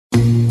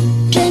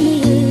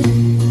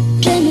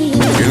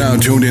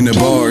tuned into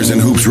Bars and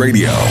Hoops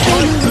Radio,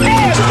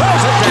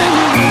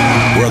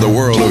 where the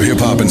world of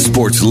hip-hop and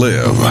sports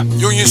live.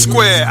 Union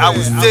Square, I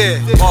was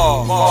there.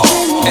 Bars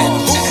and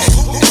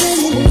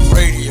Hoops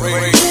Radio.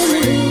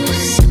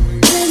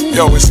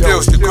 Yo, it's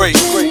still the great.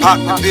 Pop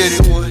the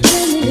bearded one.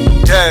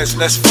 Dash,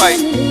 let's fight.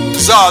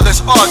 Czar, let's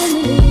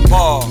argue.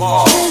 Bars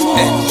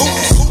and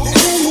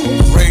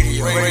Hoops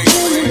Radio.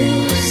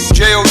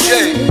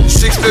 JOJ,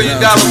 $6 billion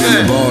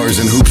man. Bars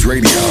and Hoops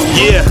Radio.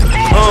 Yeah,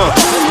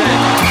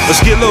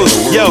 let's get loose.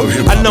 Yo,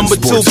 I number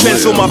 2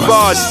 pencil my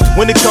bars.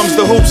 When it comes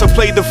to hoops, I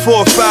played the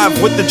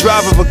 4-5 with the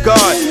drive of a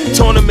guard.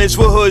 Tournaments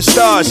with hood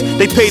stars.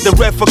 They paid the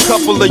ref a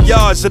couple of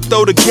yards to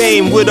throw the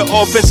game with an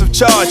offensive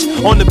charge.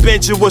 On the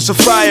bench, it was a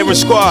firing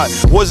squad.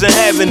 Wasn't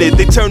having it.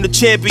 They turned the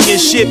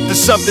championship to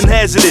something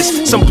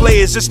hazardous. Some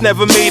players just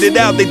never made it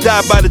out. They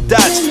died by the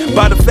dots,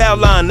 by the foul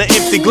line, the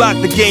empty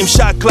Glock, the game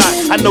shot clock.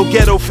 I know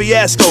ghetto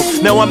fiasco.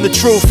 Now I'm the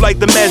truth like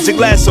the magic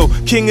lasso.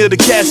 King of the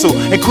castle.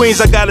 In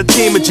Queens, I got a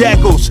team of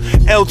jackals.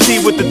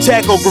 LT with the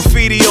tackle,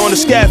 graffiti on the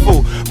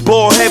scaffold.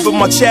 Ball head with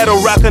my shadow,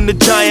 rocking the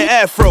giant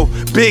afro.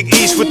 Big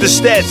East with the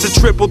stats, a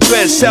triple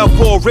threat.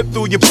 Southpaw rip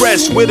through your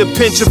breast with a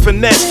pinch of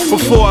finesse.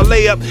 Before I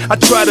lay up, I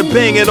try to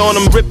bang it on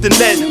them, rip the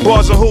net.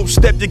 Bars and hoops,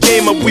 step your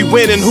game up, we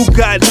winning. Who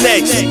got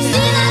next?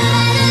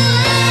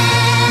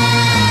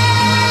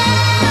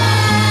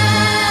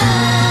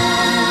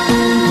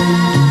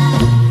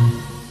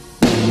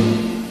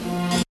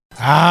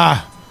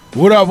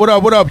 What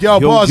up, y'all?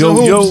 Bars and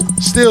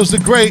Hoops, Stills the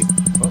Great,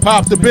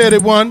 Pop the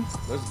Bearded One,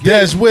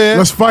 Des Ware,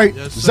 let's fight,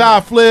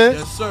 Zy Flair,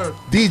 Yes, sir.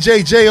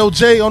 DJ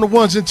JOJ on the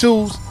ones and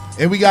twos,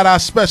 and we got our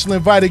special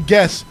invited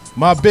guest,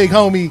 my big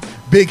homie,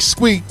 Big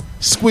Squeak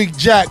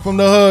Jack from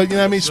the hood. You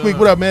know what I mean? Squeak,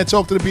 what up, man?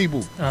 Talk to the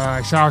people.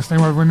 Shout out St.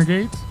 Louis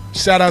Renegades.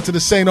 Shout out to the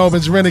St.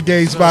 Albans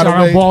Renegades, by the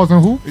Shout way. out Balls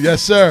and Hoops.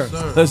 Yes, sir.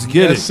 Let's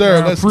get it. Yes,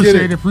 sir. Let's get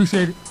it.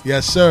 Appreciate it.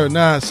 Yes, sir.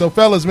 So,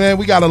 fellas, man,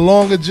 we got a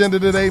long agenda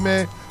today,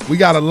 man. We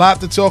got a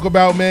lot to talk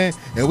about, man.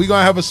 And we're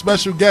going to have a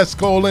special guest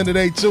call in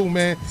today, too,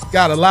 man.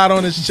 Got a lot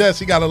on his chest.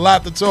 He got a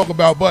lot to talk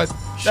about, but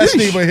that's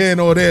neither here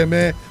nor there,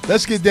 man.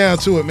 Let's get down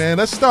to it, man.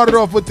 Let's start it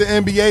off with the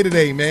NBA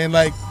today, man.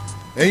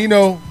 And you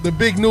know, the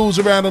big news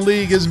around the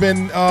league has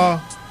been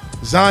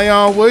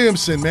Zion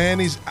Williamson, man.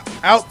 He's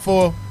out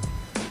for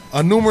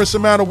a numerous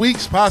amount of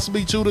weeks,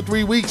 possibly 2 to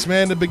 3 weeks,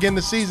 man, to begin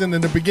the season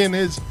and to begin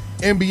his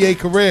NBA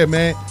career,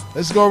 man.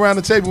 Let's go around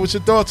the table. What's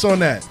your thoughts on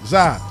that,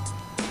 Zai?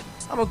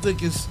 I don't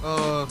think it's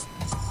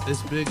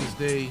as big as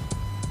they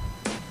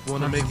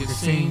want to make it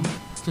seem.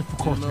 Just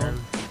precautionary.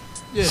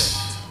 Yeah.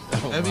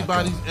 Oh,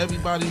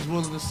 everybody's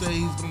willing to say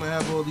he's going to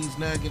have all these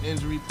nagging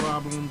injury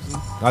problems.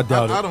 And I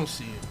doubt it. I don't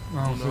see it.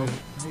 I don't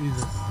see it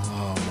either.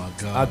 Oh, my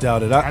God. I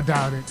doubt it. I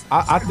doubt it.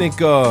 I think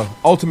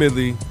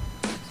ultimately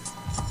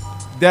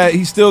that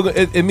he still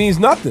it means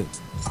nothing.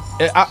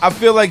 I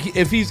feel like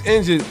if he's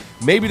injured,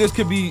 maybe this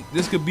could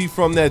be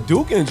from that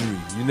Duke injury.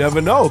 You never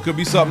know. It could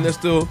be something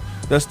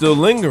that's still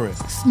lingering.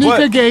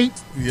 Sneaker gate.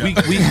 Yeah.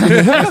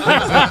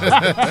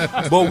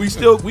 But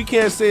we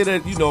can't say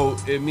that, you know,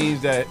 it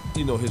means that,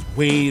 you know, his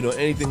weight or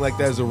anything like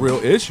that is a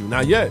real issue.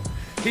 Not yet.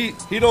 He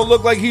don't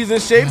look like he's in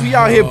shape. He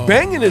out here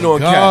banging it on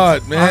God,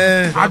 cats.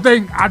 man.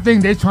 I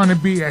think they're trying to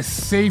be as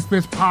safe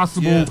as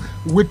possible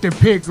with the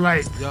pick.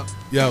 Like,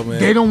 yo, man.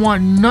 they don't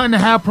want nothing to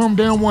happen to him.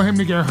 They don't want him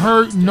to get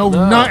hurt.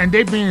 Nothing.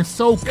 They being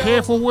so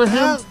careful with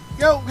him.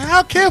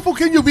 How careful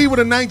can you be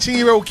with a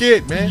 19-year-old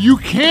kid, man? You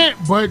can't,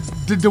 but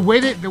the way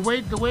it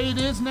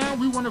is now,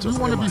 we want to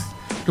be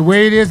the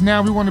way it is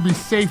now. We want to be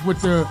safe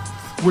with the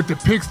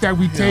picks that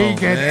we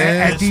take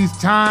at these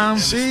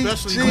times.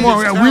 Come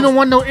on, we don't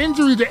want no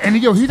injuries. And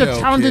he's a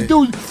talented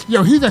dude.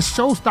 Yo, he's a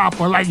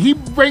showstopper. Like, he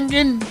bring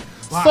in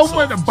so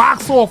much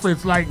box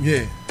office. Like,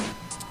 yeah,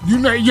 you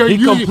know, he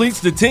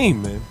completes the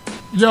team, man.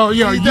 Yo,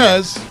 he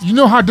does. You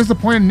know how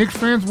disappointed Knicks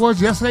fans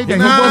was yesterday that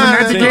he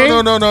wasn't at the game?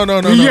 No.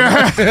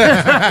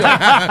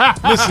 Yeah.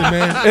 Listen,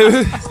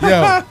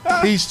 man.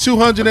 Yo, he's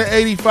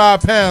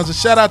 285 pounds. A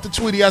shout out to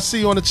Tweety. I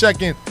see you on the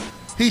check-in.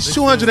 He's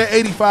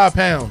 285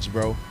 pounds,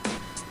 bro.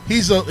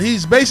 He's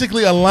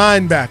basically a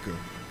linebacker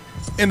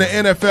in the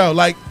NFL.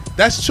 Like,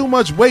 that's too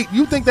much weight.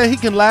 You think that he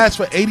can last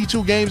for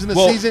 82 games in the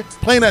season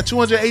playing at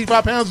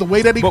 285 pounds the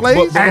way that he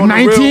plays? At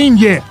 19,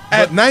 yeah.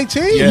 At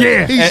 19?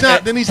 Yeah. He's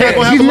not going to have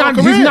a long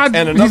career.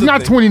 He's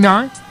not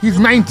 29. He's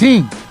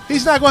 19.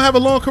 He's not going to have a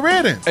long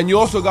career then. And you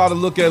also got to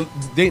look at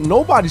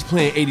nobody's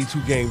playing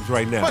 82 games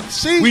right now. But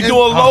see, we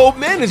doing load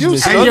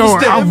management.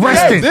 I'm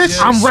resting.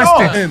 I'm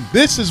resting. And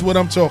this is what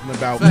I'm talking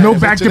about. No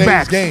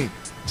back-to-backs.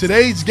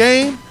 Today's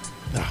game.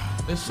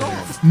 It's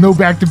soft. No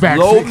back-to-backs.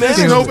 No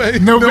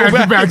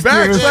back-to-backs.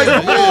 Like,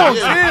 come on,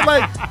 kid.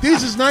 Like,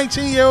 these is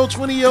 19-year-old,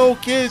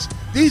 20-year-old kids.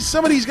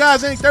 Some of these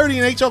guys ain't 30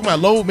 and they talking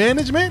about load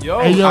management.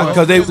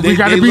 Because they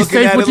gotta be looking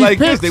safe at with it like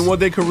these this. picks. They want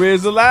their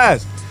careers to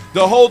last.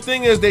 The whole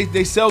thing is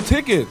they sell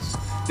tickets.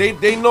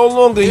 They no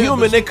longer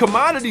human. They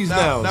commodities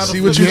now.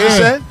 See what you just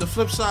said? The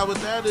flip side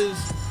with that is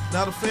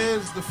now the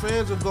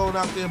fans are going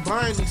out there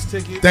buying these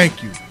tickets.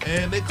 Thank you.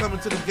 And they come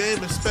into the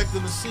game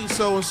expecting to see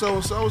so and so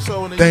and so and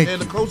so, and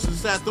the coaches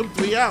sat them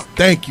 3 out.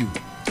 Thank you.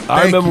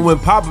 I remember when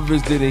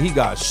Popovich did it, he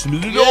got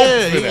slewed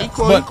Yeah, for he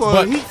that.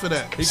 called heat for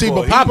that.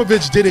 But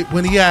Popovich did it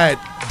when he had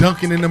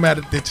Duncan in them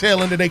at the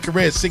tail end of their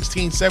career,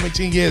 16,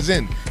 17 years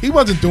in. He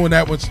wasn't doing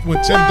that when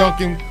Tim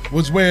Duncan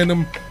was wearing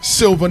them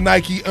silver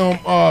Nike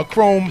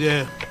chrome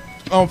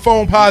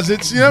phone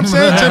posits. You know what I'm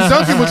saying? Tim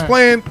Duncan was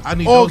playing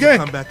all game.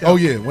 Come back out. Oh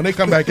yeah, when they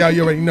come back out,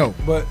 you already know.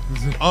 But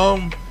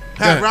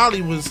Pat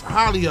Riley was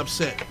highly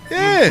upset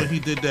when he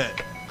did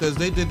that because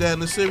they did that in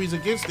the series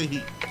against the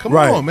Heat. Come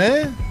on,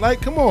 man.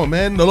 Come on,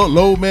 man. The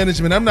load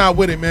management. I'm not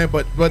with it, man.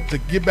 But to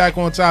get back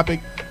on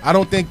topic, I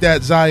don't think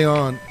that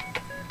Zion.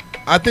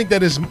 I think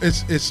that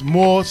it's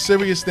more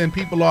serious than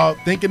people are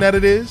thinking that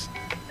it is.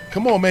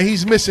 Come on, man.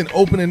 He's missing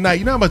opening night.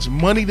 You know how much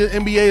money the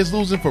NBA is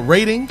losing for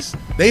ratings?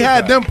 They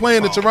had them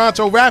playing the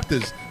Toronto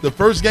Raptors, the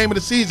first game of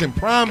the season,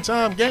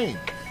 primetime game.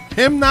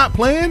 Him not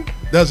playing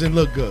doesn't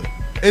look good.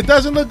 It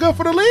doesn't look good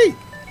for the league.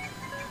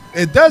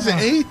 It doesn't.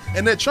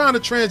 And they're trying to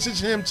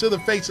transition him to the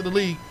face of the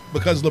league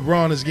because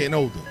LeBron is getting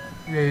older.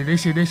 Yeah, he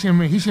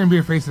shouldn't be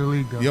a face of the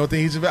league, though. You don't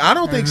think he's I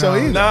don't think so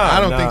either. I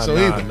don't think so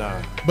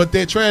either. But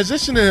they're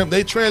transitioning him.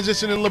 They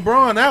transitioning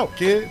LeBron out,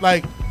 kid.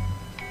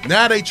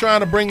 Now they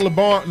trying to bring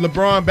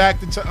LeBron back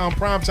to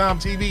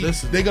primetime TV.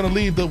 They're going to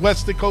leave the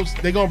West Coast.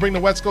 They're going to bring the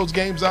West Coast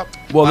games up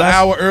an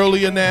hour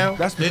earlier now.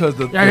 That's because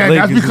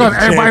that's because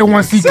everybody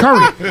wants to see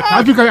Curry.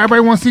 That's because everybody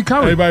wants to see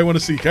Curry. Everybody want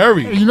to see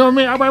Curry. You know what I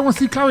mean? Everybody wants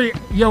to see Curry.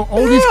 Yo,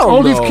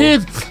 all these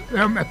kids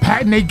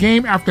patting their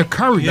game after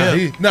Curry.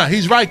 Yeah.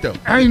 He's right though.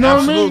 You know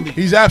what I mean?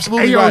 He's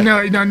absolutely right.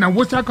 Now,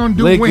 what's y'all gonna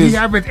do when he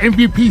have his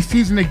MVP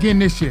season again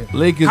this year?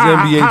 Lakers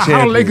NBA champion.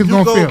 How Lakers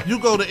gonna feel? You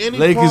go to any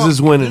Lakers park, is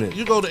winning it.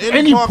 You go to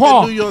any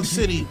park in New York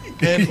City,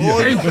 and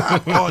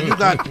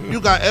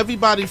you got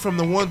everybody from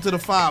the 1 to the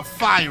 5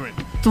 firing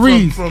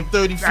threes from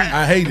 30 feet.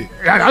 I hate it.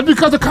 That's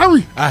because of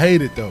Curry. I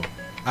hate it though.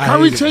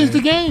 Curry changed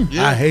the game.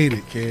 Yeah. I hate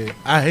it, kid.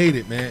 I hate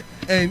it, man.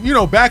 And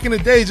back in the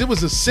days, it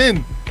was a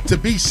sin to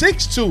be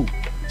 6'2",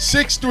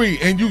 6'3",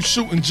 and you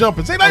shoot and jump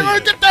and say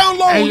get down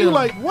low. And you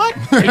like what?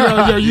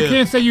 You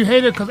can't say you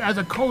hate it because as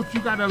a coach, you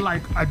gotta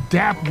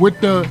adapt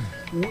with the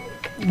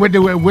trend, with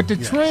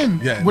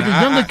the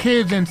younger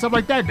kids and stuff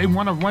like that. They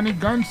want to run and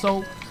gun,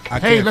 so.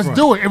 Let's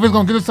do it. If it's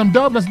going to get us some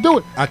dub, let's do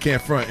it. I can't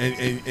front.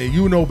 And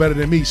you know better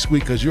than me,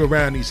 Squeak, because you're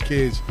around these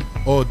kids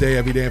all day,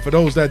 every day. And for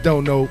those that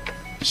don't know,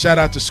 shout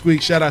out to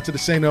Squeak. Shout out to the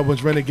St.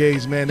 Albans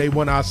Renegades, man. They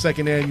won our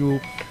second annual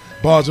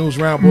Bars and Hoops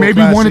Round Ball Maybe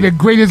Classic. One of the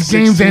greatest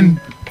games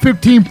in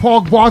 15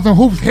 Park Bars and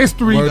Hoops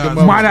history,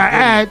 might I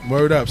add.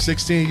 Word up.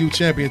 16U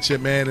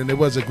championship, man. And it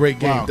was a great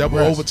game. Double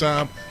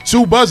overtime.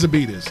 2 buzzer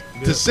beaters.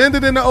 Yeah. To send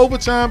it into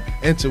overtime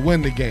and to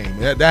win the game.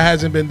 That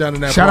hasn't been done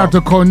in that Shout out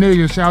to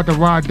Cornelius. Shout out to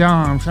Rod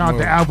Dom. Shout out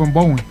to Alvin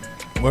Bowen.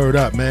 Word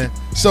up, man.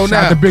 Shout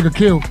out to Bigger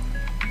Kill.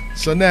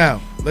 So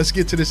now, let's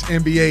get to this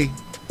NBA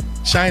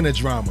China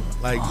drama.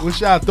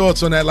 What's y'all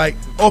thoughts on that?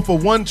 Off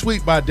of one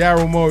tweet by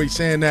Daryl Morey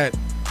saying that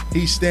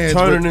he stands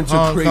with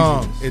Hong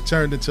Kong. It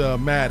turned into a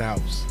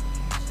madhouse.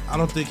 I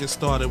don't think it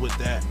started with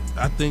that.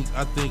 I think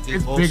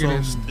it's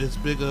also it's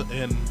bigger,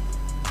 and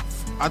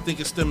I think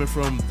it's stemming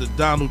from the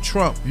Donald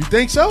Trump. You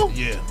think so?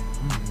 Yeah.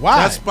 Why?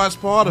 That's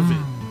part of it.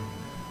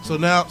 So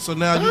now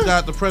you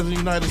got the President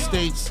of the United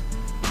States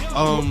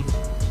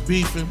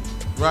beefing,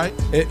 right?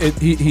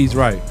 He's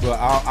right. But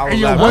I'll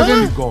keep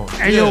going.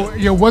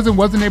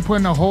 Wasn't they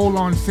putting a hold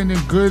on sending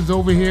goods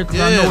over here? Because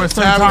I know at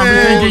some time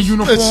they didn't get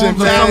uniforms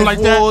or something like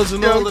that.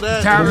 And all of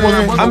that.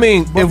 I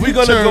mean, if we're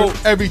gonna go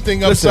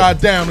everything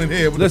upside down in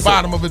here, the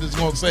bottom of it is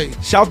gonna say.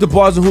 Shout to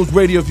Bars and Hoops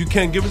Radio if you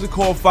can. Give us a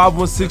call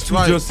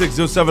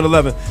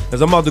 516-206-0711.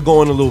 As I'm about to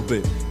go in a little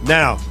bit.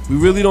 Now, we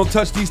really don't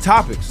touch these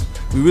topics.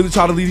 We really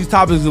try to leave these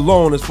topics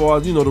alone as far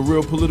as, the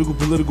real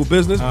political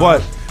business.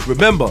 But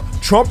remember,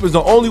 Trump is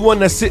the only one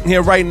that's sitting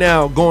here right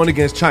now going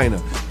against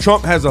China.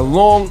 Trump has a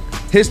long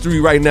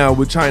history right now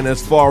with China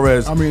as far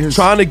as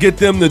trying to get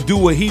them to do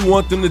what he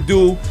wants them to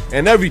do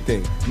and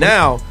everything.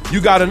 Now,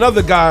 you got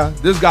another guy,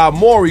 this guy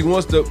Maury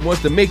wants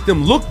to make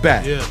them look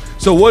bad. Yeah.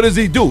 So what does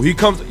he do? He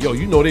comes,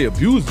 they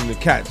abusing the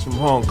cats from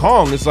Hong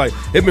Kong. It's like,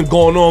 it's been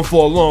going on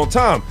for a long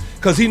time.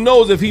 Because he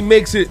knows if he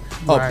makes it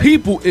a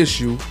people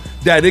issue,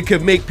 that it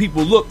could make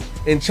people look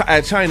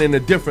at China in a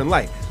different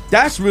light.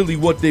 That's really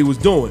what they was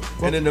doing.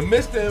 And in the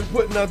midst of him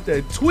putting out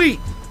that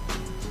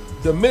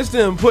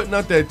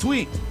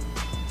tweet,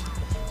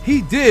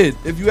 he did,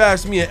 if you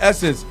ask me, in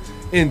essence,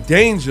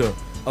 endanger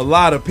a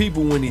lot of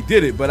people when he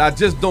did it. But I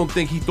just don't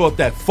think he thought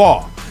that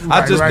far.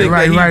 I just think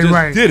that he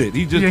just did it.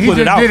 He just put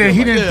it out there.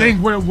 He didn't think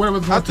what it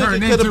was going to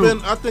turn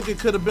into. I think it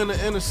could have been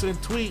an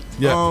innocent tweet.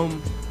 Yeah.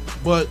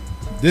 But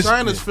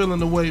China's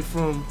feeling away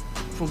from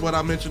what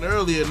I mentioned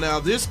earlier. Now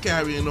this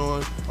carrying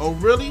on. Oh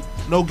really?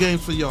 No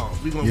games for y'all.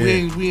 We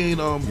ain't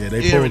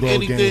airing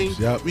anything.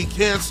 Yep. We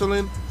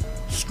canceling.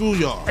 Screw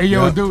y'all. Hey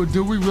yo,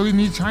 do we really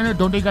need China?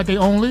 Don't they got their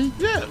own league?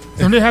 Yeah.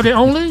 Don't they have their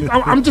own league?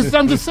 I'm just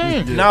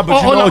saying. Yeah. Nah,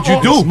 but you know what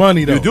you do? It's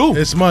money though. You do.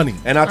 It's money.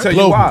 And I'll tell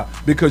you why.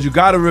 Because you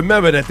got to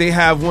remember that they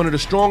have one of the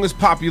strongest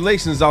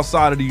populations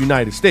outside of the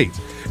United States.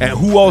 And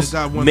who else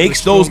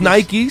makes those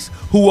Nikes?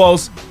 Who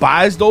else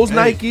buys those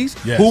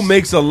Nikes? Yes. Who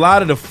makes a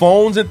lot of the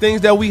phones and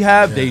things that we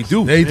have? Yes. They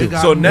do. They do.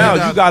 So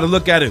now you got to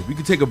look at it. We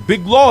can take a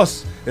big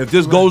loss if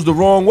this goes the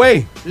wrong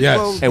way.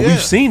 Yes. And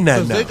we've seen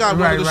that now. They got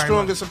one of the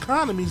strongest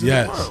economies in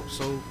the world.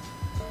 So, you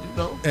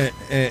know.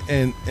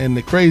 And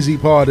the crazy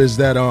part is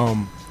that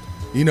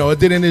you know, it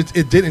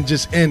didn't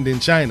just end in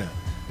China,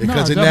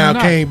 because it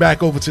now came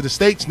back over to the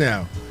States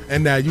now.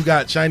 And now you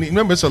got Chinese.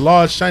 Remember,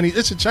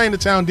 it's a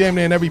Chinatown damn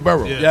near in every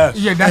borough. Yeah,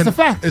 that's a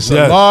fact. It's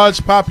a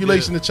large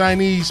population of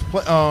Chinese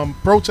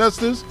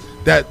protesters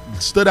that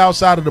stood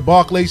outside of the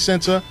Barclays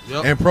Center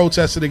and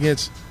protested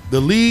against the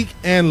league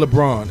and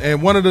LeBron.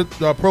 And one of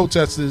the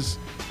protesters,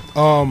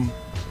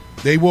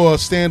 they wore a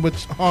Stand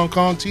With Hong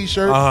Kong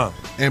T-shirt,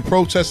 and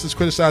protesters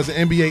criticized the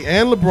NBA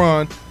and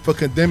LeBron for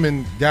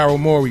condemning Daryl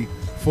Morey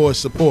for his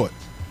support.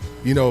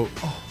 You know.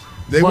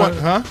 They want,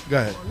 huh? Go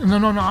ahead.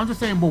 No. I'm just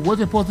saying, but what's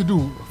they supposed to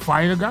do?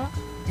 Fire the guy?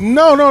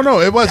 No.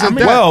 It wasn't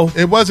that. Well,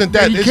 it wasn't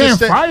that. You can't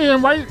fire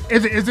him, right?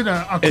 Is it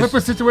a Clipper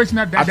situation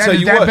that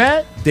is that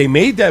bad? They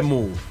made that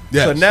move.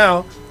 Yes. So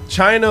now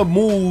China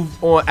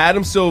moved on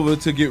Adam Silver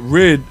to get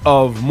rid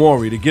of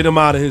Morey, to get him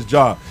out of his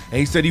job. And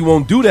he said he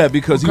won't do that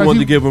because he wanted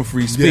to give him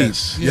free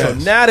speech. Yes. So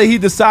now that he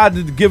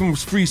decided to give him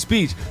free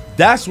speech,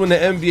 that's when the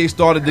NBA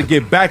started to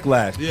get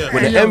backlash. Yeah.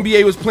 When the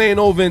NBA was playing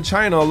over in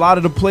China, a lot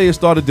of the players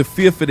started to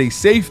fear for their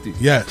safety.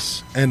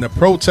 Yes. And the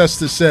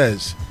protester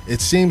says, it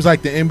seems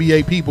like the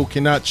NBA people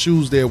cannot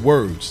choose their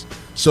words.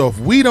 So if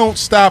we don't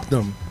stop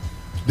them,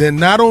 then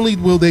not only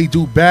will they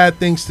do bad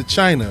things to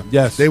China,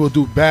 they will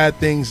do bad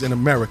things in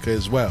America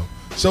as well.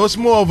 So it's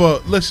more of a,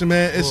 listen,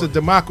 man, it's a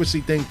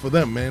democracy thing for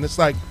them, man. It's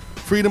like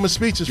freedom of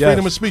speech is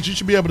freedom of speech. You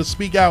should be able to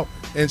speak out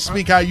and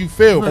speak how you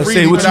feel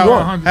freely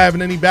without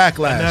having any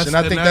backlash. And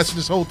I think that's what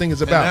this whole thing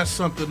is about. And that's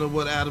something of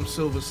what Adam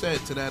Silver said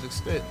to that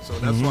extent. So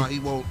that's why he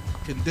won't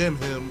condemn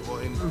him or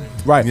anything.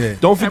 Right. Yeah.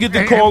 Don't forget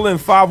to call in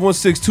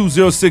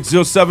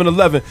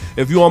 516-206-0711.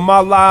 If you're on my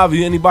live or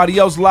anybody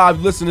else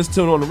live, listen to this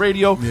tune on the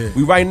radio. Yeah.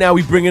 We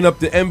bringing up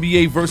the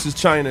NBA versus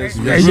China. It's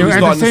really at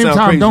the same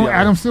time, don't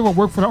Adam Silver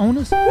work for the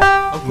owners?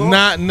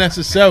 Not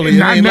necessarily.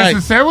 Not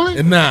necessarily?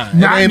 It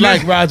ain't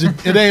like Roger.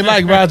 It ain't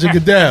like Roger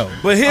Goodell.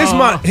 But here's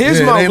my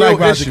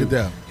real issue.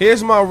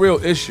 Here's my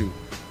real issue.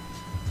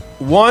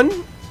 One,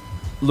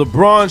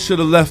 LeBron should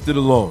have left it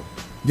alone.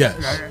 Yes,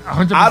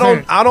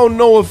 100%. I don't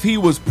know if he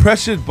was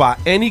pressured by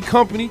any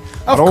company.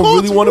 I don't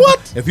really want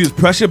to. If he was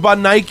pressured by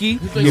Nike,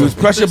 he was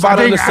pressured by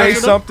them to say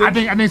something.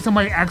 I think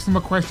somebody asked him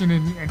a question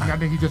and I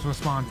think he just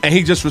responded. And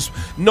he just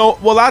no.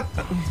 Well,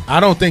 I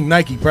don't think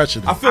Nike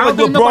pressured him. I feel like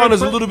LeBron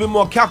is a little bit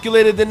more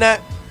calculated than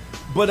that.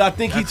 But I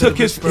think he took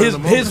his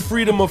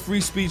freedom of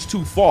free speech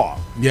too far.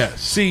 Yes.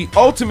 See,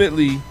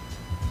 ultimately,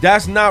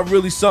 that's not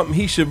really something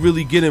he should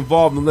really get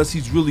involved unless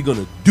he's really going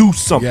to do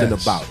something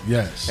about it.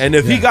 Yes. And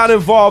if he got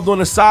involved on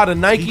the side of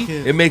Nike,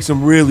 it makes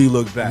him really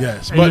look bad.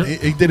 Yes. But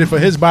he did it for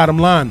his bottom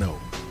line, though.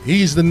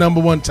 He's the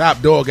 #1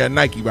 top dog at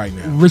Nike right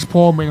now. Rich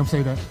Paul made him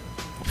say that.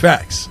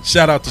 Facts.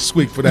 Shout out to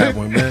Squeak for that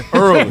one, man.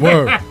 Early.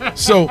 Word.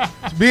 So,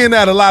 being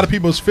that a lot of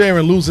people's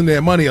fearing losing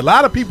their money, a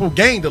lot of people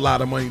gained a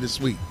lot of money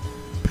this week.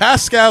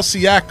 Pascal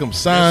Siakam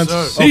signs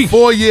a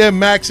 4-year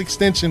max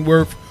extension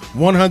worth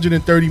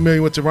 $130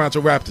 million with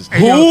Toronto Raptors.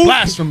 Who?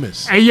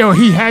 Blasphemous. Hey, yo,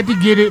 he had to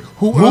get it.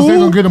 Who else they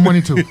gonna get the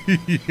money to?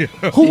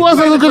 Who else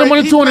they gonna get the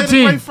money to on the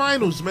team?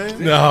 Finals,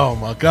 man. Oh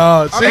my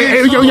God.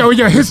 Hey, yo,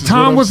 his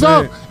time was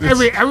up.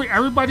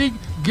 Everybody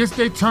gets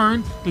their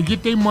turn. They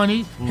get their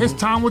money. His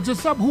time was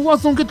just up. Who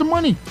else gonna get the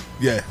money?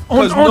 Yeah.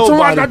 On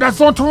Toronto. That's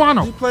on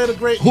Toronto. He played a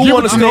great. Who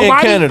want to stay in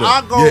Canada?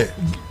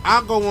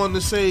 I'll go on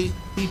to say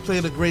he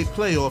played a great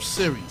playoff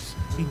series.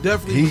 He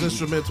definitely was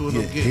instrumental in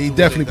them games. He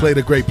definitely played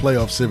a great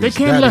playoff series. They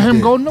can't let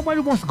him go. Nobody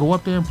wants to go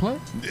up there and play.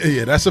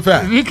 Yeah, that's a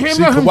fact. He can't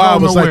let him go Kawhi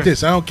was nowhere. like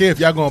this. I don't care if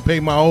y'all going to pay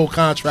my whole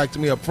contract to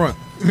me up front.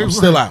 I'm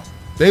still out.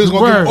 They was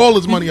going to give him all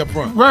his money up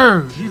front.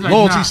 He's like,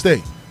 long as he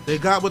stay. They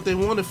got what they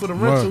wanted for the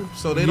rental,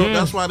 so they don't.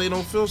 That's why they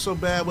don't feel so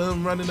bad with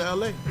him running to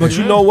LA. But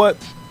you know what?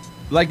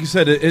 Like you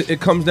said, it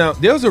comes down.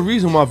 There's a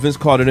reason why Vince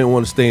Carter didn't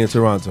want to stay in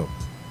Toronto.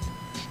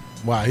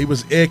 Wow, he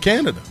was Air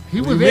Canada.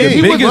 He was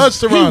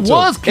Toronto. He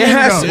was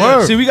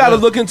Canada. See, we got to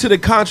look into the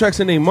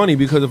contracts and their money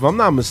because if I'm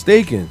not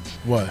mistaken,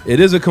 what? It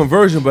is a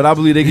conversion, but I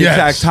believe they get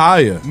taxed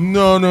higher.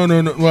 No.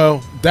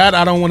 Well, that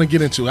I don't want to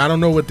get into. I don't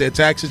know what their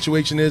tax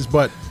situation is,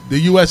 but the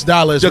U.S.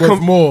 dollar is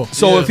worth more.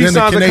 So if he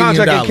signs a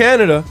contract in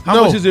Canada,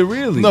 how much is it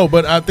really? No,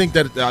 but I think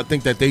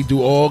that they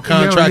do all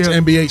contracts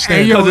NBA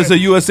standard because it's a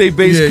USA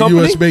based company.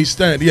 U.S. based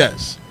standard.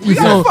 Yes. We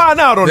gotta find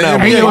out on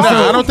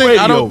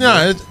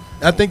that.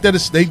 I think that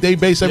they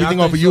base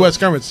everything off of U.S.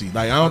 currency.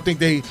 Like I don't think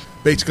they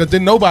base because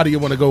then nobody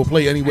want to go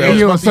play anywhere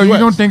else. So you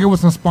don't think it was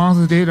some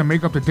sponsors there to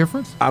make up the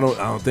difference? I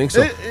don't think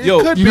so.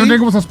 You don't think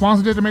it was some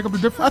sponsors there to make up the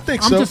difference? I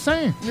think so. I'm just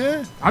saying.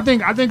 Yeah. I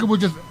think it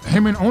was just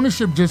him and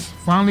ownership just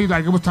finally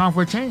like it was time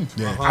for a change.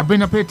 Yeah. I've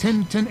been up here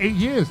 8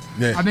 years.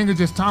 Yeah. I think it's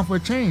just time for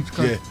a change.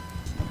 Yeah.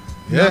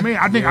 You know what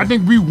I mean? I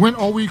think we went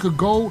all we could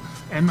go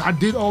and I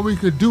did all we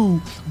could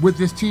do with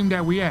this team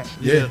that we had.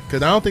 Yeah,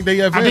 because I don't think they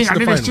advanced I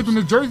think they shipped them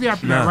to Jersey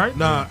after that, right?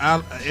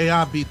 Nah,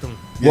 AI beat them.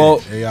 Yeah,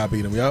 well, AI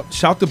beat them, yep.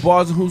 Shout to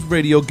Bars and Hoops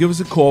Radio. Give us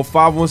a call,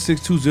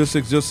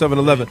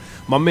 516-206-0711.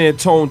 My man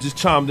Tone just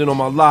chimed in on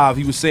my live.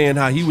 He was saying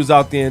how he was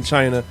out there in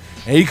China,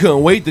 and he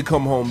couldn't wait to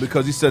come home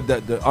because he said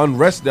that the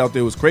unrest out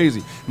there was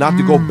crazy. Not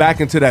to go back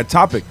into that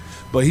topic,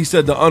 but he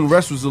said the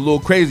unrest was a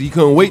little crazy. He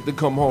couldn't wait to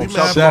come home.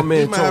 Shout out to my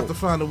man Tone. We might have to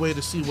find a way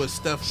to see what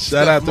Steph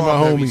out to my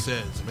homie.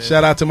 says, man.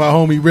 Shout out to my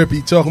homie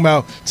Rippy talking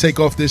about take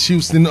off this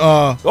Houston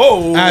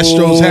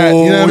Astros hat.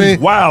 You know what I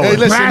mean? Wow. Hey,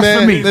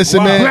 Blasphemy.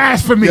 man.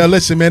 Blasphemy. Yeah,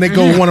 listen, man. They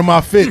go one of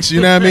my fits.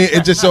 You know what I mean?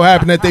 It just so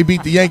happened that they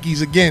beat the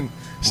Yankees again.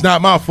 It's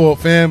not my fault,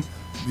 fam.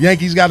 The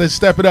Yankees got to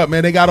step it up,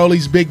 man. They got all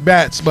these big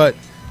bats, but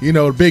you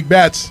know the big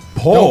bats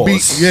don't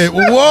beat. Yeah.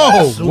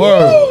 Whoa.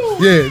 Word.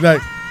 Yeah.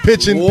 Like.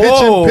 Pitching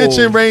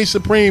reigns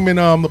supreme in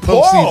the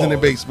postseason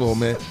in baseball,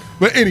 man.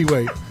 But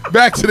anyway,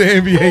 back to the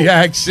NBA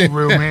action.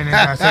 Real man, and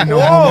I say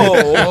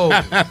no.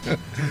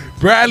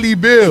 Bradley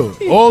Beal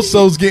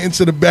also is getting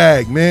to the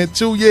bag, man.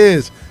 2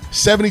 years,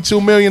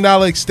 $72 million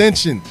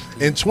extension.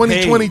 In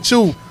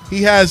 2022,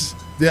 he has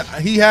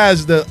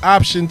the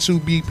option to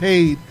be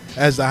paid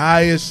as the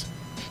highest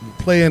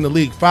player in the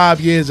league.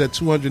 5 years at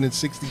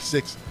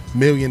 $266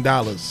 million.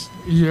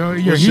 Yeah,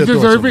 he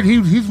deserves it.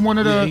 He's one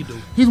of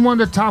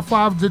the top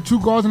 5, the 2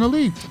 guards in the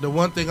league. The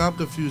one thing I'm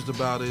confused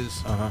about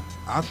is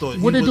I thought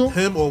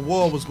him or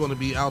Wall was going to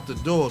be out the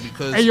door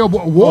because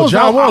Wall's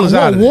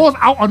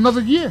out another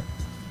year.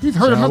 He's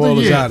hurt another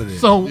year. Out of there.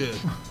 So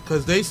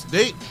because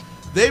they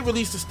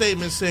released a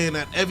statement saying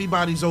that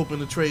everybody's open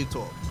to trade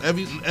talk.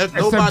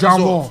 Nobody's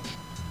John Wall.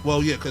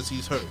 Well, yeah, because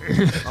he's hurt.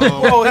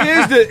 Well,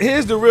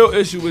 here's the real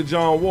issue with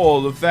John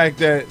Wall: the fact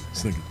that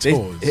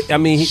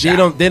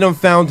they done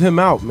found him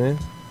out, man.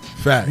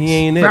 Facts. He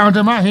ain't it. Found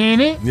him out. He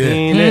ain't it. Yeah.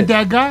 He ain't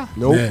that guy.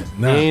 Nope. Yeah,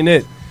 nah. He ain't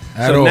it.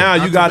 So now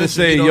you got to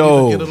say, you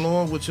yo, get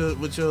along with your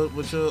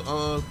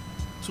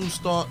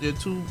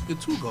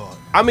two guard.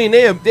 I mean,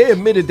 they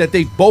admitted that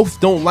they both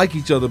don't like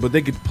each other, but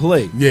they could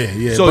play.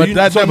 Yeah. So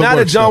now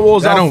that John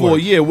Wall's out for a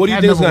year, what do you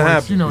think is gonna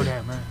happen? You know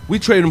that, man. We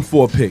trade him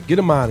for a pick. Get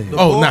him out of here.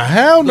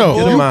 Hell no.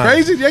 Get You him out.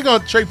 crazy? They're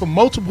gonna trade for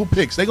multiple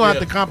picks. They're gonna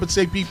have to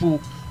compensate people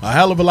a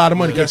hell of a lot of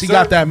money because he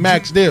got that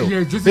max deal.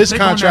 Yeah, just his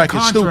take on contract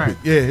that is stupid.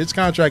 Yeah, his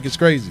contract is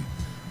crazy.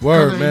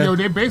 Word, man.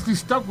 They basically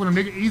stuck with him.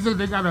 Either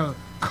they gotta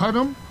cut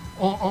him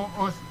or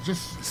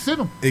just sit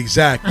him.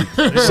 Exactly.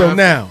 So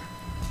now,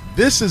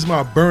 this is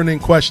my burning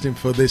question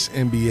for this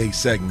NBA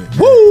segment.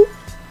 Woo!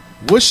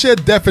 What's your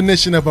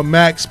definition of a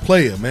max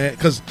player, man?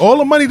 Because all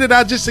the money that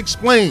I just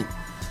explained,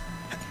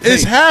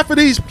 is half of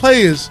these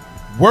players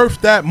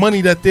worth that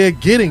money that they're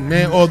getting,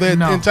 man, or they're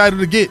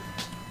entitled to get?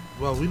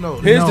 Well, we know.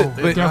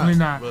 Definitely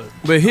not.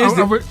 But here's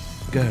go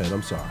ahead.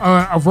 I'm sorry.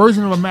 A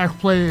version of a max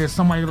player is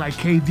somebody like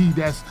KD.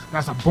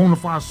 That's a bona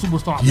fide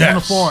superstar.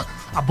 Yes.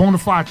 A bona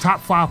fide top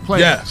 5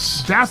 player.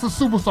 Yes. That's a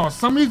superstar.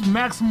 Some of these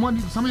max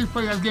money. Some of these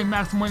players that's getting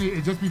max money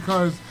is just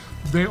because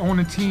they own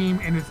a team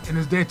and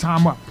it's their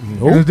time up.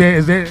 Nope.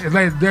 It's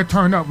their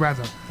turn up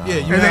rather.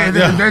 Yeah,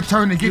 it's their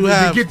turn to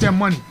get their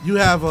money. You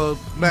have a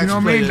max. You know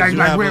what I mean?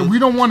 Like we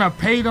don't want to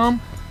pay them.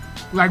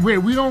 Like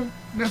we don't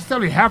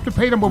necessarily have to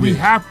pay them, but we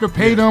have to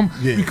pay them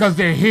because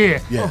they're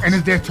here and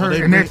it's their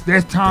turn and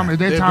their time. It's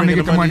their time to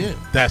get the money.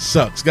 That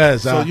sucks,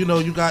 guys. So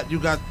you got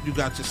your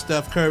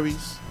Steph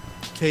Curry's,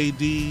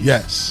 KD,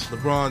 yes,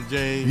 LeBron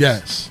James,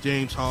 yes,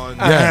 James Harden,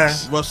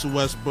 yes, Russell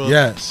Westbrook,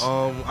 yes.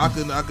 I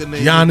can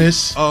name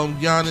Giannis,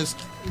 Giannis,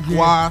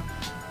 Kawhi,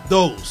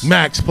 those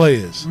max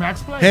players,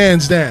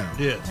 hands down,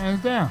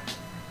 hands down.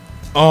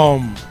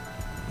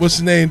 What's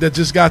the name that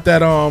just got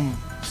that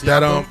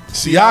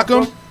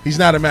Siakam? He's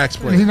not a max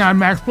player. He's not a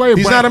max player.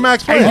 He's not a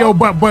max player. Hey, yo,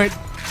 but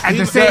at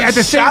the same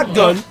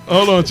shotgun.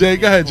 Hold on, Jay.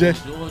 Go ahead, Jay.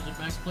 George a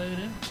max player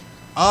then?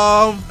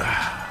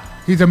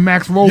 He's a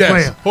max role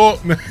player.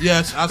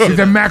 Yes, he's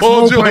a max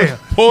role player.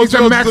 He's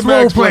a max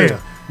role player.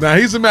 Now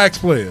he's a max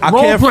player.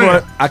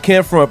 I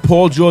can't front.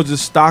 Paul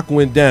George's stock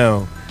went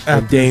down.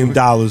 And Dame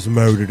Dollars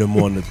murdered him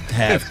on the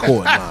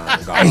half-court line.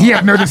 And he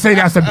had nerve to say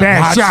that's a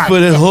bad shot. For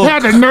the hook. He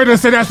had the nerve to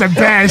say that's a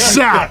bad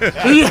shot.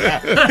 He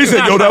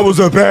said, yo, that was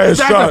a bad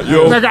shot,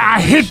 yo. Like,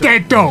 I hit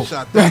that, though.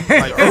 Shot that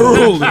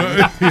early.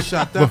 He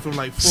shot that from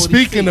like 40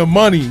 Speaking of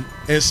money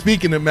and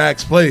speaking of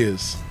max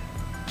players,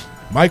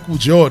 Michael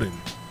Jordan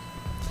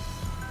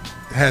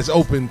has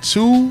opened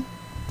 2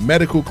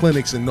 medical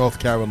clinics in North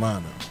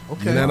Carolina.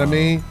 Okay. You know what I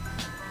mean?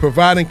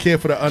 Providing care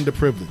for the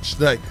underprivileged.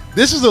 Like,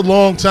 this is a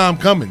long time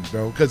coming,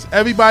 bro, because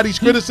everybody's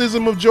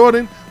criticism of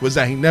Jordan was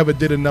that he never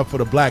did enough for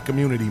the black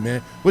community,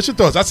 man. What's your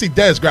thoughts? I see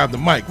Dez grab the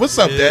mic. What's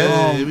up,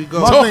 Dez? Here we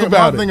go.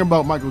 My thing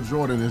about Michael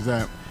Jordan is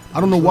that I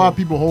don't know why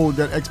people hold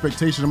that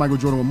expectation of Michael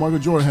Jordan. When Michael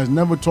Jordan has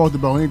never talked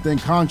about anything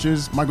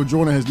conscious. Michael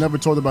Jordan has never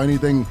talked about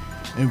anything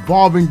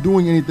involving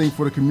doing anything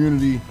for the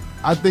community.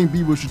 I think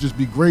people should just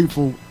be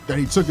grateful that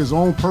he took his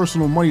own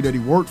personal money that he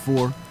worked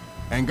for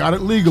and got it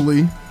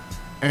legally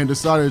and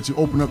decided to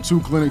open up 2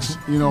 clinics,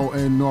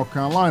 in North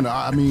Carolina.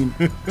 I mean,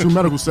 2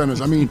 medical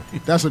centers. I mean,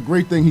 that's a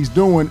great thing he's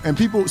doing. And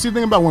people, see the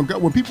thing about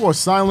when people are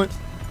silent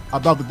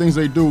about the things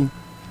they do,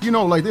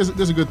 like there's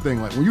a good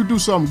thing. Like when you do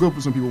something good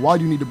for some people, why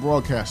do you need to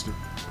broadcast it?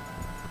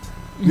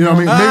 You know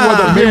what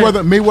I mean?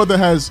 Mayweather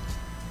has,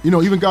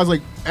 even guys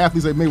like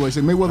athletes like Mayweather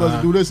say Mayweather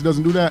doesn't do this, he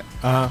doesn't do that.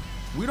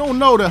 We don't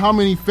know that how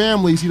many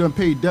families he done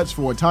paid debts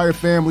for, entire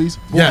families,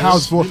 bought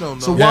houses for.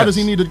 So why does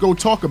he need to go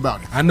talk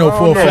about it? I know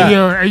for a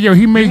fact. Yo,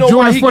 he made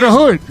Jordans for the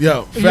hood.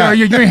 Yo,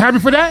 you ain't happy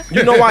for that?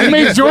 You know why he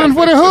made Jordan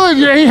for the hood?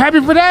 You ain't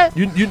happy for that?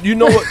 You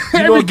know what?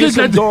 You know what gets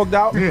him dogged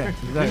out? Yeah.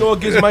 You know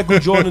what gets Michael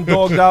Jordan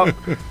dogged out?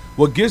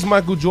 What gets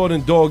Michael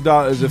Jordan dogged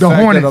out is the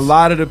fact Hornets. That a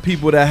lot of the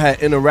people that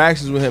had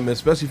interactions with him,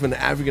 especially from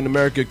the African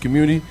American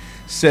community,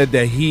 said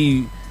that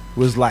he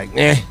was like,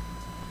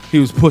 he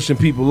was pushing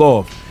people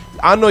off.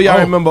 I know y'all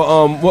remember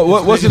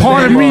what's his name?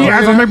 Pardon me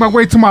as I make my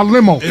way to my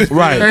limo.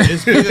 Right.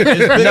 It's bigger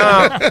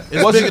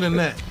than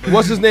that.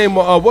 What's his name?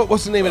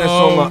 What's the name of that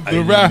song?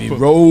 The rapper.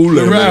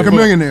 Roller. The rapper.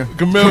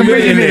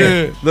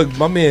 Chameleonaire. Look,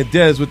 my man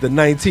Dez with the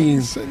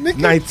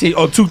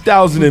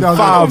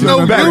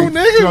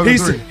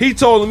 2005. He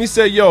told him, he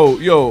said,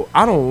 yo,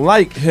 I don't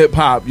like hip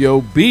hop,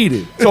 yo, beat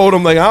it. Told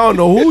him, like, I don't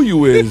know who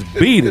you is,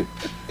 beat it.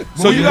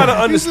 So you gotta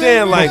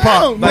understand, he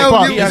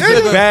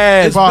has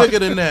bad. It's bigger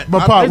than that.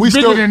 But Pop, we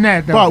bigger than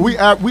that, though. Pop, we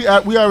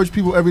average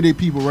people, everyday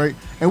people, right?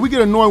 And we get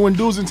annoyed when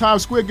dudes in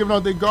Times Square giving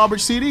out their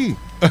garbage CD.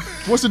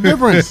 What's the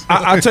difference?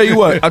 I'll tell you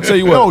what.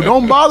 Yo,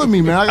 don't bother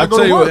me, man. I gotta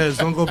go to work.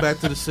 Don't go back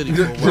to the city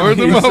for a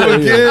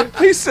while.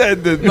 He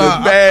said the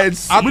bad.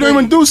 We don't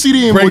even do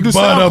CD anymore. We do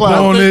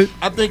SoundCloud.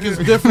 I think it's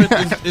different.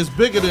 It's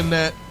bigger than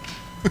that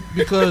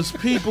because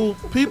people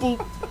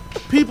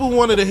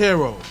wanted a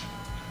hero.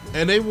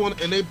 And they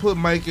put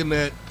Mike in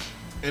that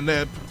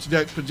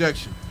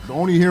projection. The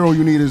only hero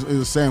you need is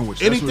a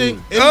sandwich.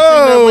 Anything shout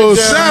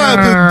out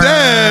to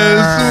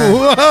Dez.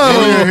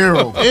 Whoa.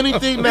 Hero.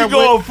 Anything that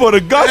going for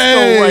the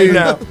gusto right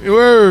now.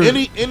 Word.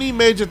 Any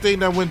major thing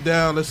that went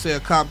down, let's say a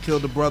cop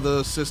killed a brother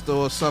or sister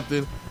or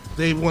something,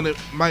 they wanted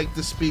Mike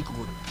to speak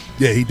with it.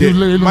 Yeah, he did.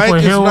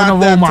 Mike is not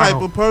that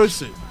type of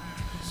person.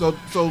 So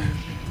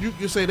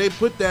you say they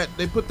put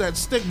that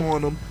stigma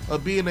on him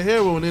of being a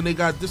hero, and then they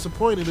got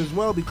disappointed as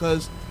well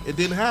because it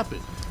didn't happen.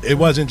 It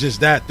wasn't just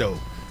that though.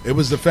 It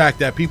was the fact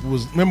that people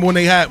remember when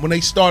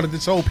they started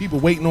this whole people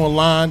waiting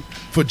online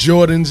for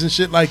Jordans and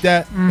shit like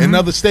that in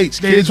other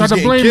states. Kids was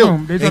getting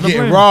killed and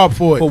getting robbed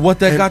for it. But what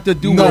that got to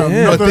do with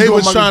him? But they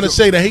was trying to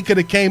say that he could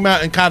have came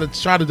out and kind of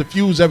try to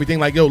diffuse everything.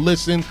 Like, yo,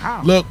 listen,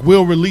 look,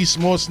 we'll release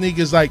more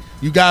sneakers. Like,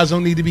 you guys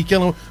don't need to be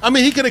killing them. I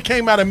mean, he could have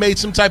came out and made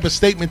some type of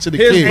statement to the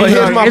kids. But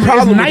here's my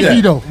problem with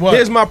that.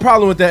 Here's my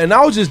problem with that, and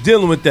I was just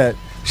dealing with that.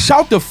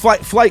 Shout to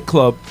Flight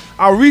Club.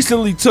 I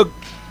recently took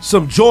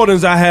some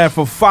Jordans I had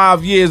for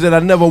 5 years that I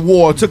never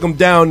wore. Took them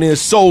down there,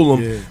 sold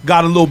them,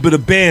 got a little bit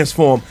of bands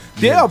for them.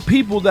 There are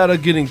people that are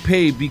getting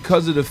paid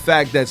because of the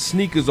fact that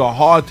sneakers are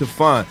hard to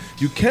find.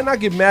 You cannot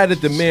get mad at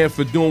the man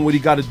for doing what he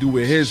got to do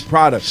with his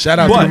product. Shout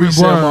out to the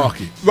resale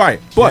market. Right.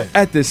 But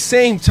at the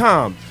same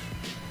time,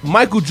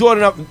 Michael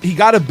Jordan, he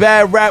got a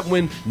bad rap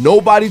when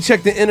nobody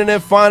checked the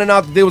internet finding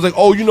out that they was like,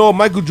 oh,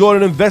 Michael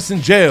Jordan invests in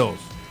jails.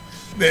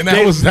 And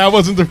that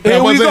wasn't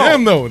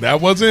him though.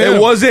 That wasn't him. It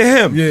wasn't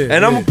him. Yeah,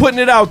 and I'm putting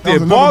it out there.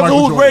 Bars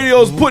Hood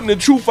Radio's putting the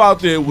truth out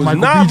there. It was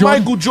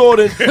Michael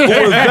Jordan who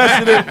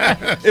invested in.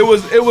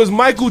 It was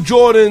Michael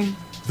Jordan,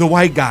 the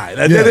white guy.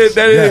 That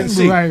didn't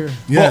see.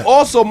 But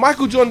also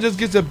Michael Jordan just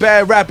gets a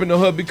bad rap in the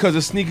hood because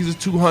the sneakers is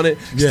 $200.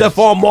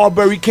 Stephon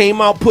Marbury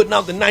came out putting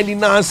out the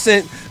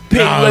 99-cent.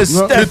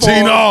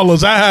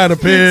 $15. I had a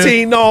pair.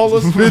 $15.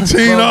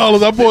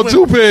 $15. I bought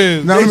 2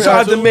 pairs. They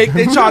tried to make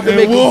him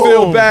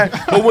feel bad,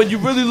 but when you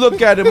really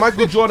look at it,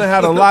 Michael Jordan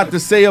had a lot to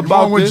say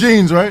about with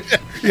jeans, right?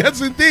 Yes,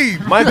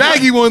 indeed.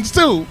 Baggy ones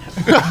too.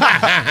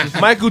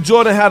 Michael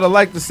Jordan had a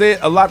lot to say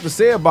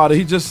about it.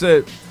 He just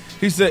said,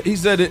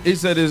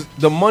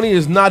 the money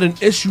is not an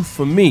issue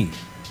for me.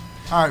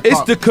 All right,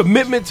 it's the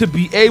commitment to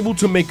be able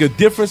to make a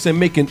difference and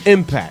make an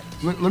impact.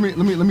 Let me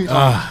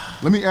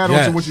add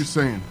on to what you're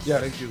saying. Yeah,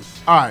 thank you.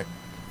 All right.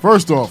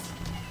 First off,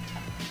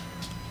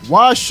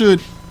 why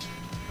should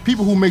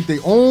people who make their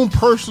own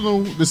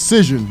personal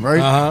decision,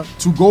 right,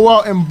 to go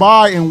out and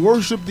buy and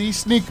worship these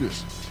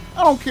sneakers?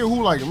 I don't care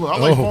who like it. Look, I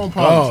like foam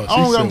posits. I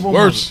don't like foam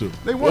posits.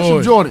 They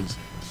worship Jordans.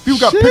 People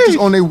got pictures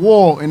on their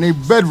wall in their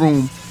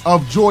bedroom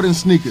of Jordan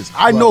sneakers.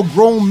 I know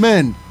grown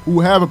men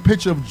who have a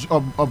picture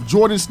of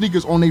Jordan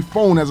sneakers on their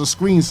phone as a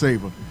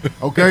screensaver.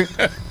 Okay?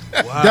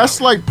 Wow. That's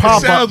like Popeye.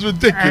 It sounds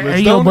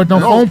ridiculous. But the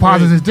phone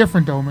posits is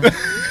different though, man.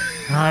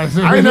 I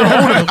ain't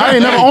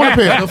never owned a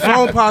pair. The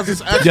phone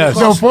posits actually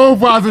The phone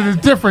posit is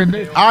different.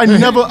 I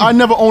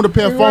never owned a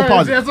pair of phone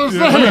posits. That's what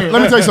I'm saying.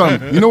 Let me tell you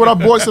something. You know what I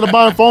bought instead of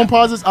buying phone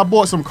posits? I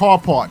bought some car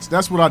parts.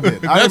 That's what I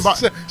did.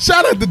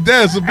 Shout out to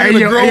Dez for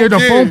being a grown kid. The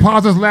phone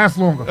posits last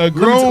longer. A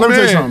grown man. Let me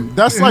tell you something.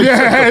 That's like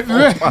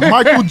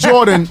Michael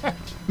Jordan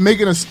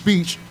making a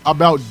speech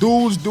about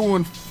dudes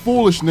doing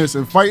foolishness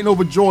and fighting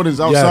over Jordans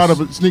outside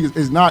of sneakers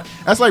is not.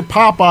 That's like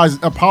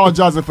Popeyes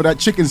apologizing for that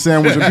chicken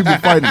sandwich and people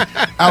fighting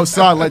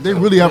outside like they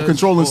really have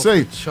control and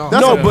say. That's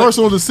a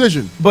personal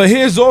decision. But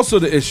here's also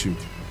the issue.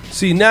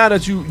 See, now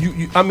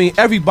that I mean,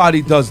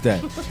 everybody does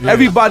that. Yeah.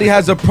 Everybody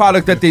has a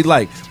product that they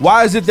like.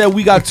 Why is it that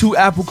we got 2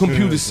 Apple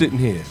computers sitting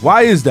here?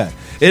 Why is that?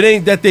 It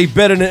ain't that they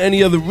better than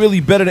any other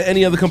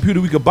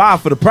computer we could buy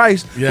for the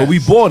price, but we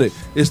bought it.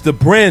 It's the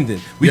branding.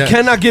 We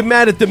cannot get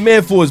mad at the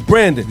man for his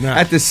branding. Nah.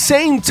 At the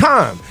same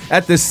time,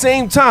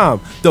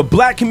 the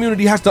black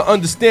community has to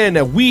understand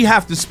that we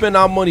have to spend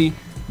our money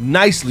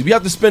nicely. We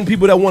have to spend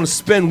people that want to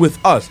spend with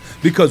us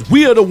because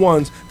we are the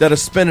ones that are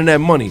spending that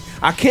money.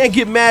 I can't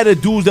get mad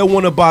at dudes that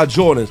want to buy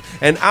Jordans.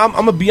 And I'm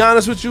going to be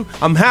honest with you,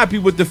 I'm happy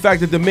with the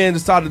fact that the man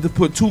decided to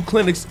put 2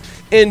 clinics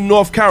in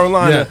North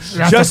Carolina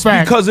just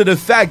because of the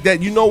fact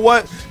that, you know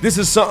what, this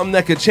is something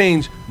that could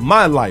change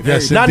my life.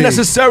 Yes, not indeed.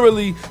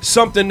 necessarily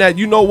something that,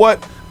 you know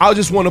what, I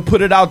just want to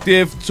put it out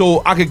there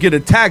so I could get a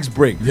tax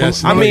break.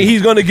 Yes, I mean,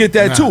 he's going to get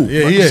that too.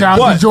 Yeah,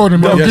 shout out to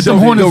Jordan, man. Get them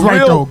Hornets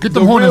right, though. Get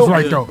them Hornets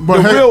right, though. The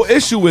real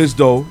issue is,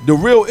 though,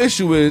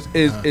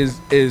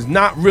 is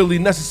not really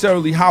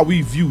necessarily how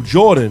we view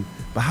Jordan,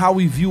 but how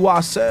we view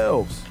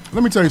ourselves.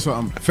 Let me tell you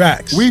something.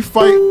 Facts. We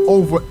fight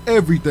over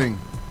everything,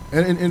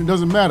 and it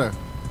doesn't matter.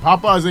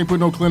 Popeyes ain't put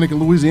no clinic in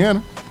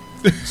Louisiana.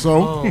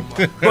 So,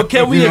 but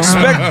can we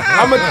expect?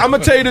 I'm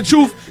gonna tell you the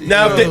truth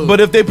now.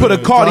 If they put a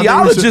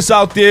cardiologist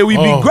out there, we'd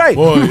be great.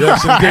 Boy,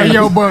 yes, indeed. Hey,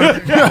 yo,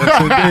 but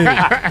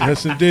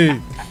yes,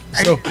 indeed.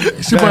 So,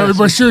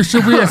 but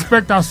should we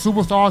expect our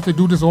superstars to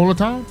do this all the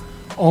time,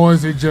 or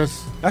is it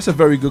just? That's a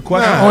very good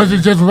question. Or is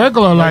it just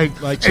regular? Like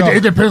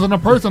it depends on the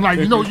person. Like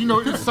you know,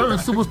 there's certain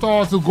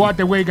superstars who go out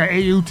their way, got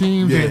AU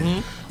teams,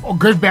 or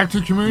give back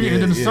to the community,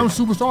 and then some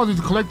superstars who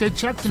collect their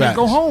checks and they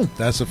go home.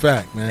 That's a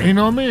fact, man. You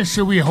know what I mean?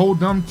 Should we hold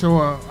them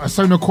to a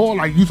certain call?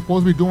 Like you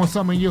supposed to be doing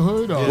something in your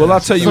hood? Or well, I'll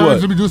tell you what.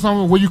 Should we do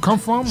something where you come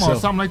from or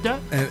something like that?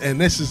 And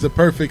this is the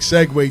perfect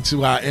segue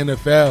to our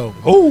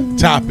NFL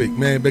topic,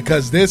 man,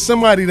 because there's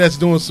somebody that's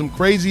doing some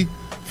crazy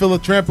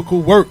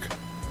philanthropical work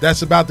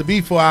that's about to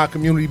be for our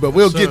community, but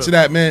we'll get to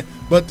that, man.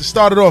 But to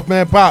start it off,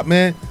 man, Pop,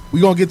 man,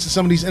 we're going to get to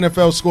some of these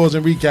NFL scores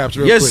and recaps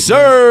real quick. Yes,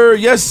 sir.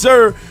 Man. Yes,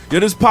 sir. Yeah,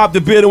 this Pop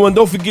the Bearded One.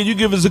 Don't forget, you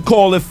give us a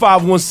call at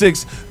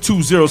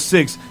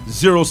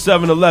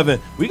 516-206-0711.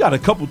 We got a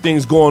couple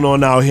things going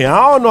on out here.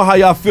 I don't know how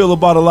y'all feel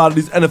about a lot of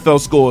these NFL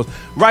scores.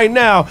 Right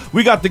now,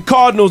 we got the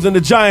Cardinals and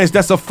the Giants.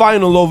 That's a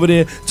final over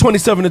there,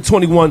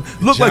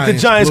 27-21. Look like the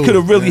Giants could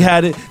have really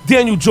had it.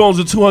 Daniel Jones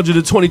with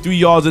 223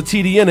 yards, a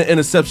TD and an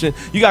interception.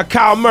 You got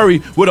Kyle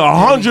Murray with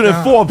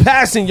 104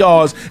 passing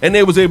yards, and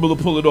they was able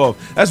to pull it off.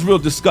 That's real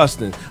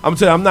disgusting. I'm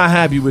telling you, I'm not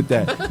happy with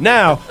that.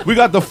 Now, we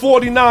got the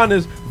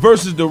 49ers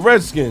versus the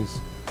Redskins.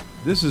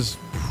 This is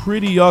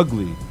pretty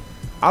ugly.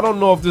 I don't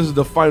know if this is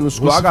the final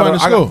score. What's the final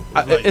score?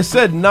 It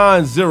said 9-0.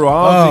 I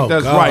don't think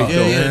that's right,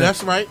 though. Yeah,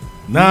 that's right.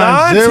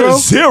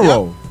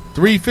 9-0. Yep.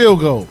 3 field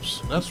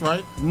goals. That's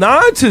right.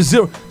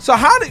 9-0. So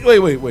how did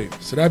wait.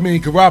 So that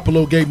means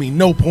Garoppolo gave me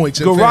no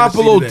points in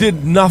Garoppolo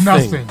did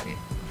nothing.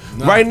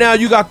 No. Right now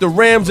you got the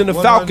Rams and the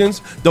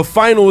Falcons. The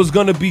final is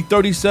going to be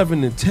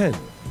 37-10.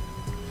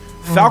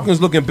 Falcons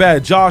looking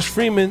bad. Josh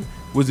Freeman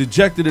was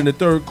ejected in the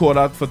third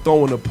quarter for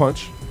throwing a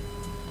punch.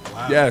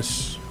 Wow.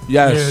 Yes.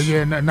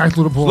 Yeah, nice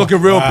little ball.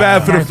 Looking real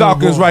bad for the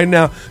Falcons right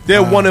now.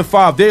 They're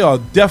 1-5. They are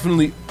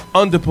definitely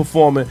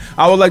underperforming.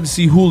 I would like to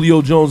see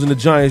Julio Jones in the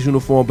Giants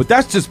uniform, but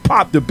that's just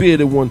Pop the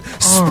Bearded One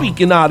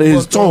speaking out of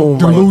his tone.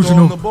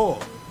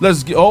 Delusional.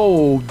 Let's get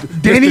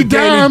Danny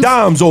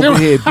Dimes over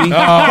here, B. Cut it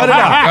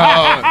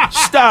out.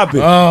 Stop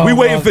it. We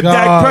waiting for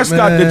Dak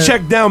Prescott, the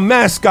check down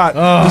mascot,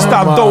 to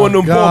stop throwing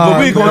them balls. But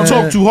we ain't gonna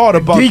talk too hard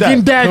about that.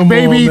 Deacon Dak,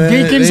 baby.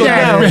 Deacon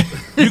Dak.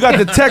 You got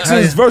the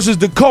Texans versus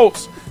the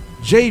Colts.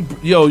 Jay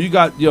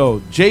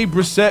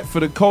Brissett for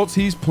the Colts.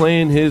 He's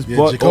playing his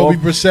butt Jacoby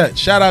off. Brissett.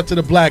 Shout out to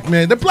the black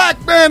man. The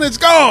black man is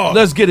gone.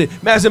 Let's get it.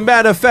 As a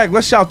matter of fact,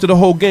 let's shout to the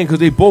whole game because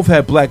they both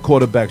had black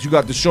quarterbacks. You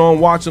got Deshaun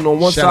Watson on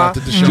one side,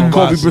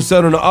 Jacoby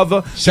Brissett on the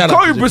other.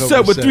 Jacoby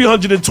Brissett with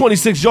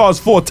 326 yards,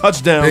 4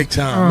 touchdowns. Big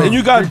time. And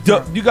you got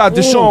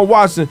Deshaun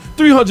Watson,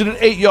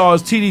 308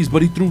 yards, TDs,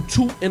 but he threw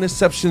 2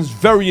 interceptions.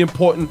 Very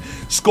important.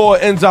 Score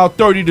ends out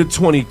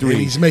 30-23. And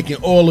he's making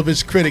all of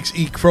his critics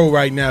eat crow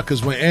right now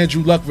because when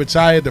Andrew Luck retired,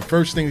 the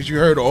first things you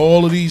heard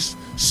all of these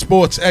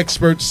sports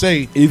experts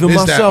say is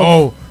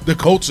that, the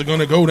Colts are going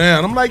to go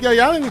down. I'm like,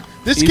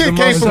 this kid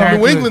came from the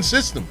New England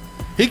system.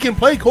 He can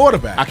play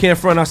quarterback. I can't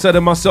front. I said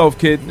it myself,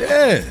 kid.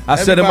 Yeah.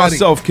 Said it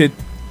myself, kid.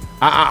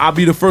 I'll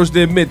be the first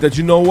to admit that,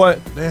 you know what?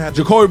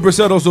 Jacoby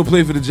Brissett also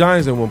played for the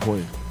Giants at one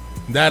point.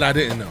 That I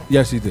didn't know.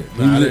 Yes, he did.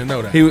 I didn't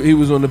know that. He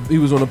was on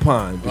the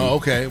pine. Dude. Oh,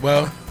 okay.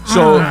 Well,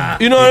 so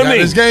you know what I mean.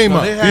 His game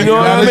up. You know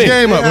what I mean. His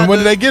game up. And when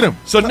did they get him?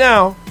 So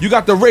now you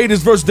got the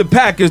Raiders versus the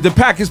Packers. The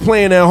Packers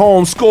playing at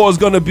home. Score is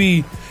gonna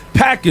be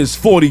Packers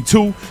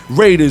 42,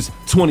 Raiders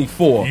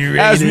 24.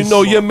 As we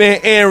know, your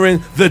man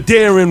Aaron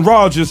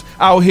Rodgers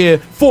out here,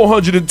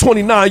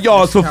 429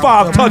 yards for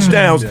 5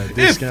 touchdowns.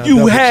 If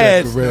you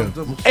had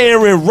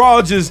Aaron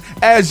Rodgers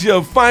as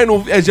your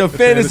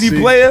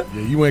fantasy player,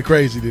 you went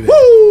crazy today.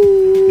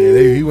 Woo!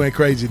 Yeah, he went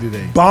crazy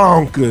today.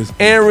 Bonkers.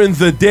 Aaron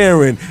the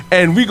Darren.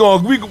 And we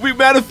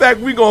matter of fact,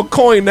 we gonna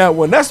coin that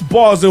one. That's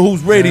Bars and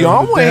Hoops Radio.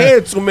 I want to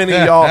hear too many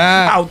of y'all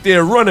out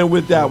there running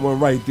with that one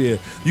right there.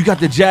 You got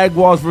the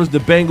Jaguars versus the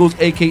Bengals,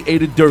 aka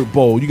the Dirt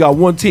Bowl. You got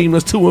one team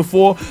that's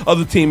 2-4,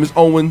 other team is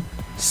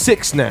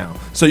 0-6 now.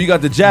 So you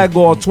got the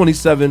Jaguars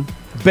 27,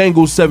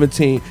 Bengals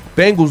 17.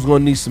 Bengals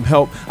gonna need some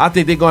help. I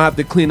think they're gonna have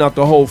to clean out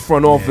the whole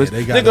front office.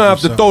 They're gonna have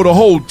to throw the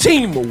whole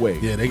team away.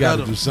 Yeah, they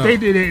gotta do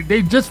something.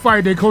 They just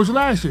fired their coach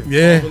last year.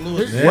 Yeah.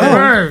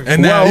 Well,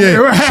 and now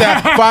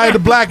fire the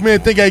black man,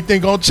 think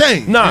everything gonna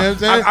change. Nah, you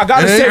know I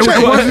gotta say it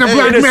wasn't a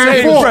black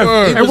man fault.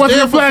 It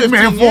wasn't a black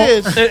man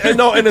fault. And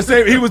no, in the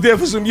same, he was there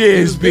for some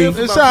years, B. It's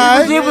all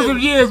right. He was there for some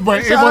years,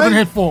 but it wasn't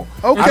his fault.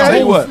 Okay. I tell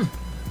you what,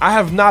 I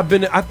have not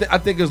been. I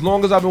think as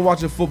long as I've been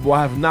watching football,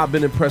 I have not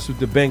been impressed with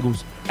the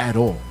Bengals at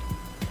all.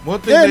 One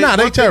thing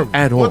they terrible.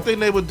 At all. One thing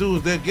they would do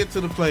is they'll get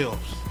to the playoffs.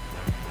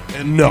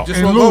 And no. they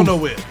just won't go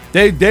nowhere.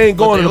 They ain't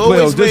going to the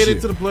playoffs this year.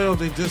 Into the playoffs,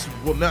 they just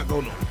will not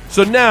go nowhere.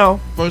 So now,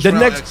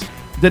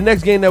 the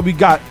next game that we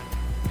got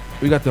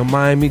the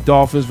Miami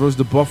Dolphins versus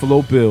the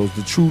Buffalo Bills,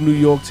 the true New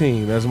York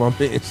team, as my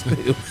man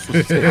Stills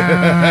said.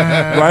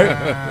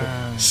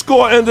 Right?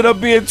 Score ended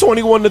up being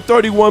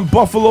 21-31,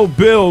 Buffalo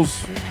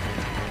Bills.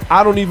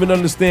 I don't even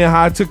understand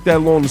how it took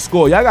that long to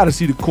score. Y'all got to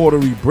see the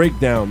quarterly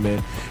breakdown,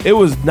 man. It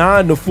was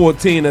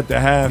 9-14 at the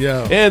half.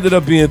 Yeah. It ended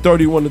up being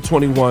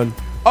 31-21.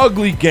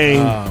 Ugly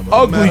game,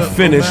 ugly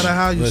finish. No matter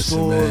how you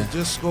score,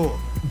 just score.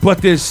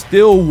 But there's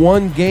still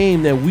one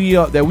game that we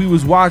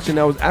was watching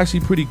that was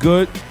actually pretty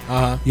good.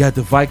 You had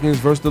the Vikings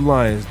versus the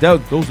Lions.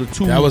 Those are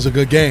two. That was a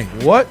good game.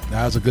 What?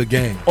 That was a good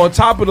game. On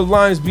top of the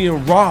Lions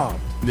being robbed,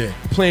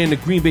 playing the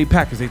Green Bay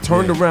Packers, they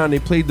turned around, they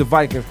played the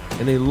Vikings,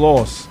 and they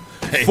lost.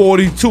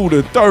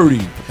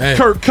 42-30. Hey.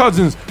 Kirk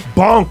Cousins,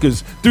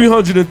 bonkers,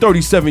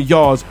 337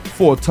 yards,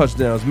 4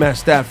 touchdowns. Matt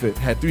Stafford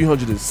had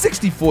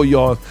 364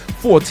 yards,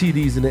 4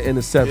 TDs and an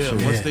interception.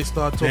 Yeah, once they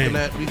start talking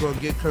that we gonna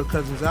get Kirk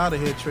Cousins out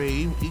of here, Trey,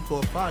 he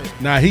caught fire.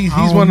 Nah, he's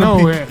one of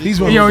them.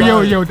 He's one.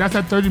 Yo, that's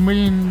a $30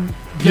 million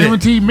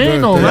guaranteed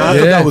million, though, right? I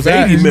thought that was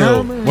 80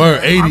 mil. Word,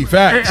 80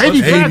 facts.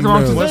 80 facts, what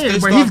I'm saying.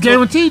 But he's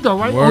guaranteed, though,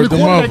 right? Only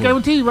quarterback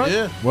guaranteed, right?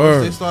 Yeah.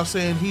 Once they start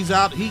saying he's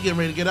out, he getting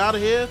ready to get out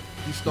of here,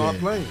 he start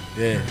playing.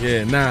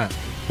 Yeah, nah.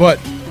 But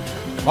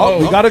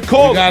we got a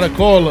call. We got a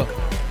caller.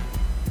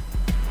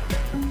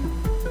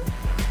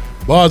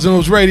 Bars and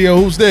Hoops Radio.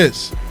 Who's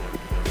this?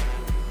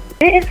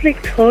 It's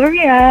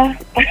Victoria.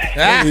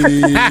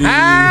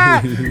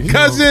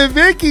 Cousin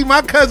Vicky,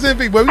 my cousin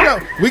Vicky. But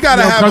we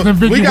gotta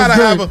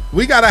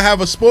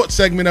have a sports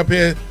segment up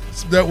here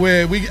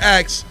where we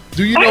ask,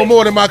 do you know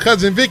more than my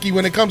cousin Vicky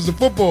when it comes to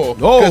football?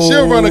 Because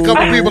she'll run a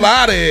couple people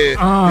out of here.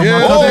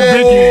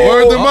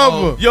 Word the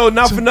mother. Yo,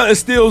 not for nothing,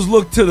 Steels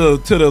look to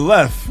the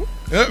left.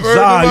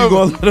 Zah, you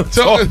gonna let him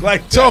talk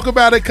like that? Talk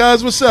about it,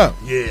 cuz. What's up?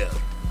 Yeah.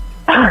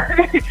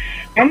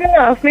 I'm a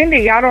little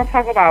offended. Y'all don't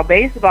talk about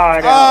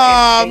baseball,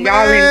 though. Man.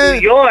 Y'all in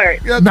New York.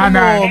 Yeah, come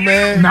on,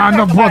 man. Nah,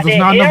 no brothers.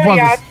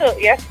 Y'all took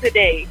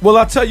yesterday. Well,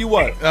 I'll tell you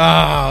what.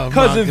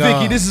 Cousin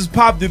Vicky, this is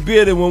Pop the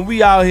Beard, and when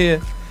we out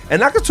here,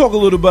 and I could talk a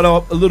little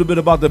bit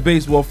about the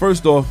baseball.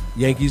 First off,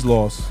 Yankees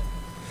lost.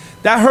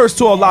 That hurts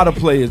to a lot of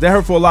players. That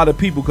hurt for a lot of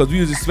people because we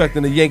was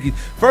expecting the Yankees.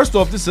 First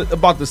off, this is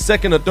about the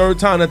second or third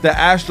time that the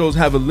Astros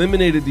have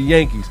eliminated the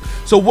Yankees.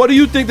 So what do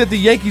you think that the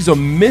Yankees are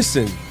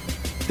missing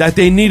that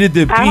they needed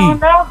to be? I don't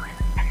know.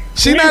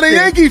 She not a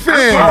Yankee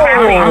fan.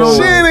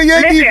 She ain't a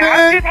Yankee fan.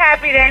 I'm just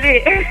happy that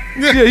it.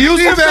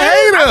 She's a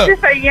hater. I'm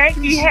just a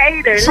Yankee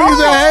hater. She's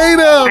a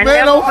hater,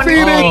 man. Don't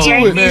feed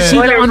into it. She's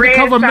an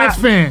undercover Mets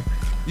fan.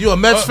 You a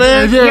Mets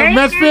fan? Yeah,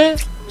 Mets fan.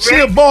 She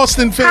a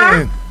Boston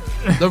fan.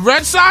 The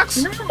Red Sox?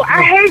 No,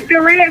 I hate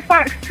the Red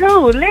Sox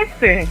too.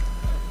 Listen,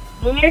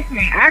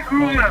 I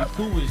grew up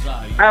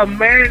a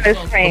Mariners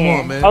fan. Come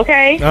on, man.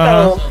 Okay,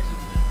 so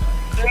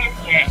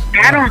listen,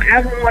 I don't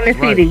ever want to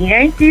see the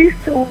Yankees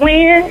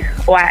win,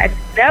 or I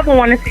never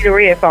want to see the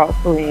Red Sox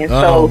win.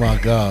 Oh my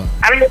God!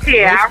 I don't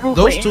care. I root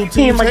those for two any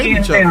teams team hate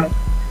against each other. them.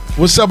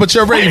 What's up with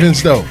your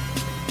Ravens though?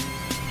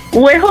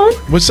 With who?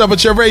 What's up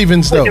with your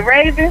Ravens though? With the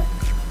Ravens?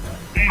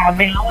 Oh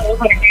man, I want to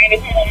put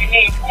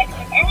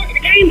the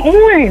game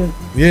on.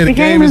 Yeah, the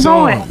game is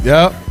on.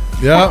 Yep.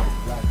 Yeah.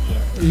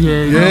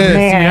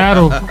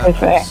 Seattle.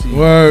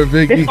 Word,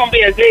 Vicky. It's gonna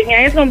be a good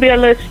game. It's gonna be a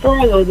little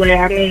struggle, but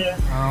I mean,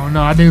 I don't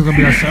know. I think it's gonna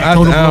be a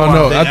total blowout. I don't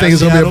know. I think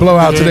it's gonna be a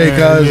blowout today,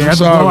 cuz. I'm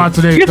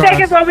sorry. You think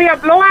it's gonna be a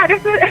blowout?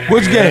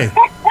 Which game?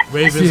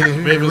 Ravens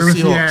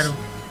Seahawks.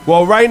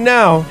 Well, right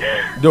now,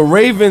 the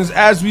Ravens,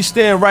 as we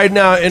stand right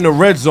now, in the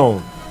red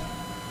zone.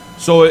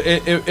 So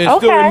it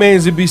still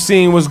remains to be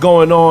seen what's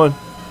going on.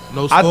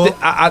 No score?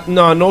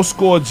 No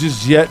score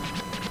just yet.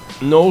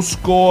 No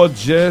score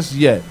just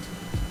yet.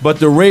 But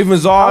the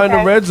Ravens are in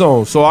the red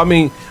zone. So, I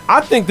mean,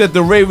 I think that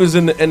the Ravens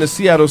and the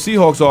Seattle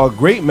Seahawks are a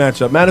great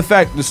matchup. Matter of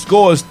fact, the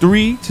score is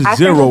 3-0 Ravens. I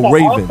think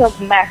it's an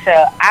awesome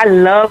matchup. I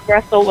love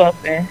Russell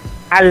Wilson.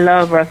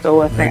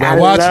 Better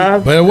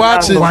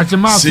watch it. Watch your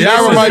mouth.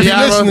 Ciara might be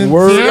listening.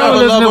 Ciara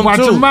listening. Watch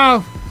your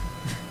mouth.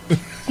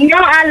 No,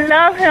 I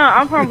love him.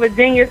 I'm from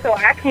Virginia, so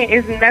I can't.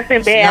 It's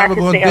nothing bad I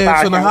can say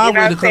about him. You know what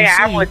I'm saying?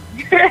 I would.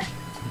 You know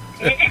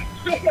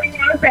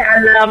what I'm saying?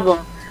 I love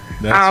him.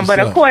 But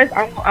of course,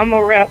 I'm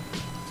a rep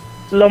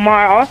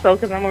Lamar also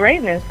because I'm a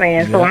Ravens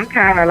fan. So I'm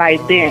kind of like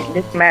this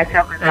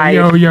matchup is like.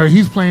 Yo,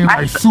 he's playing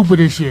like super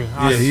this year.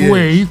 I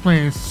swear, he's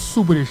playing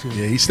super this year.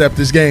 Yeah, he stepped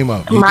his game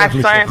up.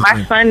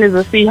 My son is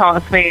a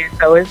Seahawks fan,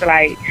 so it's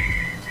like.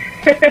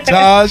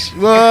 Taj,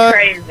 what?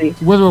 Crazy.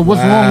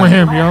 What's wrong with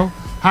him, yo?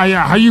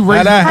 How you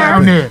raising him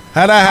down there?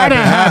 How that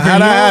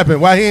happen?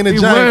 Why he ain't a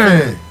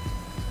Giant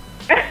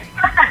fan?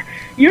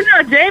 You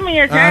know Jamie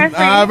is Giant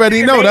fan. I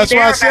already know. That's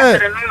why I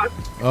said.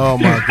 Oh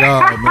my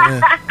God,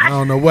 man! I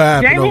don't know what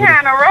happened. Jamie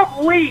having a rough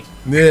week.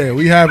 Yeah,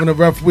 we having a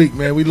rough week,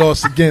 man. We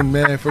lost again,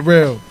 man, for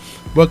real.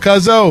 But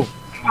Cuzzo,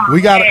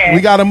 we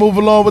gotta move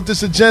along with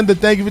this agenda.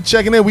 Thank you for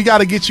checking in. We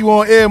gotta get you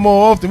on air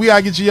more often. We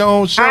gotta get you your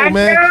own show,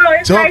 man.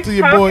 Talk to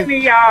your boy. To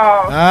y'all.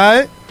 All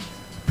right.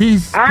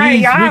 Peace. All right,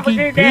 y'all have a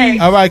good day.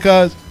 All right,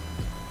 cuz.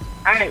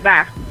 All right,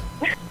 bye.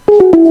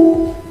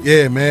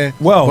 Yeah, man.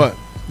 Well,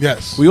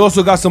 yes. We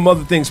also got some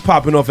other things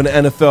popping off in the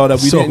NFL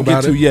that we didn't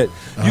get to yet.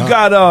 You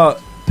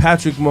got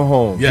Patrick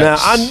Mahomes. Yes. Now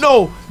I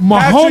know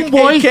Mahomes,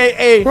 boy,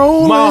 aka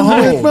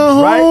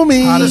Mahomes,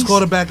 right? Hottest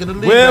quarterback in the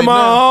league. Where my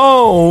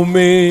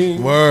homie?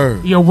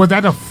 Word. Yo, was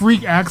that a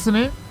freak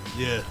accident?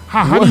 Yeah.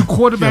 How do you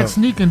quarterback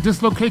sneak and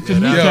dislocate your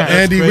kneecap?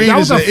 Andy Reid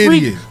is an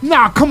idiot.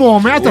 Nah, come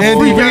on, man. That's a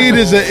freak. Andy Reid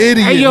is an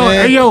idiot.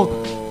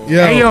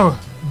 Hey yo,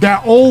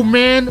 that old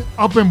man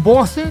up in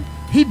Boston,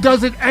 he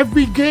does it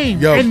every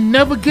game and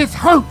never gets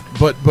hurt.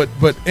 But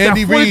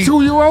Andy Reid, that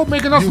 42-year-old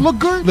making us look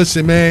good.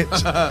 Listen, man,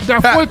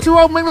 that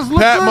 42-year-old making us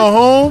look Pat good. Pat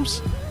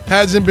Mahomes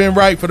hasn't been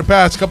right for the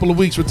past couple of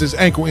weeks with his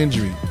ankle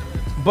injury.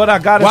 But I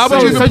gotta why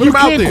would you so put you him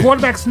out can't there?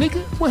 Quarterback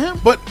sneaking with him?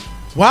 But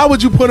why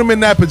would you put him in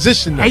that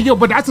position? Though? Hey yo,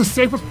 but that's the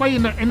safest play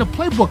in the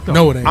playbook though.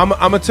 No, it ain't. I'm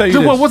gonna tell you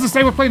this. What's the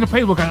safest play in the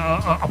playbook?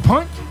 A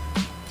punt?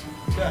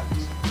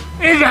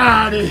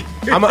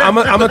 I'm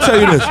gonna tell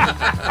you this.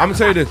 I'm gonna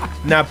tell you this.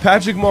 Now,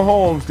 Patrick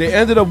Mahomes, they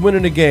ended up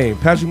winning the game.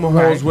 Patrick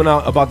Mahomes went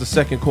out about the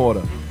second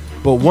quarter.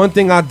 But one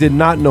thing I did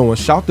not know, and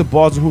shout to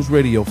Bars and Hoops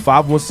Radio,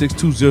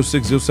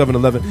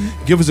 516-206-0711.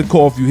 Give us a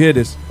call if you hear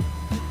this.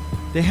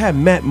 They had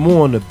Matt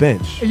Moore on the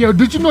bench. Hey, yo,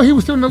 did you know he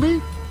was still in the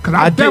league? Because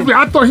I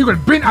thought he would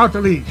have been out the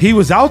league. He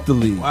was out the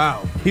league.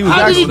 Wow.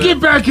 How did he get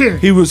back in?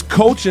 He was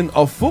coaching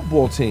a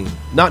football team.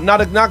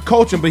 Not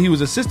coaching, but he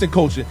was assistant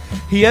coaching.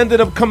 He ended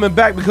up coming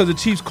back because the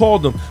Chiefs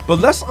called him. But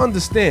let's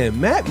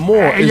understand, Matt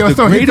Moore is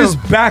the greatest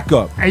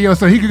backup. Hey, yo,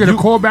 so he could get a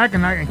callback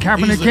and Kaepernick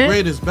can't? He's the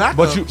greatest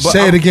backup.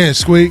 Say it again,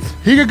 Squeak.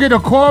 He could get a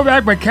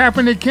callback, but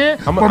Kaepernick can't?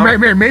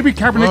 Maybe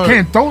Kaepernick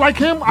can't throw like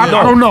him? I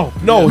don't know.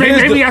 No,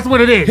 maybe that's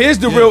what it is. Here's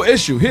the real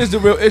issue.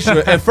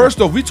 And first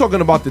off, we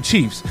talking about the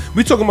Chiefs.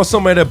 We talking about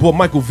somebody that brought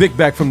Michael Vick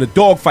back from the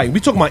dogfight. We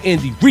talking about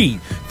Andy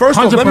Reid. First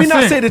off, let me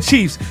not say the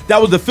Chiefs.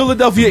 That was the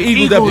Philadelphia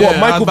Eagles that brought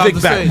Michael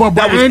Vick back.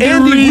 That was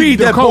Andy Reid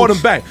that brought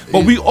him back.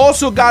 But we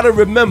also got to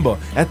remember,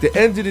 at the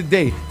end of the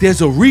day,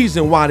 there's a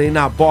reason why they're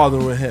not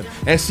bothering him.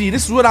 And see,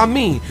 this is what I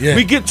mean. Yeah.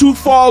 We get too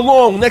far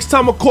along. Next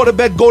time a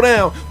quarterback go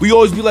down, we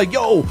always be like,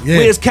 yo,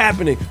 where's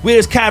Kaepernick?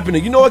 Where's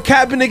Kaepernick? You know what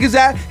Kaepernick is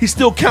at? He's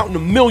still counting the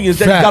millions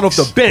that he got off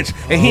the bench,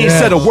 and he ain't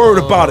said a word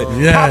about it.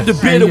 Pop the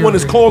bearded one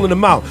is calling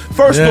him out.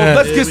 First off,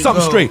 let's get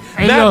something straight.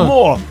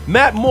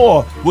 Matt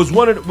Moore was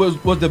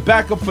was the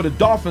backup for the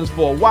Dolphins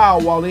for a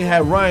while they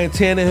had Ryan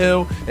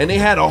Tannehill, and they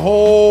had a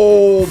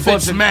whole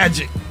bunch of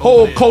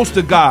coast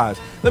of guys.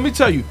 Let me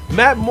tell you,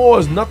 Matt Moore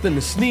is nothing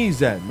to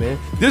sneeze at, man.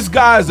 This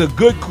guy is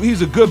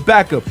he's a good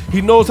backup.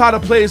 He knows how to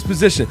play his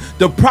position.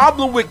 The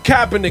problem with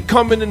Kaepernick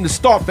coming in to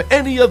start for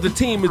any other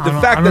team is the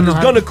fact that it's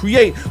going to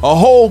create a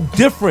whole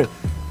different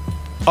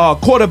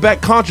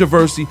quarterback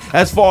controversy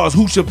as far as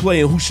who should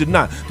play and who should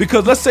not.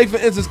 Because let's say, for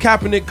instance,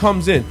 Kaepernick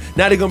comes in.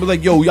 Now they're going to be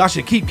like, yo, y'all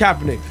should keep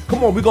Kaepernick.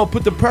 Come on, we're going to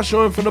put the pressure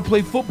on him to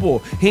play football.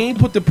 He ain't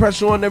put the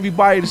pressure on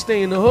everybody to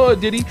stay in the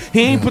hood, did he?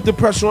 He ain't put the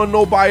pressure on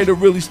nobody to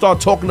really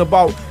start talking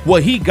about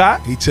what he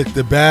got. He took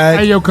the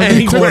bag, and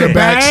he took the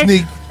bag,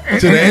 sneak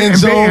to the end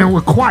zone, and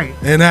we're quiet.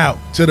 And out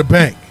to the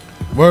bank.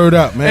 Word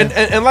up, man.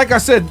 And like I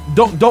said,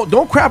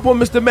 don't crap on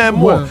Mr. Matt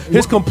Moore.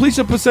 His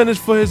completion percentage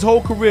for his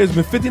whole career has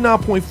been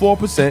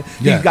 59.4%.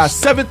 He's got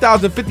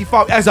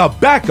 7,055 as a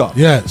backup.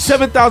 Yes.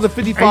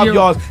 7,055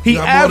 yards. He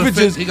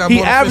averages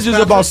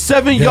about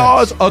 7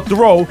 yards a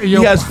throw. He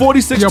has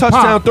 46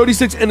 touchdowns,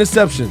 36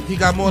 interceptions. He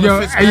got more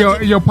than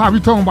Fitzpatrick. Yo, Pop, we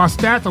talking about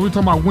stats or we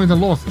talking about wins and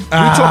losses?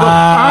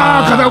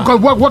 Because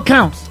what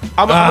counts?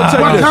 I'm gonna tell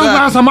you what counts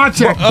last time I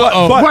checked?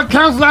 What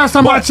counts last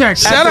time I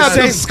checked? Shout out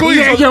to Squeeze.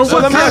 What counts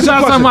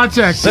last time I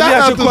checked? Let me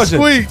ask you a question.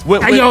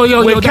 When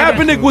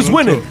Kaepernick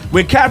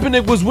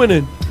was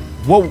winning,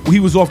 what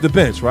he was off the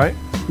bench, right?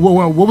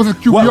 What was the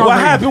QBR What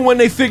happened when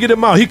they figured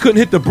him out? He couldn't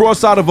hit the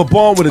broadside of a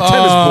barn with a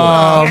tennis Oh,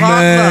 ball.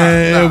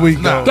 man. Here we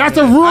go. That's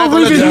the real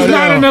reason he's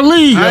not in the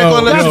league.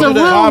 That's the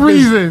real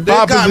reason.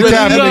 Bob is the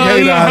captain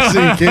hater, I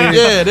see, kid.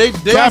 Yeah, they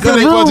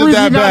Kaepernick wasn't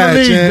that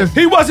bad, Chan.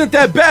 He wasn't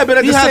that bad, but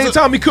at the same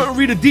time, he couldn't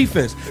read a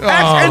defense.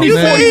 Ask any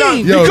 49.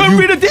 He couldn't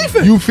read a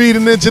defense. You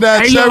feeding into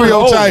that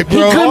stereotype,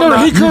 bro.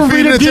 He couldn't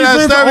read a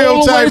defense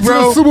all the way to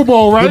the Super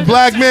Bowl, right? The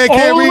black man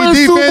can't read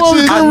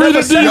defenses.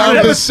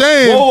 I'm just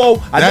saying.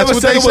 That's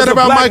what they said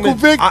about Michael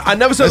Vick. I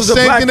never said it was a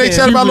black man. The same thing they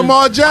said about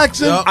Lamar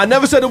Jackson. I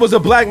never said it was a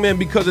black man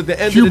because at the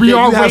end of the day, you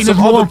QBR have rating some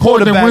is more other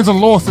important than wins and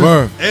quarterbacks.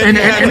 losses. And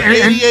he had an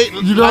 88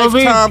 you know what I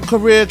mean? lifetime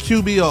career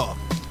QBR.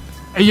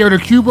 Hey, yo, the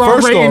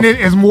QBR rating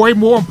is way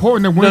more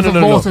important than wins and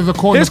losses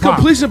according His to Pop.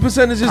 completion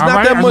percentage is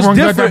not that much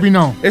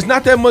different. It's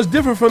not that much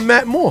different from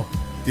Matt Moore.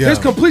 Yeah. His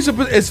completion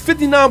is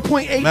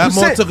 59.8%. Matt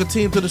Moore took a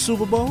team to the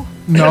Super Bowl?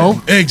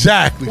 No.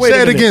 Exactly. Wait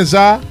Say it again,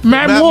 Zah.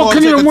 Matt Moore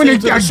couldn't even win a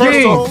game. He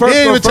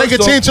didn't even take a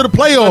team to the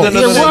playoffs.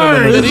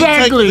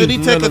 Exactly.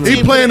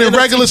 He playing in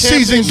regular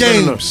season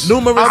games.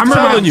 I'm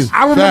telling you.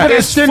 I remember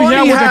that stint he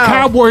had with the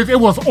Cowboys. It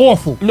was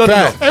awful. No.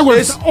 It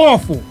was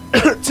awful.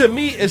 To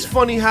me, it's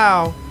funny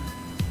how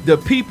the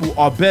people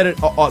are better,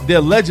 their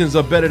legends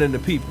are better than the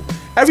people.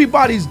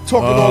 Everybody's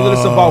talking all of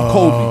this about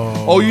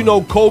Kobe. Oh, you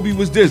know, Kobe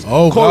was this.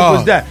 Kobe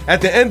was that. At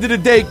the end of the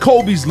day,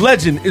 Kobe's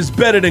legend is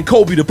better than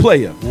Kobe the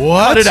player.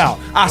 What? Cut it out.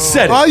 I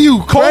said it. Are you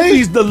Kobe's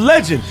crazy? the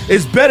legend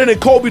is better than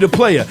Kobe the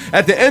player.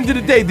 At the end of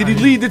the day, did he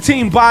lead the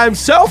team by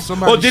himself?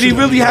 Or did he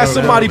really have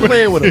somebody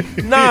playing with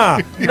him?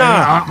 Nah.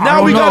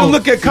 Now we got to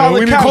look at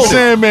Colin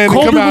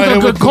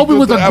Cowherd. Kobe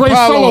was a great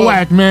solo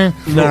act, man.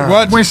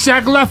 When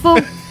Shaq left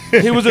him,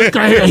 he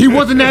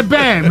wasn't that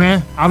bad,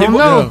 man. I don't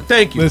know.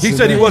 Thank you. He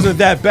said he wasn't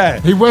that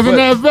bad. He wasn't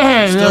that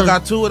bad. Still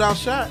got two without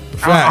Shaq.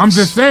 I'm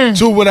just saying.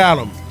 Two without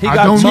him. He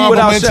got two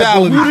without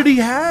Shaq. Who did he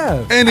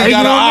have? And he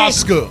got an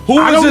Oscar.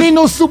 I don't need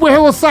no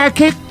superhero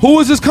sidekick. Who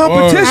was his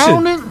competition? I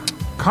don't need.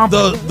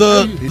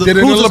 He did it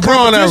in the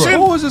LeBron era.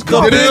 Who was his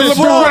competition?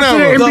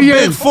 The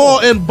Big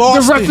Four in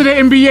Boston. The rest of the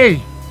NBA.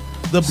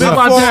 The Big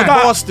Four in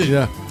Boston.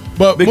 Yeah.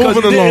 But because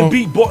moving along.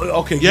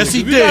 Okay. Yes,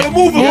 he did. You gotta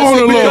move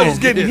along because it's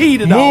getting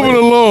heated. Moving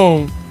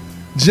along.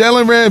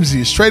 Jalen Ramsey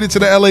is traded to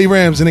the LA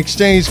Rams in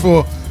exchange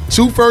for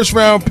 2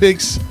 first-round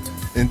picks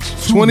in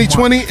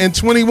 2020 and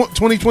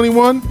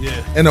 2021,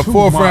 and a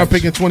 4th-round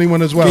pick in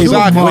 21 as well. So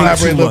I can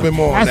elaborate a little bit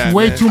more on that. That's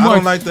way too much. I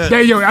don't like that.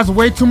 That's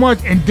way too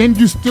much. And then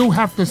you still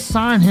have to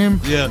sign him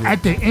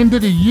at the end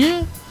of the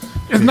year.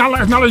 It's not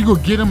like you go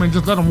get him and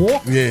just let him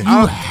walk. Yeah.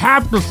 You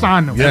have to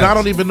sign him. And I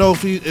don't even know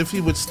if he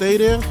would stay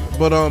there,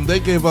 but they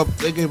gave up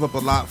a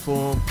lot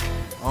for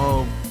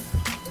him.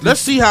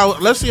 Let's see how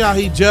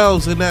he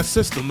gels in that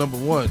system. Number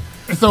one.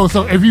 So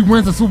if he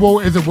wins the Super Bowl,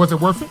 was it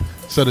worth it?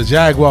 So the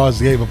Jaguars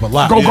gave up a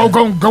lot.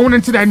 Going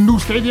into that new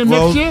stadium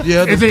next year.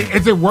 Yeah, is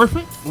it worth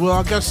it? Well,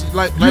 I guess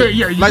like the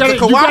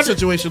Kawhi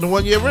situation, the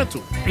 1-year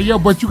rental. Yeah,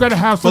 but you got to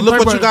have some. But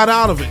look what you got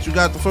out of it. You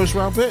got the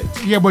 1st-round pick.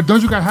 Yeah, but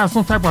don't you got to have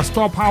some type of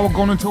star power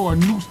going into a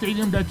new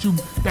stadium that you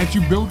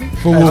building?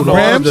 For the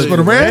Rams? For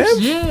the Rams?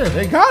 Yeah,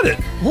 they got it.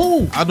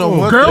 Who? I know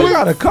one. Gurley? They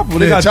got a couple.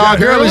 They got Todd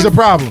Gurley's a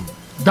problem.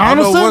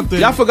 Donaldson?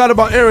 Y'all forgot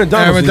about Aaron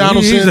Donaldson. Aaron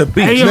Donaldson. He's a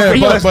beast.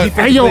 But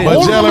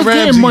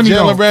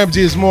Jalen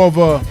Ramsey is more of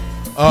a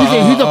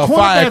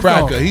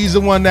firecracker. He's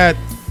the one that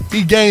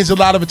he gains a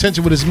lot of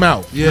attention with his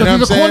mouth. Yeah, you know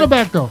he's a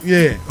cornerback though.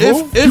 Yeah,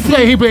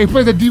 he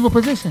plays a diva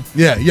position.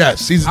 Yeah,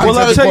 yes, he's.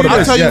 I'll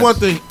tell you one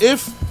thing.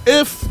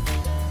 If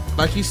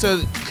like he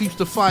said, keeps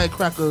the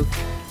firecracker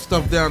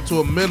stuff down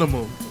to a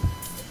minimum.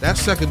 That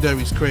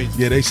secondary's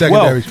crazy. Yeah, they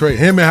secondary's crazy.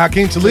 Him and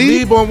Hakeem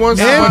Talib on one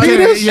side.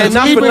 Peters? Yeah,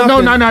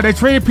 no. They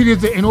traded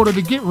Peters in order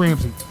to get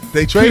Ramsey.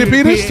 They traded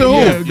Peters to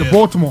who? Yeah,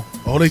 Baltimore.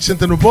 Oh, they sent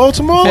him to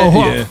Baltimore?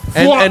 And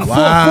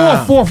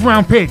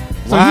 4th-round pick.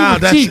 So wow,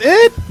 that's cheap.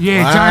 it?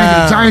 Yeah,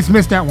 wow. Giants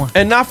missed that one.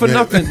 And not for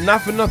nothing. Shout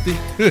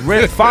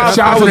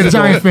out to the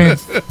Giants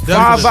fans.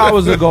 5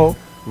 hours ago,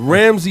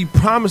 Ramsey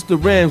promised the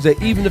Rams that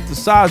even if the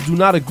sides do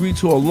not agree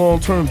to a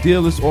long-term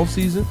deal this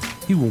offseason,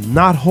 he will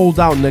not hold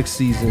out next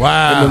season.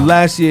 Wow. In the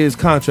last year's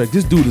contract.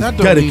 This dude is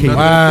dedicated.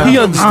 Wow. He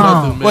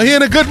understands. Well, he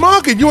in a good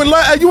market. You in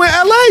LA. You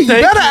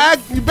better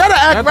act right.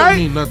 That don't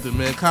mean nothing,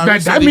 man.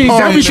 That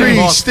means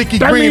trees, sticky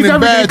green, and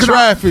bad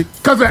traffic.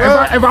 Because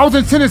if I was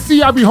in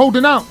Tennessee, I'd be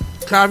holding out.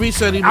 Kyrie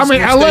said he was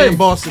going to stay in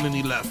Boston, and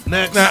he left.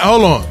 Next. Now,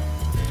 hold on.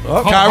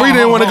 Kyrie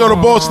didn't want to go to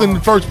Boston in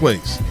the first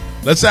place.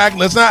 Let's not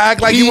act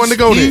like he wanted to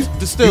go there.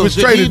 He was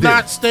traded there.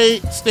 Not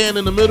stand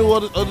in the middle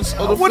of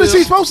the what is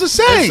he supposed to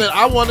say? Said,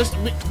 I want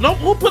to. No,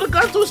 who put a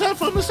gun to his head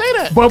for him to say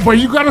that? But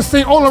you got to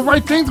say all the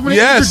right things. When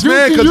yes,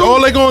 man, because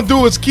all they're gonna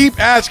do is keep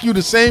asking you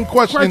the same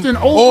question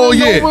all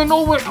year. Over and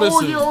over.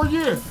 All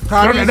year.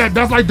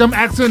 That's like them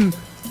asking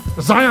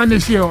Zion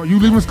this year, you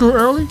leaving school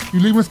early?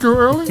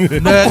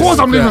 Of course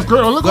I'm leaving school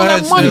early. Look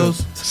at that money.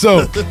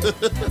 So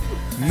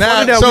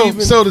now,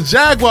 so the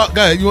Jaguar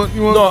guy, you want?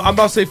 No, I'm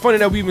about to say funny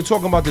that we even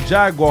talking about the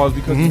Jaguars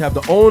because we have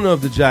the owner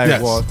of the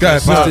Jaguars,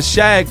 Mr.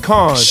 Shad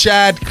Khan.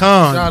 Shad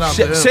Khan.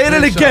 Say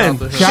that again.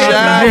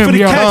 Shad for the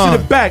cats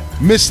in the back.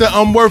 Mr.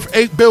 I'm worth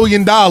 $8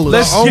 billion.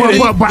 Let's get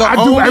it. But I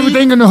do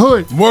everything in the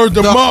hood. Word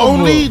to the mama.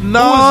 only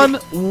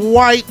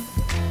non-white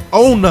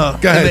owner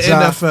in the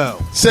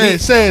NFL. Say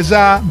it,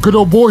 Zah. Good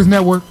old boys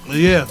network.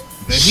 Yeah.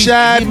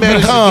 Shad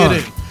Khan.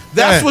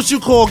 That's what you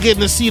call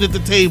getting a seat at the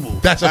table.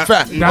 That's a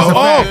fact. That's a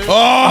fact.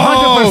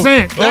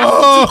 100%. That's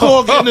what you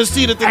call getting a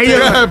seat at the table.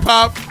 Yeah,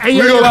 Pop. Hey,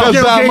 yo,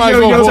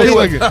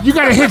 you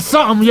gotta hit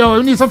something, yo.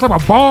 You need some type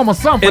of bomb or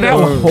something for that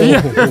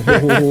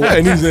one.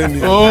 And he's in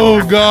there.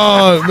 Oh,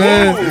 God,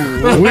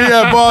 man. We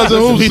at Bars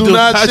and Hoops do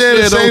not share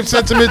the same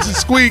sentiments as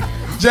Squeak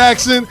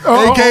Jackson,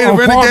 a.k.a. the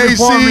Renegade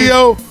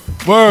CEO.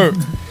 Word.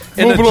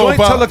 In a joint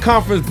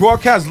teleconference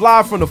broadcast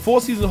live from the Four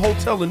Seasons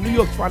Hotel in New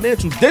York's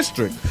financial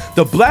district,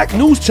 the black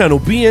news channel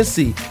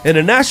BNC and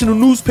the National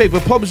Newspaper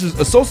Publishers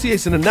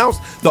Association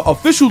announced the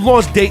official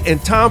launch date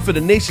and time for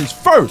the nation's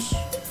first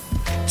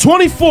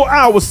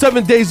 24-hour,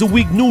 7 days a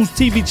week news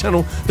TV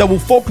channel that will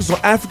focus on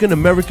African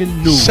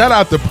American news. Shout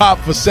out to Pop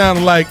for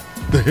sounding like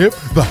the hip,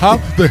 the hop,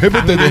 the hip,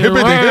 the hip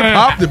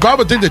hop, the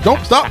Baba thing that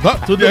don't stop.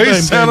 He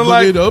sounded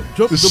like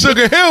the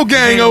Sugar Hill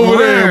Gang over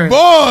there,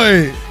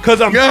 boy.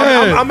 Because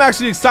I'm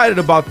actually excited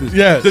about this.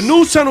 Yes. The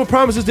news channel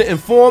promises to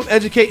inform,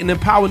 educate, and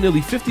empower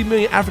nearly 50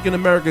 million African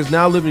Americans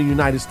now living in the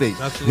United States.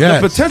 The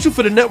potential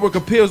for the network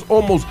appears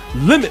almost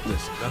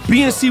limitless.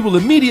 BNC will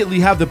immediately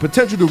have the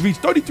potential to reach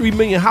 33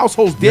 million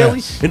households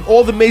daily in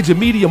all the major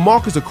media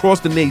markets across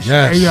the nation.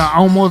 Hey, yeah,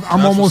 I'm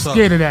almost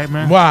scared of that,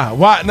 man. Why?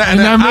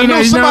 I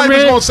know somebody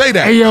was going to say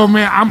that. Hey, yo,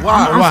 man,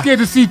 I'm scared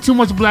to see too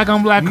much black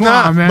on black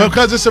crime, man.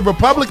 Because it's a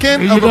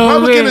Republican. A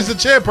Republican is the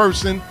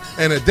chairperson,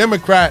 and a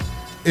Democrat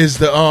is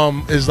the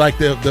is like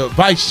the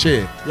vice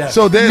chair. Yes.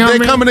 So they're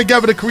coming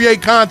together to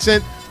create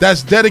content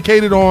that's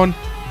dedicated on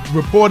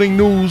reporting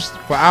news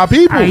for our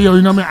people. Hey, yo,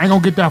 you know what I mean? I ain't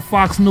gonna get that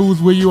Fox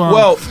News where you I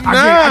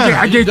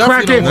get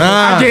crackhead.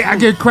 I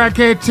get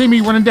crackhead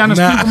Timmy running down the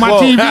street with my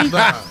TV.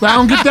 But I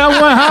don't get that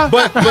one, huh?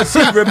 But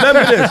see,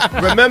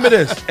 remember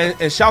this,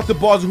 and shout to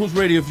Bars and Hoops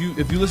Radio. If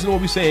you listen to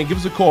what we're saying, give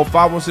us a call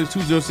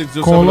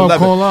 516-206-0711.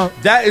 Call up.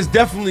 That is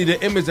definitely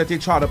the image that they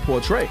try to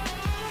portray.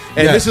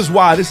 And this is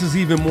why this is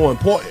even more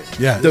important.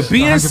 Yes. The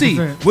BNC,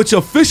 100%. which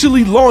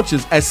officially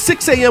launches at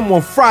 6 a.m.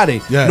 on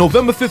Friday,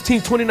 November 15,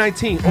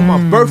 2019, on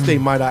my birthday,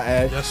 might I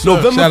add. Yes,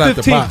 November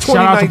 15,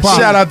 2019.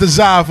 Shout out to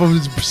Zah for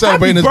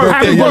celebrating his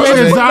birthday. Happy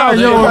belated Zah,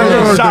 yo.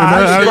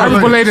 Happy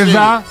belated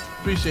Zah.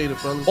 Appreciate it,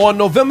 fellas. On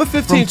November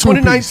 15,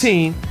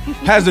 2019,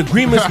 has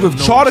agreements with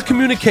Charter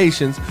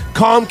Communications,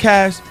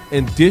 Comcast,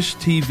 and Dish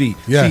TV.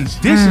 Yes.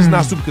 See, Dish is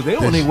not stupid because they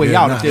on their way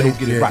out if they don't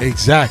get it right.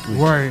 Exactly.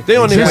 Right. They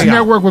on their way out. This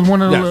network was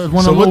one of the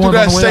So what do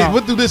that say?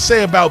 What do this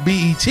say about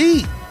BET?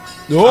 I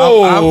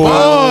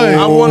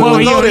want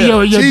to go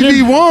there.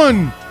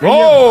 TV1.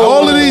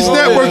 All of these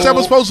networks that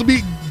were supposed to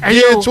be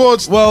geared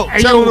towards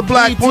telling the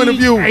black point of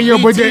view.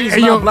 But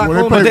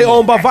they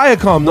owned by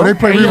Viacom, though. They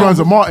play reruns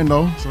of Martin,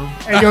 though. So.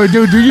 Hey, yo,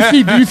 dude, do you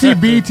see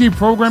BET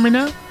programming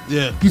now?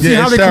 Yeah. You see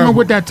how they come up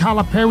with that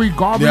Tyler Perry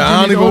garbage? Yeah,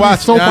 I don't even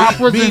watch soap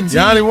operas. I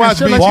don't even watch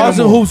BET. Bars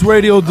and Hoops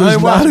Radio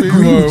does not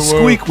agree with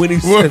Squeak when he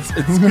says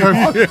it's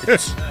garbage.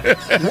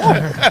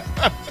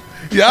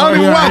 Yeah, I don't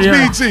even watch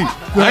BET.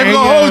 I ain't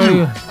gonna hold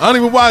you. I don't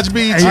even watch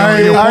BET.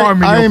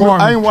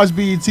 I ain't watched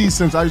BET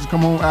since I used to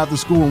come home after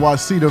school and watch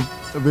CETA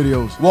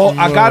videos. Well,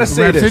 I gotta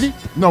say this. City?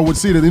 No, with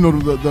CETA, you know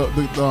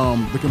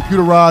the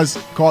computerized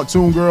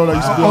cartoon girl that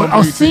used to be on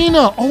BET.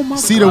 Cena. Oh my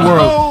CETA God.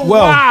 World.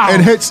 Well, wow.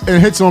 It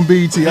hits on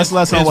BET. That's the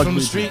last time I watched from the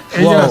BET. street.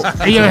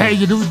 Hey,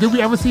 did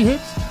we ever see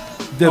hits?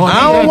 I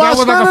don't watch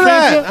none of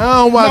that. I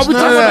don't watch none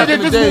of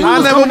that.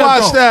 I never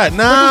watched that.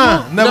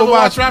 Nah, never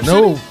watched Rap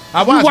No. City?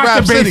 I watched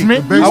Rap City.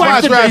 I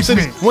watched Rap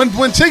City. When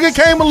Tigger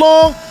came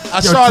along, I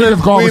started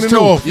weaning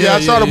off. Yeah,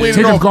 I started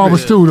weaning off. Tigger's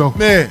garbage too, though.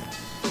 Man.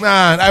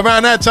 Nah,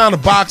 around that time, the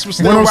box was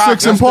still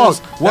 106 in Park.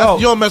 Well,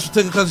 you don't mess with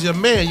Tigger because you're a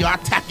man. Yo, I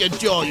tap your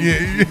jaw.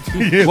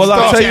 Yeah. Well,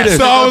 I'll tell you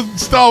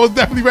this. Star was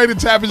definitely ready to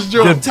tap his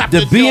jaw.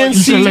 The You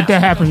should BNC, let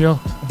that happen, yo.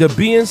 the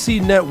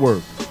BNC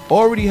network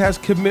already has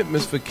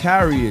commitments for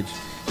carriage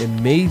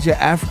in major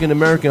African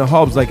American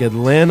hubs like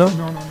Atlanta,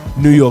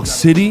 New York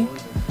City,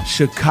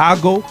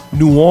 Chicago,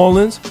 New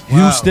Orleans,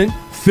 Houston,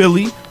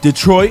 Philly,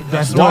 Detroit,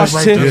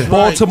 Washington, right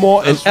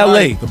Baltimore, and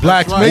LA.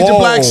 The major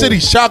black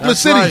cities, chocolate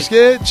cities,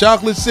 kid.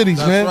 Chocolate cities,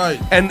 man.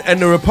 Right. And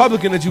the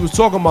Republican that you was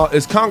talking about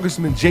is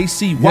Congressman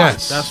J.C.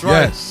 Watts. That's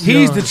right. Yes.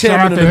 He's the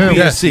chairman of the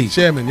BNC,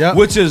 chairman,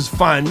 which is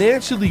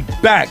financially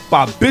backed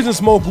by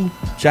business mogul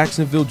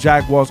Jacksonville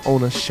Jaguars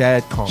owner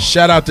Shad Khan.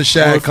 Shout out to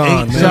Shad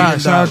Khan, man.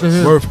 Shout out to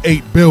him. Worth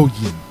 $8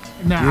 billion.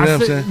 Now, You know what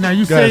I'm saying?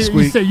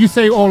 now you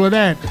say all of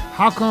that.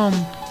 How come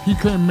he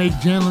couldn't make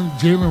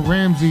Jalen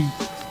Ramsey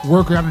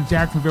work out in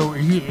Jacksonville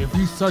if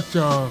he's such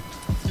a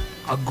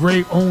a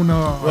great owner.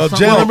 Well,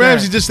 Jalen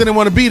Ramsey just didn't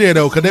want to be there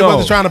though, because they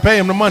wasn't trying to pay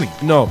him the money.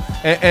 No,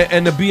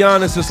 and to be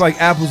honest, it's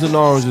like apples and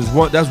oranges.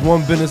 That's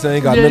one business that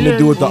ain't got nothing to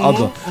do with the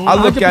other. I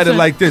look 100%. At it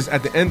like this: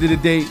 at the end of the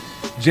day,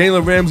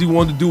 Jalen Ramsey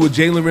wanted to do what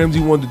Jalen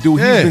Ramsey wanted to do.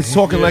 He's been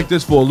talking like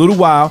this for a little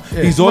while.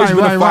 He's always been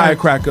a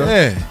firecracker.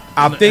 Yeah.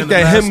 I think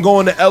that him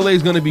going to LA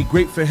is going to be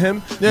great for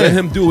him. Let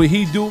him do what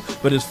he do.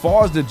 But as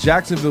far as the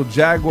Jacksonville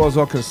Jaguars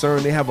are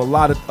concerned, they have a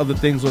lot of other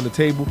things on the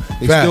table.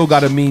 They still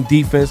got a mean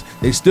defense.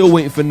 They still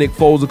waiting for Nick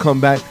Foles to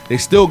come back. They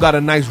still got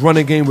a nice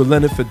running game with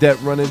Leonard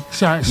Fournette running.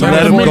 Shout out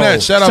to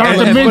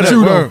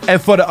Minshew though.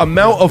 And for the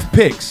amount of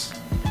picks,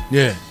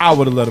 I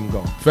would have let him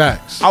go.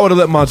 Facts. I would have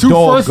let my Two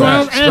dog first go.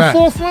 round and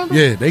fourth round.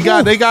 Yeah, they came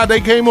off.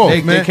 They came off.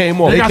 They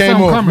came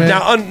off.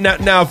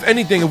 Now, if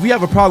anything, if we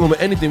have a problem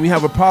with anything, we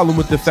have a problem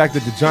with the fact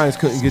that the Giants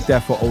couldn't get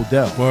that for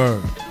Odell.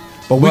 Word.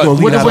 But we're gonna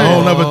leave that a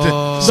whole nother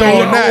thing. So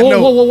on that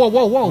note,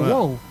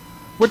 whoa.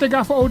 What they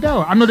got for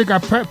Odell? I know they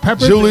got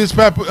Peppers. Julius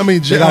Pepper. I mean,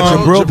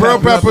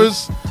 Jabril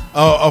Peppers.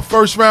 A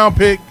first round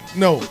pick.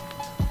 No,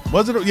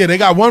 was it? Yeah, they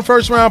got one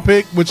first round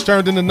pick, which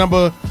turned into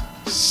number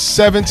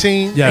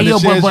 17 in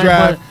this year's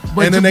draft.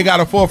 And then they got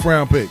a fourth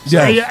round pick. So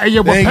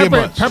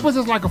but Peppers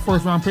is like a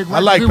first round pick. Right? I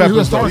like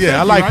Peppers though.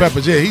 Yeah, I like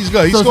Peppers. Yeah, he's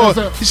good.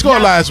 He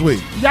scored last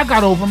week. Y'all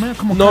got over, man.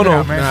 Come on.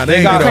 No. Man. Nah, they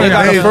ain't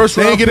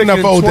getting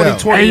enough Odell.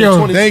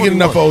 They ain't getting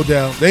enough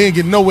Odell. They ain't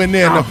getting nowhere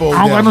near enough Odell.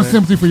 I don't got no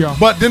sympathy for y'all.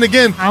 But then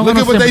again, look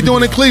at what they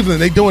doing in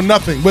Cleveland. They doing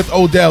nothing with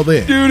Odell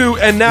there.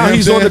 And now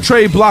he's on the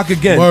trade block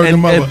again.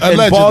 And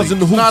Balls in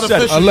the Hoops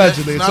said it.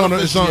 Allegedly. It's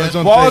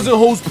on Balls and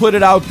Hoops put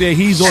it out there.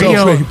 He's on the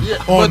trade.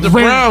 But the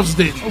Browns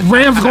did.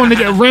 Rams going to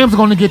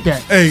get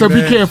that. So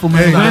be careful,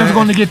 man. Rams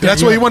going to get that.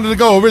 That's where he wanted to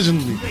go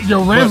originally.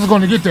 Rams are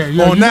going to get that.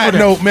 On that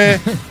note, man,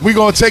 we're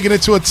going to take it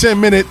into a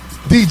 10-minute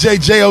DJ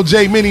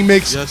JOJ mini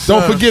mix.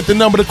 Don't forget the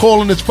number to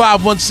call in is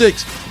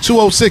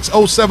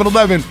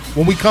 516-206-0711.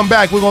 When we come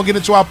back, we're going to get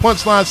into our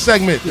punchline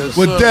segment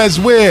with Des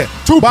Ware,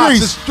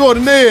 box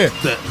extraordinaire.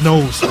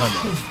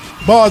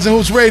 Bars and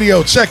Hoops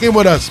Radio. Check in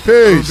with us.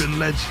 Peace. Urban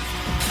legend.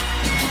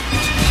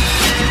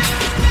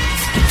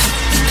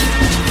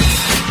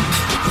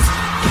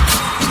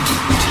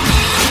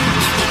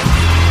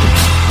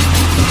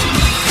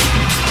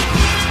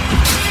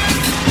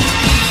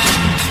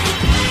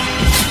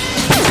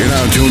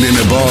 Tuned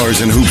into Bars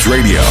and Hoops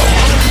Radio,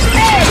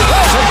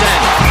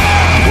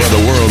 where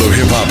the world of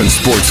hip-hop and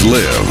sports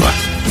live.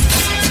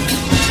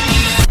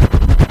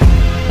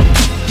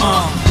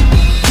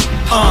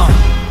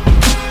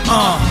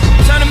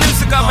 Turn the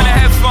music up in the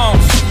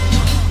headphones.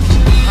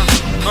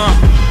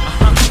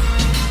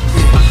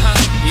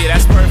 Yeah,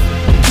 that's perfect.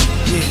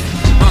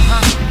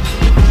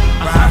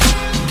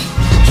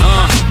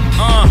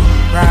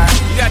 Right.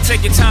 You gotta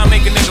take your time,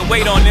 make a nigga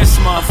wait on this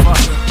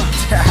motherfucker.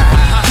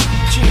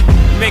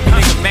 Make a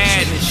nigga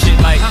mad and shit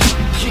like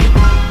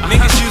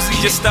niggas usually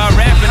just start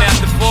rapping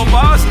after 4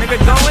 bars, nigga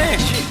go in.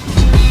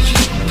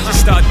 Just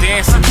start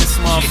dancing this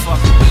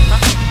motherfucker.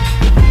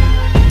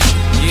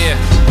 Yeah.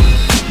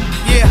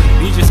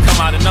 You just come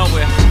out of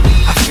nowhere.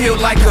 I feel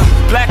like a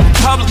black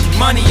Republican.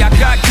 Money I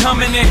got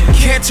coming in.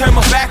 Can't turn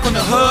my back on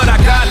the hood. I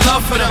got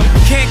love for them.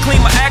 Can't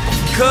clean my act for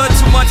good.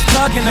 Too much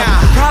thugging them.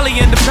 Probably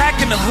in the back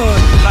in the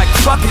hood. Like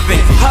fuck it then.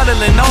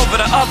 Huddling over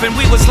the oven.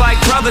 We was like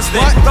brothers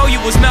then. Though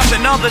you was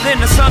nothing other than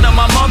the son of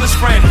my mother's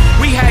friend.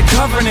 We had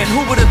governing.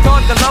 Who would've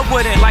thought the love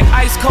would end? Like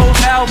Ice Cold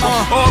album.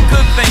 All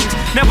good things.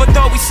 Never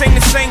thought we sing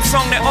the same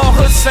song that all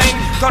hoods sing.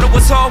 Thought it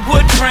was all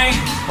wood grain.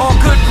 All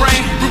good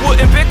brain. We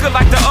wouldn't bicker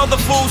like the other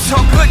fools.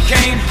 Talk good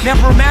game.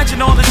 Never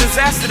imagined all the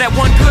disaster that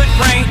one could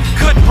brain,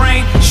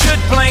 should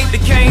blame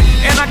the game,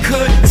 and I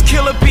could. It's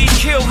kill or be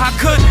killed, how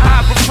could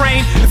I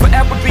refrain? If I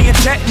ever be in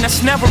debt, and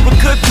that's never a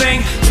good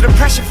thing. So the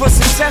pressure for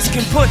success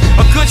can put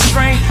a good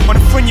strain on a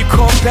friend you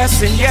call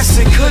best, and yes,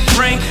 it could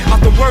bring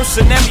out the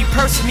worst in every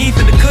person,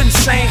 even the good and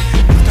sane.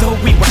 Though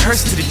we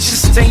rehearsed it, it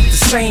just ain't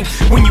the same.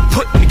 When you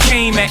put in the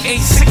game at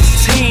age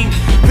 16,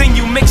 then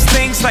you mix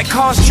things like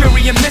cause,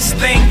 jury, and miss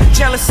thing.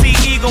 Jealousy,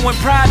 ego, and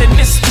pride, and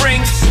this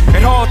brings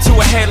it all to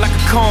a head like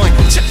a coin.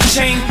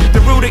 Cha-ching,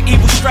 the root of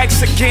evil strikes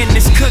again,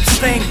 this could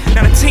sting.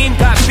 Now the team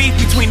got beef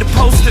between the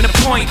post and the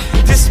point.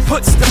 This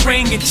puts the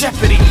ring in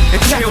jeopardy. And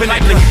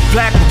definitely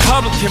black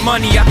Republican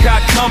money I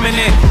got coming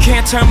in.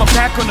 Can't turn my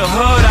back on the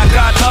hood, I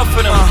got love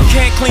for them.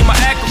 Can't clean my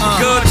act for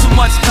good, too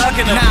much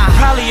thugging them.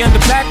 Probably in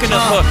the back of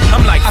the hood,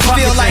 I'm like, I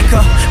feel like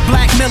a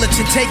black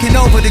militant taking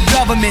over the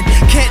government.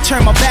 Can't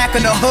turn my back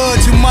on the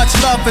hood, too much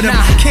love for them.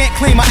 Can't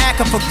clean my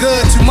act for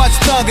good, too much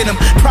thugging them.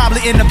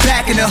 Probably in the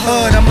back of the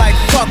hood, I'm like,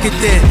 fuck it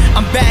then.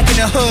 I'm back in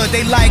the hood,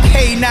 they like,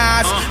 hey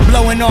knives.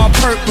 Blowing on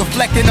perk,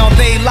 reflecting on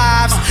they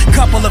lives.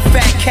 Couple of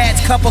fat cats,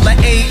 couple of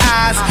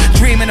AIs.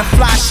 Dreaming of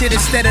fly shit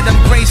instead of them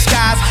gray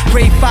skies.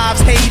 Grade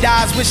 5s, hate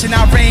eyes, wishing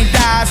our rain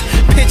dies.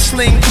 Pitch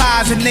sling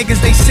pies and niggas,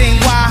 they sing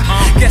why.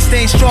 Guess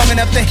they ain't strong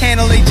enough to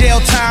handle their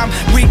jail time.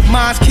 Weak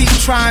minds keep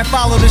trying,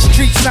 follow the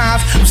street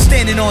signs. I'm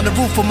standing on the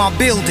roof of my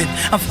building.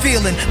 I'm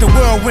feeling the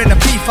whirlwind of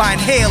beef, I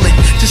inhale it.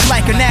 Just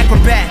like an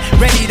acrobat,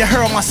 ready to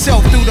hurl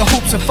myself through the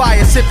hoops of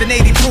fire. Sipping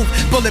 80 proof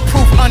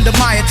Bulletproof under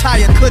my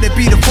attire. Could it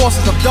be the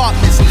forces of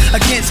darkness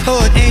against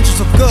hood angels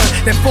of good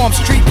that form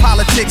street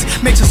politics?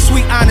 Makes a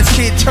sweet honest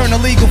kid turn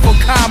illegal for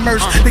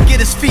commerce to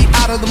get his feet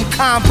out of them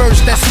Converse.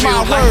 That's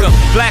my word. Like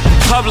a black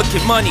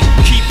Republican, money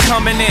keep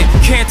coming in.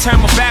 Can't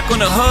turn my back on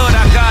the hood.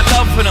 I got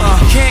love for them.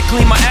 Can't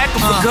clean my act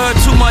for good.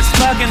 Too much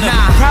thugging them.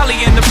 Probably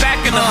in the back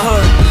of the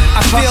hood.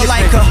 I feel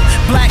like a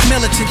black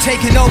militant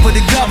taking over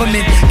the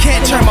government.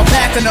 Can't turn my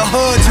back on the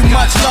hood. Too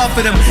much love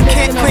for them.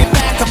 Can't clean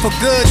back up for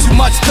good. Too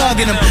much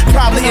thugging them.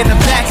 Probably in the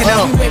back of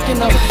them.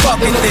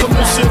 Fucking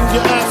permission,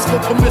 you ask for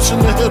permission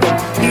to hit him.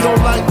 He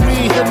don't like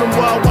me, hit him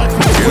while wife.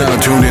 You're now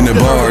tuned into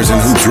Bars and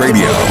Hoops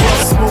Radio.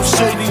 Most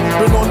shady,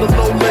 been on the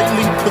low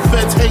lately. The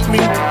feds hate me.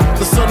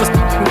 The sun is.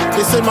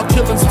 They say my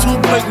killing's too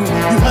blatant.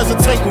 You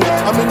hesitating.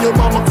 I'm in your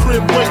mama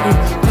crib waiting.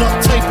 Duct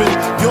taping.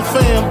 Your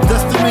fam,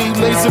 destiny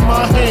lays in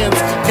my hands.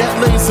 Gat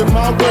lays in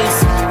my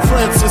waist.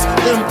 Francis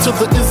M to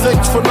the is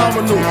H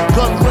phenomenal.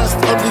 Gun rest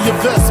under your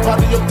vest,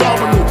 body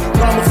abdominal.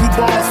 Rhyme a few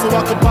bars so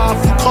I can buy a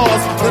few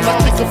cars. Then I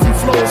kick a few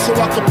flows so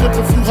I can pimp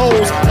a few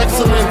hoes.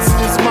 Excellence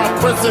is my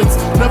presence.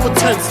 Never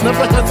tense,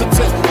 never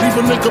hesitate. Leave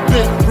a nigga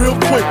bit real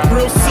quick,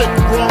 real sick.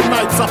 Wrong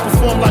nights I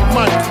perform like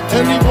Mike.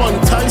 Anyone,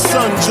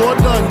 Tyson,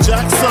 Jordan,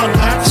 Jackson,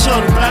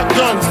 action, back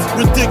guns,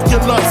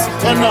 ridiculous.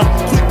 And I'm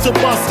quick to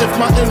bust if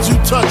my ends you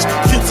touch.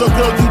 Kids or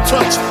girl you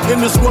touch. In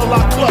this world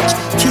I clutch.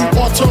 Two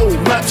auto,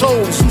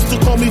 Matos. Used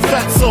to call me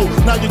Fatso,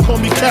 now you call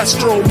me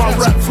Castro. My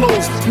rap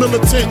flows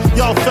militant,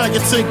 y'all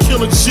faggots ain't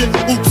killing shit.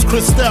 Oops,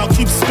 Cristal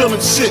keeps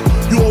spilling shit.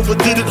 You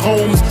overdid it,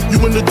 Holmes.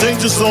 You in the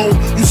danger zone.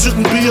 You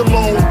shouldn't be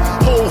alone.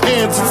 Hold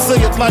hands and say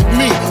it like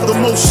me, the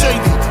most shady.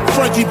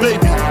 Frankie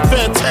baby,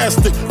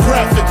 fantastic,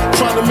 graphic,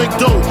 trying to make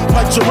dough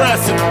like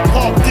Jurassic.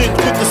 Parked in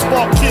with the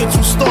spark kids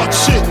who start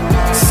shit.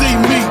 See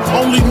me,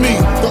 only me,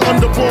 the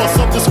underboss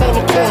of this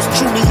Holocaust.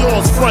 Truly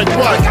yours, Frank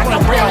White. I got the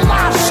real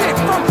live shit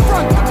from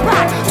front to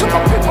back. To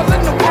my people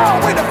in the world,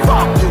 where the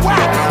fuck you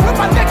at? Where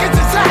my niggas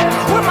is at?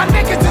 Where my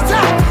niggas is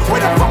at?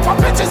 Where the fuck my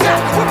bitches at?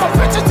 Where my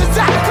bitches is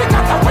at? We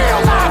got the real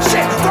live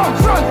shit from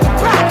front to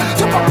back.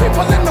 To my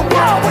people in the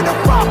world, where the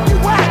fuck you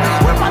at?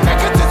 Where my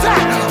niggas is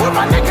at? Where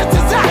my niggas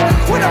is at?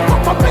 Where the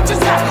fuck my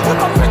bitches at? Where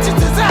my bitches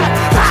is at?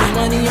 Put your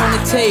money on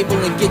the table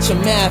and get your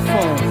math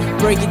on.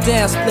 Break it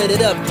down, split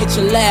it up, get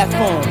your laugh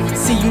on.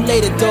 See you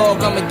later,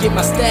 dog, I'ma get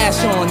my stash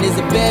on. There's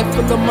a bag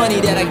full of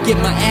money that I get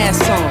my ass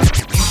on.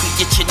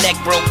 Get your neck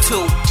broke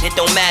too. It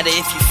don't matter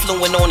if you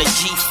fluent on a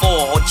G4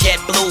 or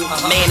JetBlue. A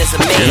man is a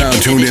man. You're now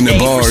tuned into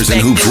Bars and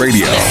Hoops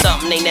Radio. That's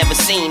something they never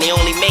seen. They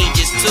only made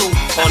just two.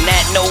 On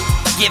that note,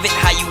 give it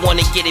how you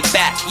wanna get it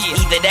back.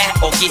 Either that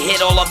or get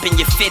hit all up in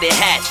your fitted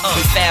hat.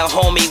 We found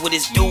homie with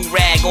his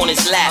do-rag on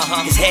his lap.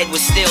 His head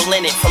was still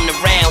in it from the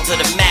rounds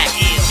of the Mac.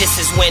 This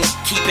is when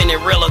keeping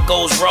it realer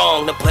goes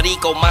wrong. The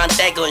Perico,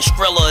 Montega, and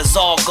Skrilla is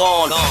all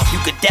gone. You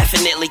could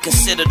definitely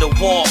consider the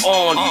war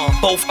on.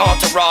 Both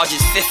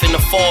entourages, fifth and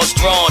the four's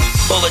drawn.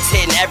 Bullets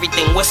hitting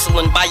everything,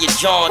 whistling by your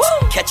jaunts.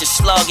 Catch a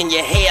slug in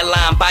your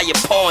hairline by your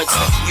points.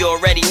 You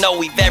already know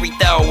we very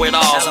thorough with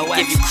ours. I'll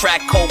give you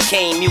crack,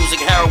 cocaine, music,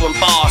 heroin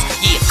bars.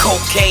 Yeah,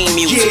 cocaine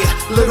music.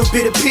 Yeah, little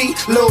bit of P,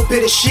 little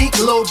bit of chic,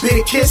 little bit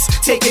of kiss.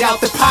 Take it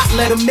out the pot,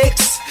 let them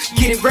mix.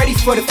 Get it ready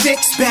for the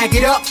fix, bag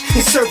it up,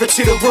 and serve it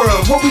to the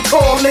world. What we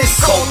call this?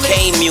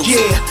 Cocaine music.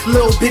 Yeah,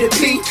 little bit of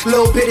P,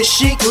 little bit of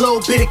chic,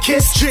 little bit of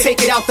kiss.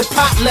 Take it out the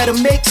pot, let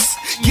them mix.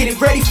 Get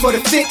it ready for the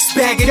fix,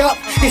 bag it up,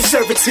 and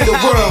serve it to the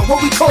world.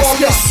 What we call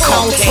this? I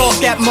don't talk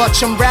that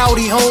much, I'm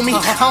rowdy, homie.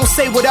 I don't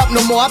say what up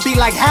no more, I be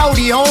like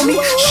howdy, homie.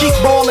 Chic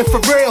ballin' for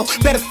real,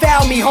 better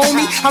foul me,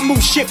 homie. I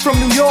move shit from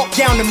New York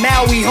down to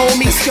Maui,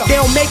 homie. They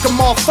don't make a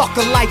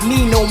motherfucker like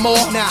me no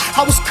more.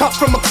 I was cut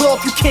from a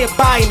cloth you can't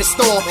buy in the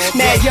store.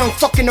 Mad young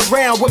fucking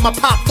around with my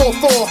pop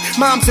 4-4.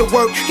 Mom's at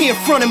work, he in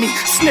front of me,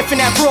 sniffing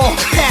that raw.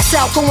 Pass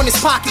out, go in his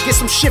pocket, get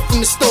some shit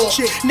from the store.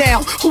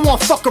 Now, who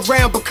won't fuck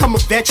around, become a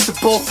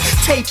vegetable?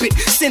 Tape it,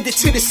 send it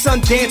to the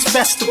Sundance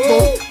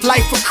Festival.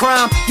 Life of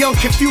crime, young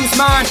confused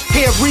mind.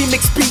 Hear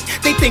remix beat,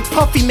 they think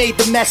Puffy made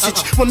the message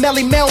when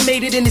Melly Mel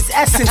made it in his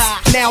essence.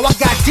 Now I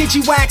got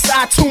DigiWax,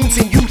 iTunes,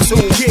 and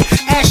YouTube.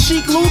 Yeah, Ash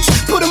Chic Luch,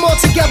 put them all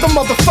together,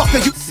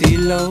 motherfucker. You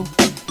CeeLo,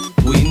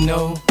 we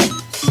know.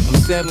 I'm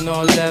 7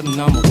 or 11,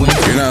 I'm a winner.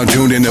 You're now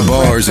tuned into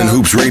Bars and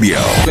Hoops Radio.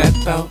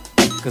 Rap out,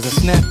 cause I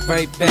snap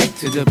right back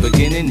to the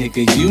beginning,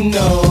 nigga, you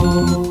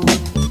know.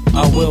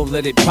 I will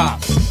let it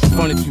pop.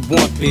 Front if you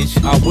want, bitch,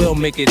 I will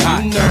make it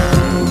hot.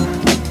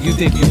 You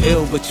think you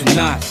ill, but you're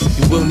not.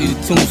 You will need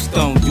a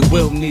tombstone, you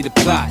will need a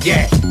plot.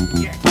 Yeah.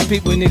 My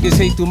people niggas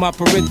hate through my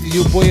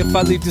peripheral. Boy, if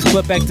I leave this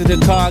club back to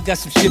the car, I got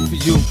some shit for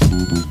you.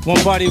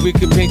 One body we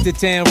could paint the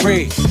town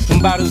red.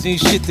 Them bottles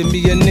ain't shit to me,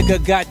 a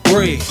nigga got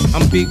bread.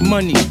 I'm big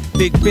money,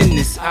 big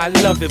business, I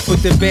love it. Put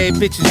the bad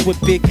bitches with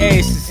big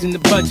asses in the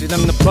budget,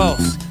 I'm the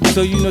boss.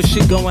 So you know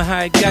shit going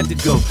how it got to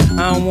go.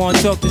 I don't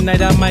wanna talk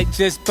tonight, I might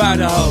just buy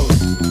the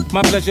hoes.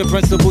 My pleasure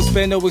principle,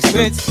 spend no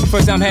expense.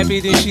 First I'm happy,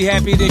 then she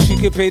happy, then she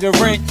can pay the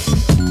rent.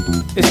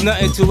 It's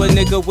nothing to a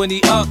nigga when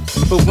he up,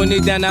 but when he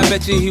down, I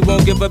bet you he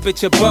won't give a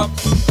bitch a buck.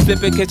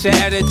 Flip it, catch your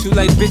attitude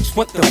like, bitch,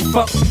 what the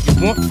fuck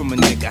you want from a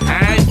nigga?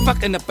 I ain't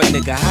fucking up a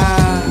nigga.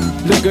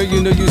 Look, girl,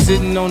 you know you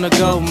sitting on a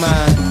gold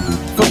mine.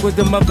 Fuck with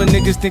them other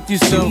niggas, think you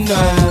so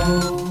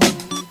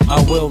fine.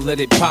 I will let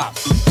it pop.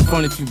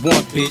 Front if you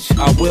want, bitch,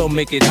 I will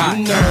make it hot.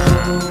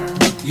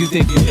 You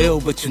think you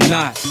ill, but you're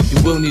not.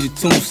 You will need a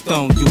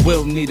tombstone, you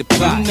will need a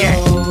plot.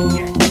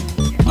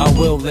 I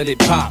will let it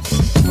pop.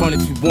 Front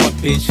if you want,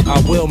 bitch,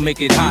 I will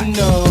make it hot.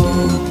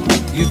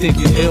 You think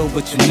you're ill,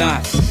 but you're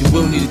not. You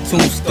will need a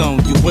tombstone,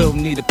 you will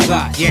need a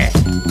plot. Yeah.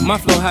 My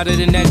flow hotter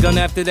than that gun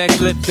after that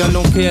clip done.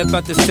 Don't care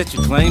about the set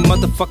you claim.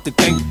 Motherfucker,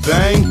 thank you,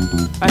 bang.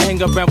 I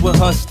hang around with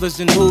hustlers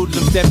and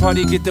hoodlums. That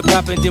party get the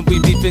poppin', then we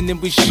beefin',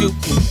 then we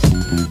shootin'.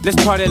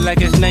 Let's party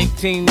like it's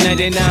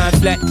 1999.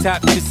 Flat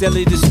top,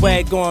 Caselli, the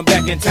swag going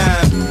back in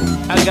time.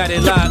 I got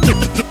it locked,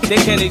 they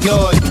can't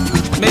ignore it.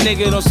 Man,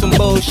 nigga on some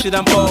bullshit,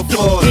 I'm all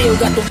for it.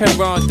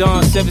 Heron,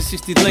 Dawn,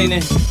 760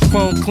 laning.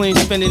 Chrome clean,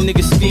 spinning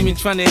niggas scheming,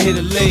 trying to hit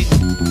a late.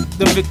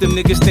 The victim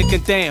niggas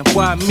thinking, damn,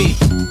 why me?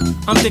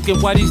 I'm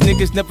thinking, why these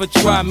niggas never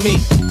try me?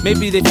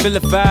 Maybe they feel a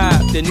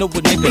vibe, they know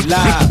what nigga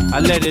live. I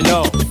let it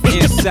off,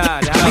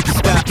 inside,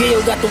 outside.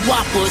 Gail got the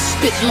whoppers,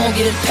 spit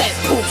longer than Pep,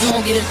 poop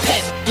longer than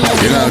Pep.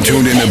 You're now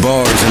tuned in to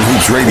Bars and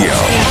Hoops Radio,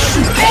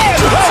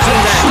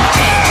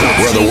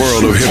 where the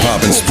world of hip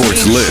hop and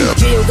sports live.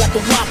 Gail got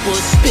the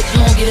whoppers, spit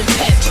longer than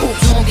Pep, poop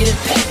longer than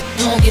Pep,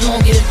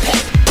 longer than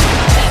Pep.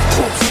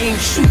 Team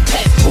shoot,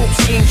 Pat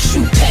Poops, team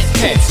shoot, Pat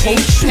Poops, team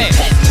shoot,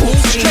 Pat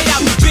Poops. Straight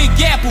out the Big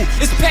Apple,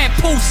 it's Pat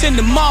Poops in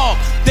the mall.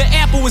 The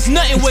apple is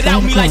nothing without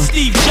me like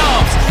Steve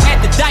Jobs.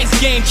 At the dice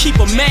game, keep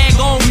a mag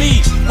on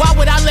me. Why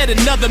would I let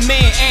another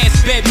man ass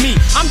bet me?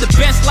 I'm the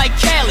best like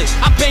Khaled,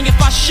 I bang if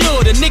I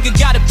should. A nigga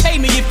gotta pay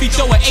me if he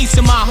throw an ace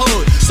in my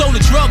hood. So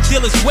the drug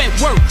dealers wet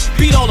work,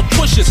 beat all the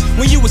pushers.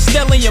 When you was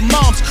still in your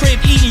mom's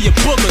crib eating your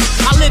boogers.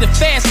 I live a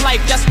fast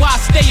life, that's why I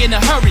stay in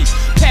a hurry.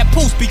 Pat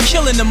Poops be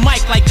killing the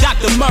mic like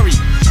Dr. Murray.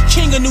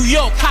 King of New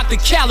York, cock the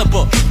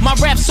caliber. My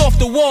rap's off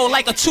the wall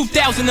like a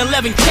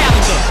 2011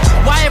 calendar.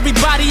 Why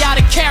everybody out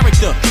of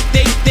character?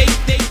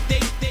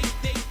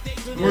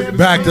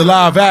 Back to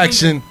live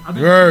action.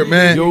 You heard,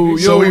 man.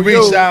 So we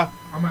reached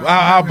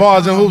our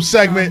Bars and Hoops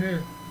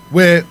segment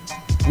where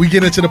we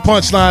get into the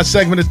punchline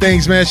segment of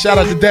things, man. Shout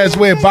out to Dez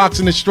Ware,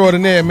 boxing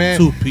extraordinaire, man.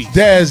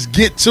 Dez,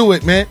 get to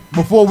it, man.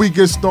 Before we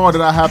get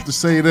started, I have to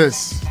say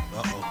this.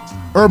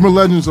 Urban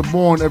legends are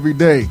born every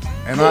day,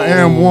 and I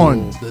am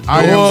one.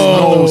 I am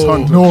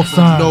the nose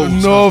hunter.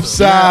 North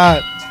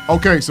side.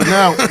 Okay, so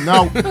now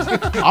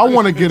I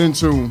want to get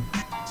into.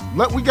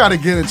 We got to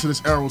get into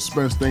this Errol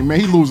Spence thing, man.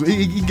 He losing.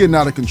 He getting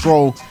out of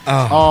control.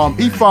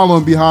 He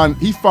following behind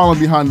the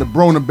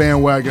Broner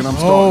bandwagon. I'm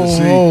starting to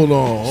see. Hold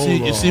on.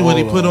 You see what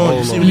he put on.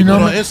 You see what he put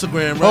on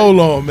Instagram, right? Hold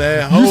on,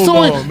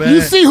 man.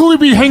 You see who he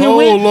be hanging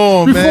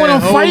with before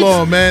them fights? Hold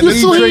on, man. You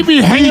see who he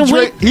be hanging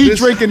with? He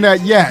drinking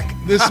that yak.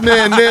 This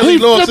man nearly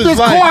lost his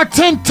life. He flipped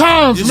his car 10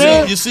 times,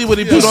 man. You see what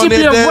he put on there?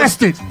 He should be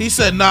arrested. He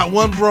said, "Not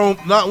one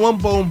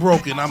bone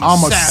broken. I'm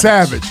a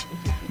savage."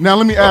 Now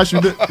let me ask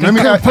you this.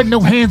 Put no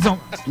hands on.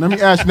 Let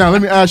me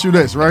ask you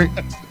this, right?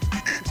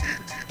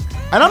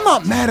 And I'm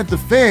not mad at the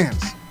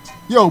fans.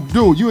 Yo,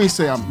 dude, you ain't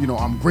say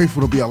I'm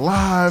grateful to be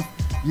alive.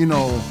 You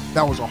know,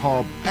 that was a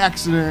horrible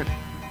accident.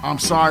 I'm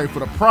sorry for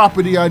the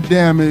property I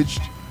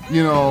damaged.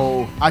 You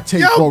know, I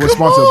take full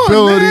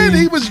responsibility. On,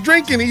 man. He was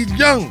drinking. He's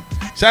young.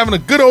 He's having a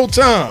good old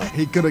time.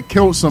 He could have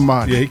killed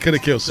somebody. Yeah, he could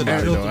have killed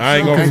somebody, though. I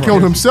ain't gonna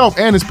killed himself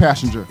and his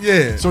passenger.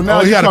 Yeah. So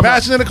now he had a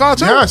passenger in the car,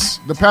 too? Yes.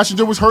 The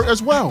passenger was hurt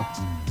as well.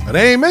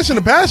 They ain't mentioned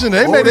the passenger.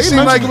 They made it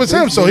seem like it was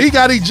him. So he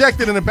got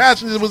ejected and the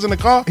passenger was in the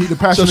car.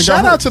 So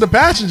shout out to the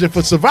passenger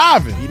for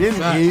surviving. He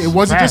didn't. It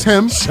wasn't just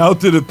him.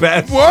 Shout to the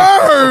passenger.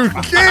 Word,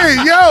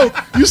 kid, yo.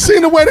 You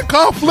seen the way the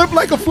car flipped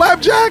like a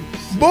flapjack?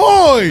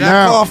 Boy.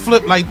 That car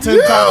flipped like 10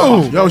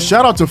 times. Yo,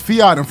 shout out to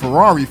Fiat and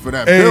Ferrari for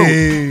that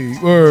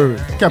build. Word.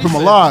 Kept him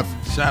alive.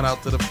 Shout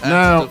out to the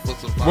passenger for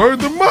surviving.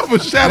 Word the mother.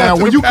 Shout out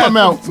to when the you come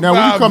out. Now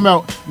when you come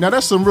out. Now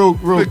that's some real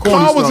the corny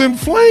car was stuff.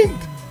 inflamed.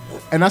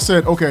 And I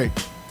said, okay,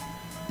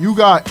 you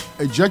got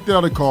ejected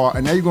out of the car,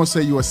 and now you're gonna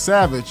say you're a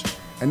savage,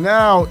 and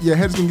now your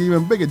head's gonna get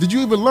even bigger. Did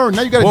you even learn?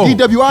 Now you got a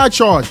DWI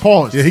charge.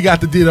 Pause. Yeah, he got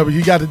the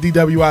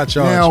DWI charge,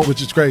 now,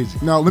 which is crazy.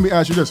 Now let me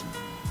ask you this.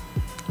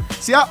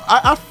 See,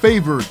 I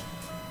favored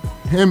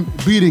him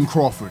beating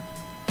Crawford,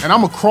 and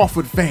I'm a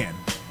Crawford fan.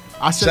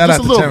 I said shout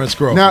out to Terrence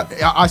Crawford. Now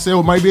I said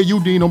it might be a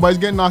UD, nobody's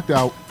getting knocked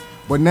out,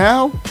 but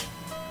now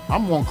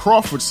I'm on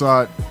Crawford's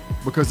side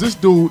because this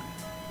dude,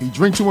 he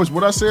drink too much.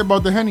 What I say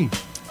about the Henny?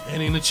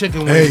 And the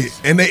chicken wings.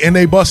 Hey, and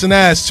they busting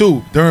ass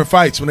too during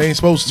fights when they ain't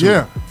supposed to.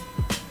 Yeah.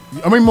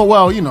 I mean,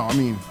 well, you know, I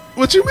mean.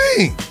 What you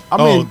mean?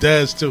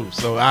 Dez too.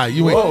 So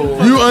you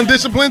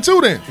undisciplined too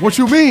then. What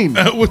you mean?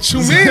 What you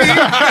mean?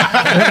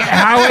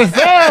 How it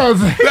says.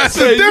 That's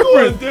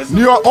the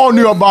difference. All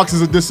New York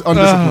boxers are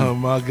undisciplined. Oh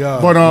my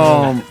God.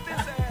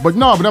 But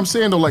I'm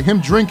saying though, like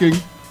him drinking,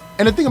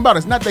 and the thing about it,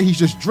 it's not that he's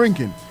just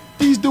drinking.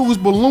 These dudes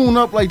balloon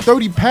up like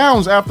 30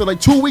 pounds after like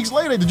 2 weeks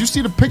later. Did you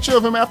see the picture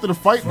of him after the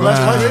fight?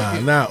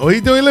 Nah. Oh,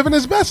 he living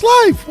his best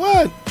life.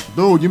 What?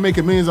 Dude, you're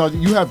making millions out.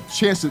 You have a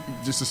chance to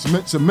just to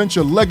cement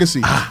your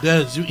legacy.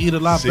 Dez, you eat a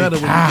lot better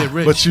when you get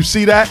rich. But you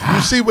see that?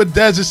 You see what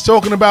Dez is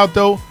talking about,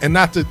 though? And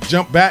not to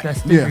jump back.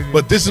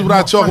 But this is what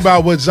I talk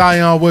about with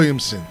Zion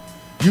Williamson.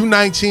 You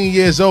 19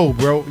 years old,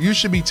 bro. You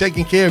should be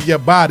taking care of your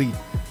body,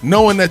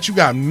 knowing that you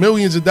got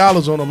millions of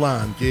dollars on the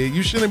line, kid.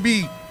 You shouldn't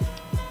be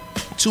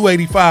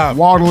 285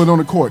 waddling on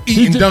the court,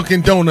 eating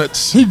Dunkin'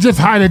 Donuts. He just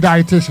hired a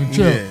dietitian.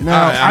 Chill. Yeah.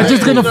 Now I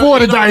just can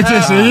afford a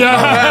dietitian. You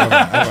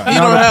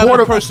don't have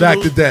a back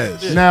to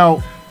Dez.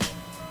 Now,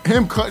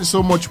 him cutting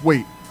so much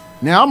weight.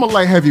 Now I'm a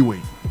light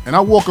heavyweight, and I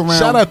walk around.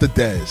 Shout out to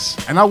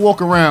Dez. And I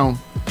walk around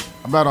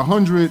about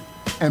 100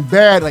 and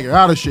bad, like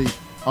out of shape,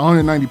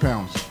 190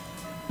 pounds.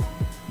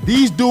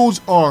 These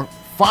dudes are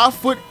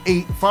 5'8",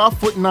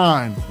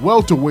 5'9",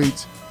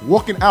 welterweights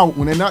walking out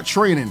when they're not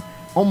training.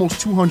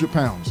 Almost 200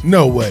 pounds.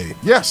 No way.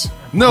 Yes.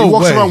 No way. He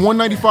walks around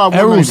 195,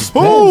 Errol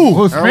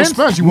 190. Errol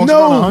Spence. He walks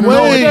around 100.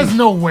 No, there's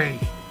no way.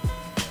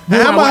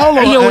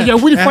 Hold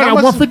on. We fight at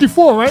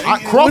 154,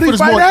 right? Crawford is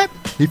more.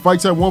 He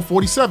fights at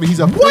 147. He's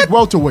a big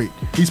welterweight.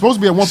 He's supposed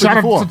to be at 154.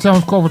 Shout out to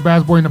Terrence Crawford,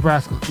 Bass Boy,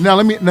 Nebraska. Now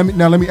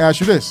let me ask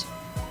you this.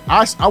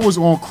 I was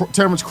on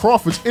Terrence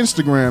Crawford's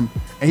Instagram,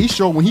 and he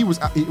showed when he was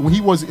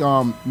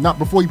not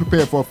before he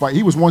prepared for a fight.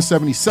 He was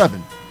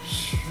 177.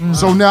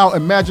 So now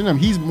imagine him.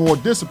 He's more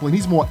disciplined.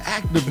 He's more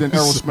active than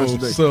Errol Spence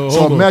today.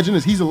 So imagine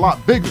this. He's a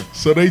lot bigger.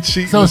 So they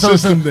cheat the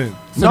system then.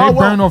 So they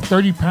burn off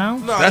 30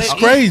 pounds? No, that's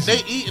crazy.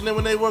 They eat, and then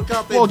when they work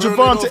out, they well, burn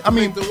Javante, it off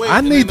to weight,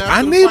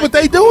 I need what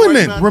they doing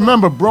then.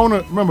 Remember,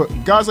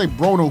 guys like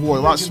Broner, who are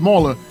a lot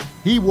smaller,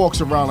 he walks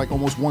around like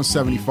almost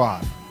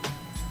 175.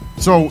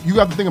 So you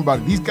have to think about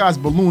it. These guys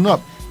balloon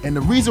up. And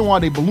the reason why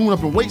they balloon up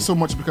in weight so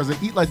much is because they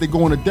eat like they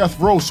go into death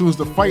row as soon as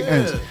the fight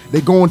ends.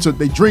 They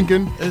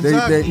drinking, they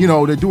they're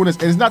doing this.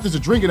 And it's not just the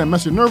drinking that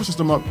messes your nervous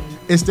system up.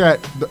 It's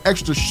that the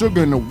extra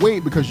sugar and the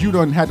weight because you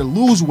done had to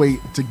lose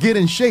weight to get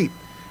in shape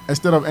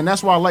and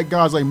that's why I like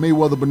guys like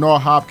Mayweather,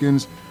 Bernard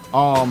Hopkins,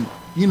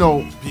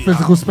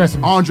 physical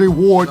specimen. Andre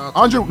Ward.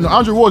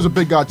 Andre Ward is a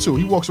big guy too.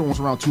 He walks almost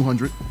around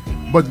 200.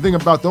 But the thing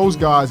about those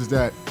guys is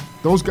that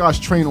those guys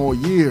train all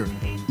year.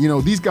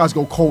 These guys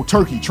go cold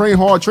turkey. Train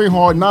hard,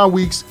 9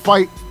 weeks,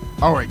 fight.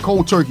 All right,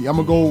 cold turkey.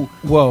 I'm gonna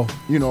go.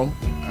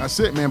 That's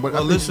it, man. But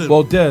listen.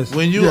 Des,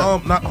 when you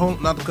not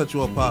to cut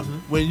you off, Pop.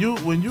 When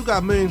you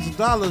got millions of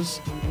dollars,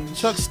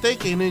 Chuck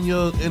Steak ain't on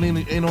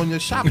your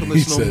shopping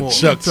list no more.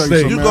 Chuck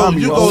Steak. You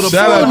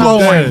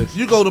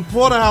go to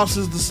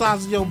porterhouses the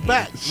size of your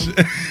back. You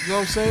know what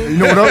I'm saying? You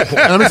know what else?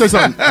 Let me say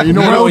something. You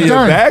know what else?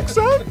 Your back,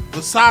 son?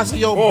 The size of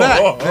your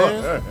back,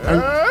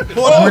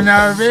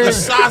 man. The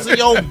size of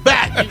your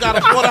back. You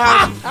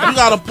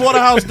got a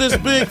porterhouse this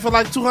big for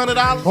like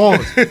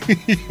 $200.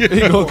 He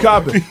gonna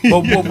cop it.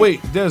 But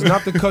wait, Des,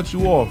 not to cut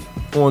you off.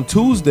 On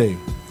Tuesday,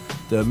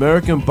 the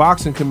American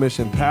Boxing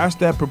Commission passed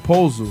that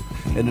proposal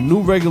and the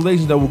new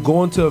regulations that will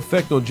go into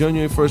effect on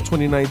January 1st,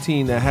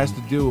 2019 that has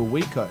to deal with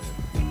weight cutting.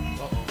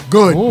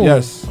 Good. Ooh.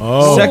 Yes.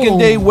 Oh. Second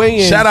day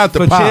weigh-in Shout out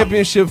to for Pop.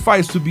 championship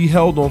fights to be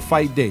held on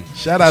fight day.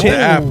 Shout out to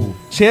Apple.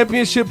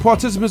 Championship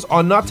participants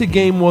are not to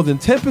gain more than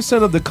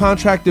 10% of the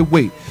contracted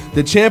weight.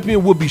 The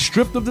champion will be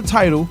stripped of the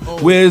title,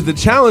 whereas the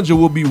challenger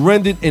will be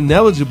rendered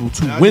ineligible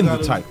to win the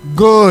title.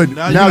 Good.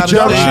 Now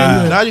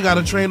you got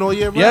to train all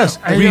year round. Yes.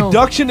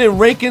 Reduction in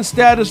ranking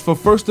status for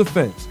first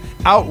offense.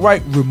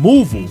 Outright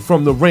removal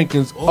from the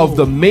rankings of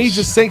the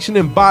major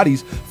sanctioning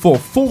bodies for a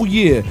full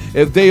year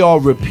if they are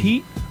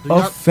repeat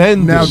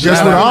offenders. Now,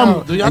 guess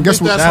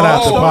what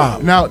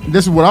hard? Now,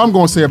 this is what I'm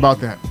going to say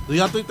about that. Do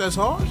y'all think that's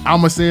hard?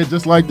 I'm going to say it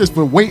just like this.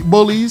 For weight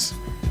bullies,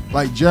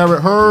 like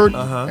Jarrett Hurd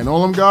and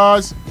all them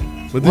guys.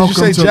 But did you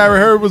say Jarrett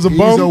Hurd was a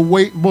bum? He's a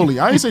weight bully.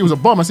 I didn't say he was a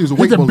bum. I said he was a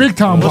weight bully. He's a big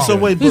time bum. What's a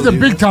weight bully? He's a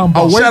big time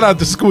bum. Shout out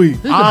to Squee.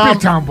 He's a big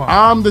time bum.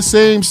 I'm the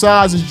same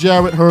size as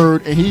Jarrett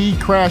Hurd, and he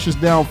crashes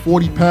down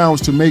 40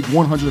 pounds to make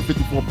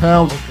 154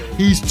 pounds. Okay.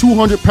 He's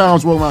 200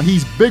 pounds rolling around.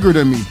 He's bigger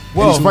than me.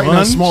 Well, he's fighting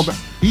that small.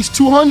 He's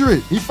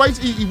 200. He fights.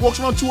 He walks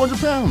around 200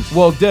 pounds.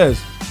 Well, Des.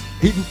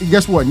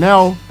 Guess what?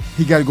 Now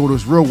he got to go to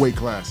his real weight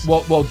class.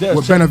 Well, Des.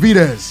 With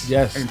Benavidez.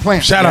 Yes. And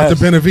Plant. Shout out to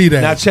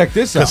Benavidez. Now check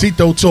this out. Because he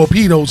throw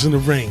torpedoes in the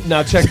ring.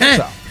 Now check this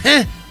out.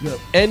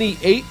 Any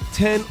 8,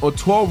 10, or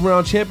 12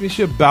 round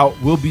championship bout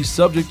will be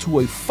subject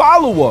to a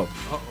follow-up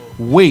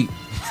weight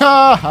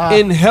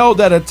in held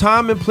at a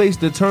time and place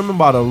determined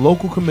by the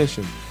local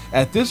commission.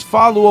 At this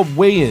follow-up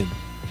weigh-in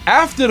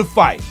after the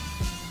fight.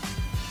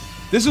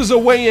 This is a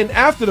weigh-in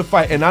after the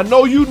fight, and I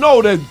know you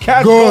know that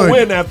cats go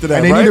win after that,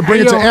 and they right? need to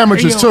bring it to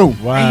amateurs too.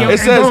 Wow. It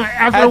says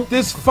at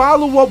this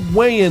follow-up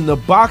weigh-in, the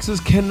boxers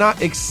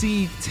cannot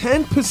exceed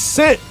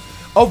 10%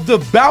 of the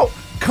bout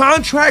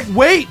contract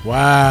weight.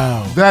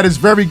 Wow. That is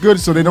very good,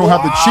 so they don't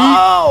have to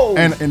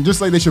cheat. And just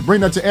like they should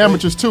bring that to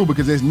amateurs too,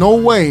 because there's no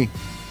way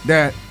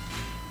that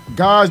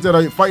guys that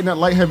are fighting at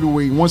light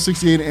heavyweight,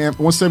 168 and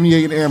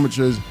 178 in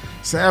amateurs,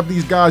 to have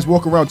these guys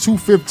walk around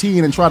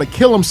 215 and try to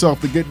kill himself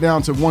to get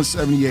down to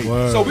 178.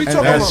 Word. So we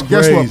talking about,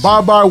 guess what?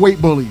 Bye-bye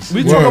weight bullies.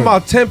 We talking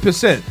about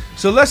 10%.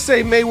 So let's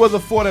say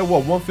Mayweather fought at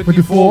what,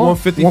 154,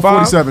 155?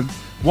 147.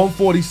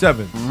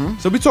 147.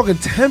 So we're talking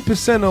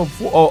 10%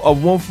 of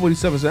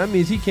 147. So that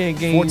means he can't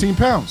gain 14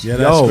 pounds. Yeah,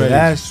 that's crazy.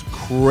 That's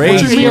crazy.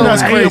 What you mean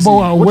that's crazy?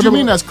 What you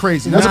mean that's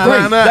crazy? That's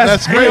great.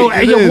 That's great.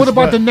 Hey, what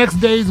about the next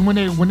days when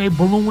they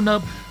balloon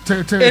up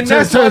to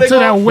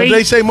that weight? But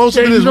they say most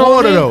of it is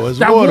water though. It's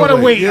water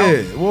weight.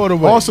 Yeah, water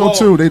weight. Also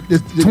too,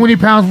 20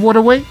 pounds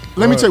water weight.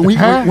 Let me tell you,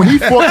 when he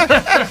fought,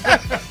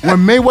 when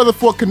Mayweather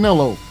fought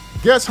Canelo.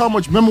 Guess how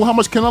much? Remember how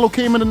much Canelo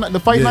came in the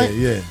fight night?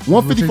 Yeah,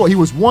 154. He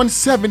was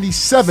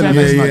 177 the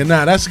next night.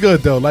 Nah, that's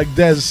good though. Like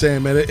Dez is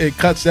saying, man, it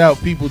cuts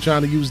out people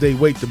trying to use their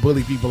weight to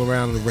bully people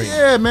around in the ring.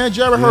 Yeah, man.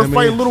 Jared Hurd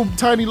fighting little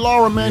tiny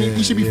Laura, man.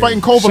 He should be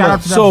fighting Kovalev. Shout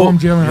out to that bum,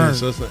 Jalen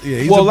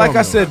Hurd. Well, like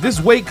I said, this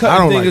weight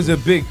cutting thing is a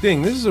big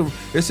thing.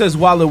 It says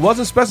while it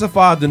wasn't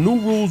specified, the new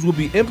rules will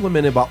be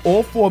implemented by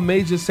all 4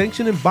 major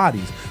sanctioning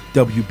bodies: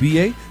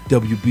 WBA,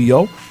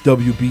 WBO,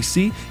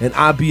 WBC, and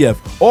IBF.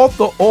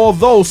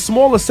 Although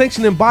smaller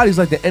sanctioning bodies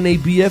like the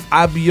NABF,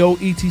 IBO,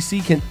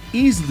 ETC can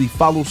easily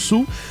follow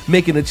suit,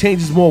 making the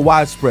changes more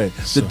widespread.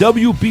 The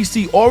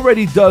WBC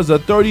already does a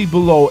 30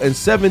 below and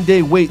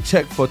 7-day weight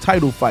check for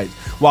title fights,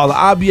 while the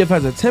IBF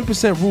has a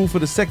 10% rule for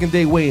the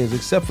second-day weigh-ins,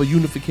 except for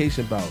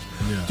unification bouts.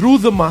 Through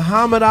the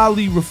Muhammad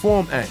Ali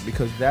Reform Act,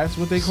 because that's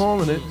what they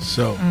calling it.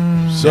 So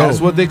that's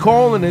what they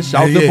calling it.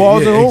 Shout the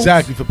balls and hoops.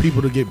 Exactly, for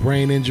people to get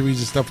brain injuries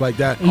and stuff like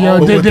that.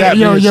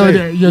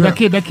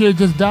 That kid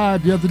just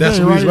died the other day. That's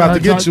what he's about to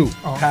get to.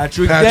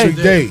 Patrick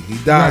Day. He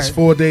dies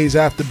 4 days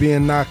after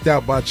being knocked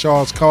out by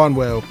Charles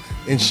Conwell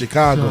in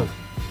Chicago.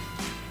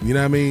 You know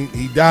what I mean?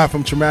 He died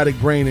from traumatic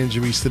brain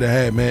injuries to the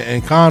head, man.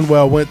 And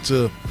Conwell went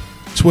to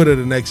Twitter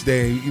the next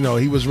day. You know,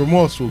 he was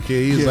remorseful,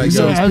 kid. He was like,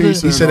 he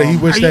said that he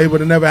wished that it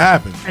would have never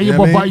happened.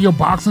 Your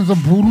boxing's a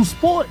brutal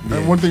sport.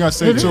 And one thing I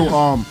say too,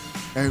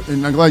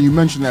 and I'm glad you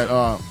mentioned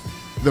that,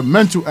 the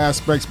mental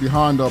aspects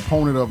behind the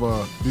opponent of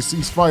a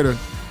deceased fighter.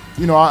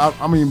 You know,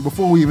 I mean,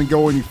 before we even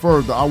go any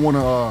further, I want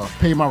to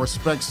pay my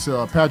respects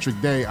to Patrick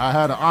Day. I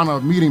had the honor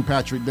of meeting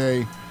Patrick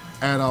Day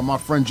at my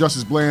friend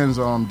Justice Bland's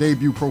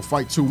debut pro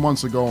fight 2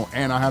 months ago,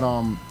 and I had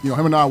him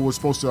and I were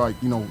supposed to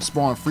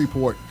spar in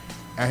Freeport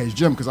at his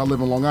gym because I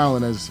live in Long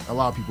Island, as a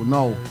lot of people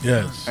know.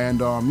 Yes.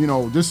 And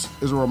this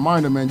is a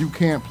reminder, man. You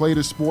can't play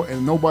this sport,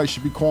 and nobody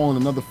should be calling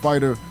another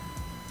fighter,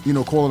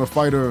 calling a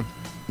fighter,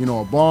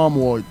 a bomb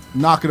or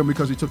knocking him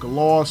because he took a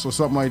loss or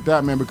something like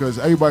that, man. Because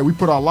we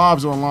put our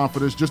lives on the line for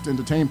this just to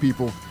entertain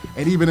people.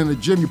 And even in the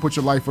gym, you put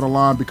your life on the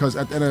line because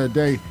at the end of the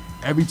day,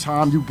 every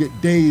time you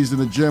get dazed in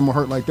the gym or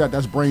hurt like that,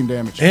 that's brain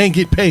damage. And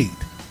get paid.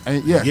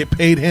 And get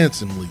paid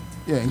handsomely.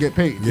 Yeah, and get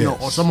paid. Yes.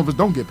 Or some of us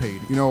don't get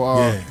paid.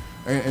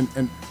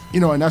 And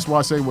that's why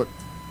I say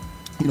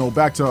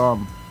back to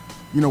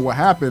what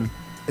happened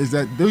is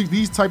that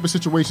these type of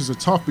situations are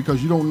tough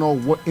because you don't know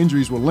what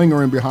injuries were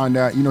lingering behind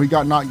that. He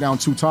got knocked down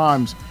 2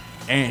 times,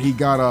 and he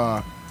got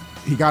up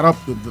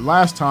the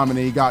last time, and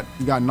then he got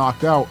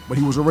knocked out, but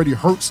he was already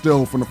hurt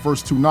still from the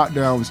first 2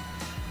 knockdowns,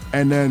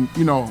 and then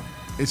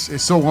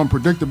it's so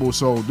unpredictable.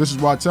 So this is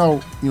why I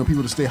tell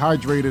people to stay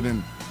hydrated,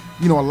 and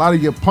a lot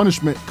of your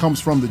punishment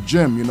comes from the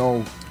gym. You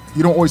don't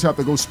always have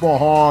to go spar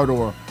hard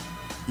or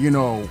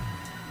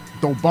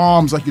throw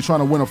bombs like you're trying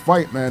to win a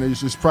fight, man.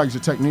 It's just practice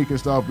your technique and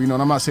stuff, and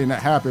I'm not saying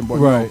that happened,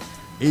 but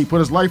he put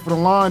his life on the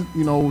line,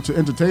 to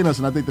entertain us,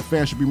 and I think the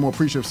fans should be more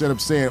appreciative instead of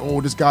saying,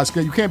 oh, this guy's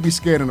scared. You can't be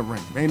scared in the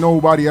ring. Ain't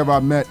nobody ever I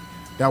met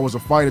that was a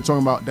fighter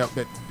talking about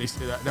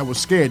that was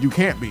scared. You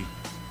can't be,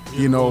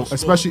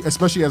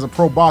 especially as a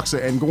pro boxer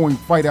and going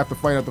fight after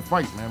fight after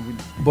fight, man.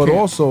 But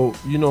also,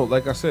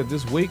 like I said,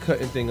 this weight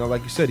cutting thing,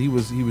 like you said, he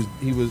was.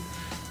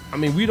 I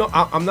mean,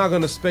 I'm not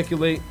going to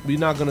speculate. We're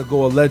not going to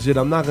go alleged.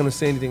 I'm not going to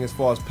say anything as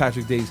far as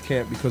Patrick Day's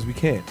camp because we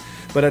can't.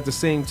 But at the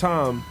same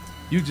time,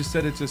 you just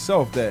said it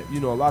yourself that, a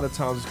lot of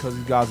times it's because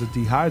these guys are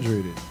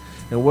dehydrated.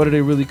 And what are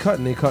they really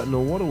cutting? They cutting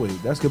no water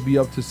weight. That's going to be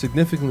up to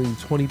significantly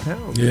 20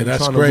 pounds. Yeah,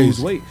 that's trying crazy. To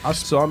lose weight.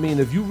 So, I mean,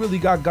 if you really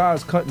got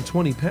guys cutting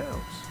 20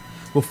 pounds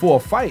before a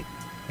fight,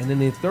 and then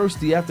they're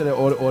thirsty after that,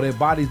 or their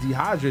body's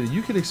dehydrated,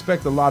 you can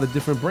expect a lot of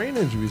different brain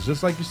injuries,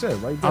 just like you said,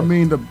 right there.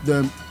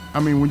 I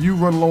mean, when you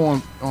run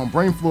low on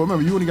brain fluid,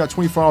 remember, you only got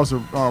 24 hours to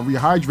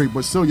rehydrate,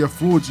 but still your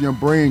fluids in your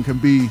brain can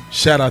be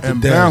Shout out to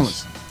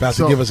Dennis. About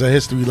to give us a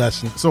history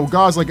lesson. So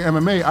guys like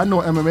MMA, I know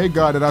an MMA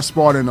guy that I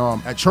sparred in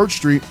at Church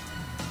Street,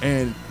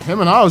 and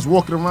him and I was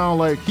walking around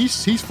like he's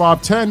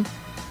 5'10",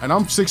 and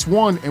I'm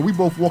 6'1", and we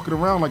both walking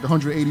around like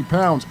 180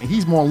 pounds, and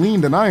he's more lean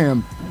than I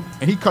am,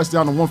 and he cuts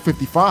down to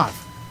 155.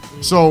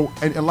 So,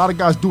 and a lot of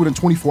guys do it in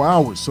 24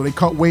 hours. So they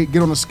cut weight,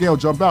 get on the scale,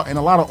 jump out, and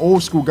a lot of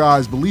old school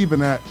guys believe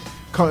in that,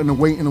 cutting the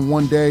weight in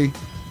one day.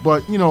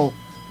 But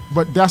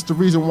that's the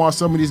reason why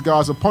some of these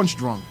guys are punch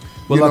drunk.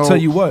 Well, I'll tell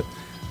you what.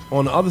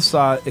 On the other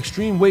side,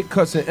 extreme weight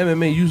cuts in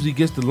MMA usually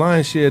gets the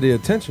lion's share of their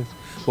attention.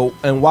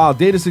 And while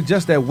data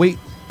suggests that weight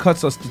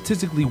cuts are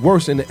statistically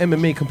worse in the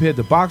MMA compared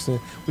to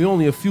boxing, we're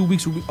only a few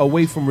weeks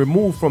away from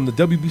removed from the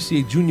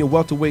WBCA junior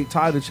welterweight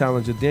title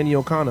challenger Danny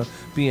O'Connor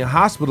being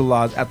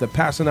hospitalized after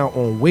passing out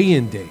on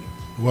weigh-in day.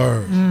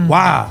 Word.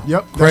 Wow.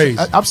 Yep. Crazy.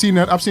 I've seen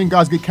that. I've seen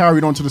guys get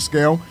carried onto the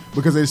scale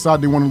because they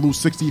decide they want to lose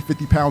 60,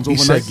 50 pounds He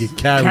overnight. said get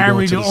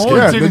carried onto the scale.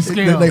 Yeah, the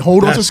scale. they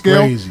hold onto That's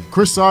scale. crazy.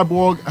 Chris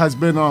Cyborg has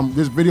been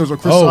there's videos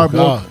of Chris Oh, Cyborg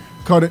God.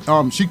 cut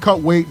it. She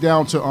cut weight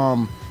down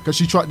to because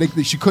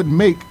she couldn't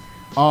make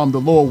the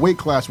lower weight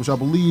class, which I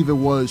believe it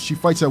was. She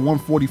fights at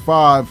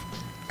 145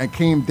 and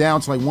came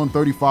down to like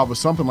 135 or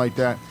something like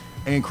that.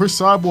 And Chris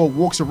Cyborg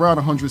walks around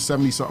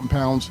 170 something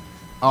pounds.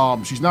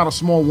 She's not a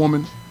small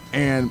woman,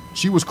 and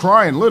she was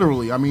crying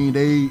literally. I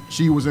mean,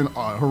 she was in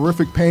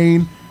horrific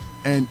pain,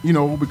 and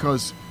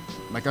because,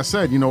 like I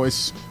said,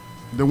 it's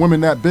the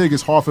women that big.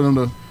 It's hard for them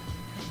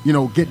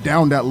to, get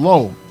down that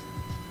low.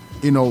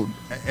 And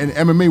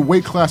MMA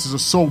weight classes are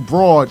so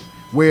broad.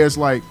 Whereas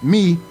like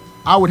me,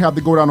 I would have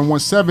to go down to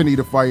 170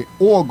 to fight,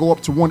 or go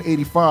up to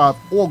 185,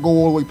 or go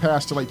all the way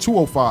past to like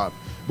 205,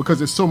 because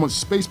there's so much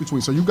space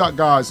between. So you got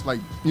guys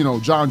like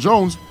John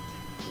Jones,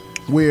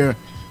 where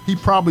he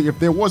probably, if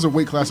there was a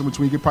weight class in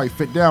between, he could probably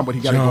fit down, but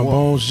he got to go up. John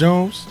Bones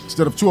Jones.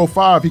 Instead of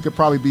 205, he could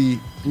probably be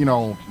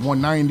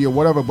 190 or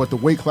whatever. But the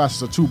weight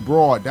classes are too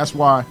broad. That's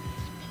why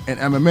in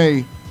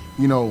MMA,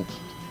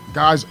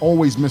 guys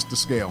always miss the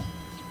scale.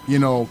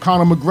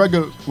 Conor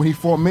McGregor, when he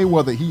fought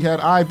Mayweather, he had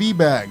IV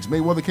bags.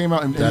 Mayweather came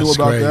out and knew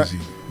about that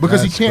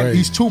because he can't. Crazy.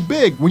 He's too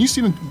big. When you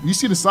see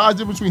the size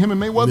difference between him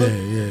and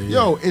Mayweather,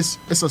 yo, it's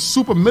a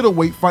super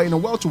middleweight fighting a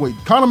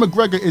welterweight. Conor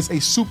McGregor is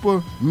a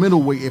super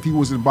middleweight if he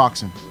was in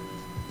boxing,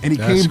 and he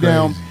came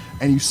down.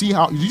 And you see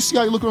how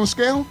he look on the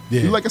scale?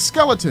 Yeah. He's like a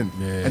skeleton.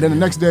 And then the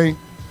next day,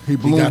 he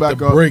blew got back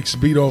the up. brakes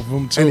beat off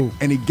him too,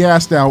 and he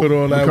gassed out put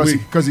all that weight,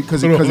 because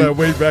that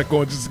weight back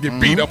on just to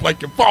get beat up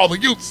like your father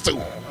used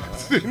to.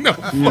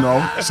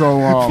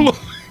 So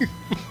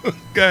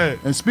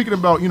and speaking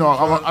about, I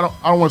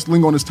don't want to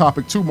linger on this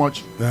topic too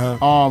much.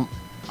 I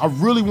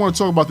really want to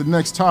talk about the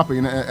next topic,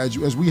 and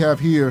as we have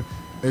here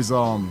is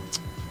the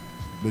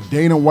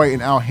Dana White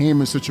and Al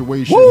Heyman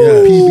situation,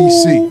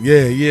 PBC.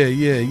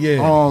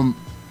 Yeah.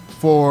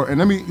 And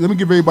let me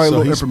give everybody a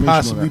little he's information.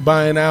 Possibly on that.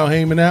 buying Al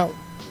Heyman out.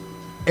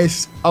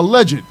 It's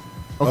alleged.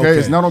 Okay,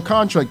 it's not on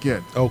contract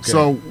yet. Okay.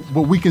 So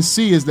what we can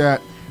see is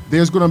that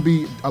there's going to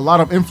be a lot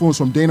of influence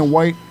from Dana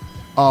White,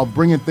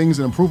 bringing things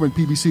and improving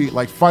PBC,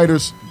 like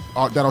fighters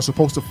that are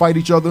supposed to fight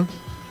each other.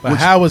 But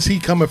how is he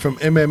coming from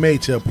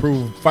MMA to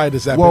approve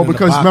fighters that? Well,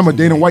 because remember,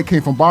 Dana White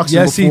came from boxing.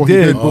 Yes, before he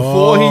did.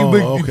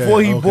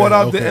 Before he bought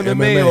out the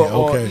MMA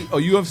or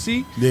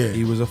UFC. Yeah,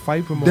 he was a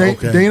fight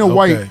promoter.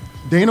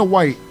 Dana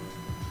White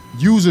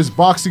uses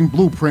boxing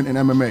blueprint in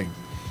MMA,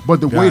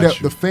 but the way that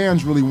the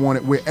fans really want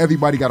it, where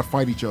everybody got to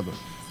fight each other.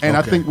 And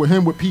I think with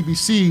him with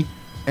PBC,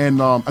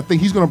 and I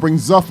think he's going to bring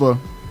Zuffa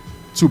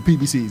to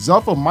PBC.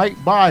 Zuffa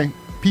might buy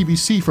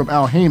PBC from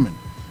Al Heyman,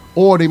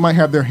 or they might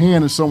have their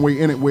hand in some way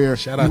in it where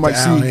shout out to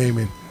Al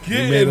Heyman. He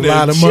made a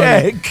lot of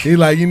check. money. He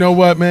like, you know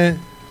what, man?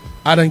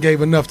 I done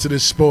gave enough to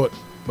this sport.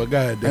 But go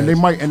ahead, and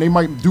they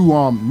might do.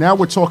 Now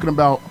we're talking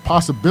about a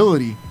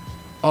possibility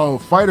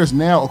of fighters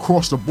now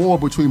across the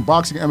board between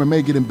boxing and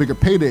MMA getting bigger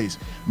paydays.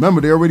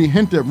 Remember, they already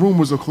hinted at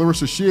rumors of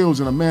Clarissa Shields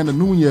and Amanda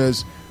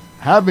Nunes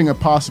having a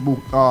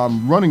possible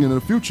running in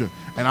the future.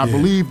 And I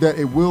believe that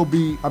it will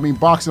be,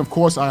 boxing, of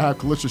course, I have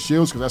Clarissa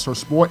Shields because that's her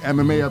sport.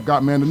 MMA, I've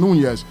got Amanda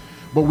Nunes.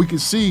 But we can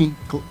see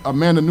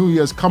Amanda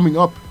Nunes coming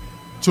up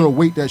to a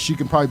weight that she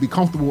can probably be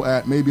comfortable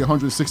at, maybe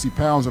 160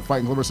 pounds, and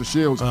fighting Clarissa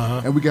Shields.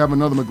 And we can have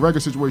another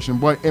McGregor situation,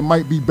 but it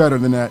might be better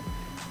than that.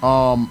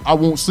 I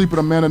won't sleep with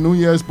Amanda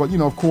Nunes, but,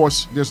 of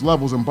course, there's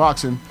levels in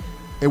boxing.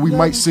 And we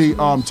might see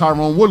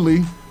Tyron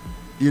Woodley,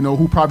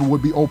 who probably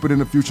would be open in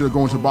the future to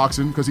go into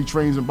boxing because he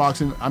trains in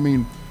boxing.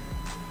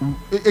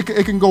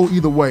 It can go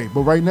either way.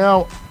 But right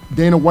now,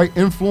 Dana White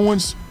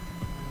influence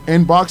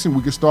in boxing,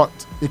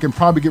 it can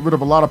probably get rid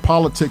of a lot of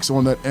politics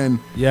on that end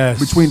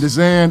between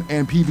DAZN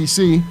and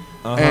PBC.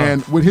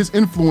 And with his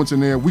influence in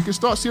there, we can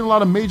start seeing a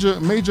lot of major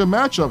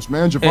matchups,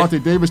 man.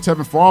 Gervonta Davis,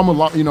 Tevin Farmer,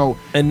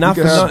 and not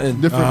for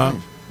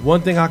nothing.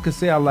 One thing I could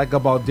say I like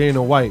about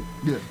Dana White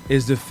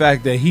is the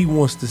fact that he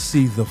wants to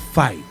see the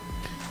fight.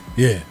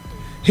 Yeah.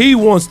 He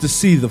wants to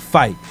see the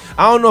fight.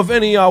 I don't know if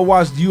any of y'all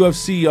watched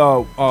UFC,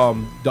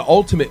 The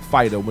Ultimate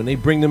Fighter, when they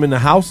bring them in the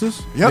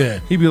houses. Yeah.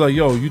 He'd be like,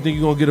 yo, you think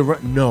you're going to get a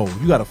run? No,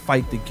 you got to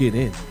fight to get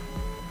in.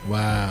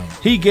 Wow.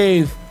 He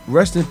gave,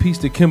 rest in peace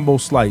to Kimbo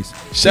Slice.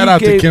 Shout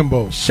out to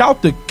Kimbo.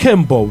 Shout to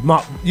Kimbo. Put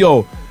me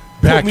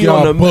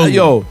on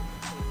the,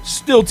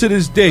 still to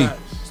this day.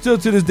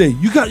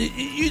 You got,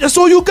 that's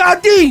all you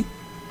got, D?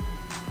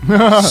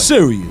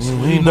 Serious.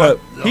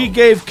 But he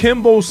gave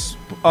Kimbo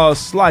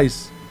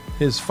Slice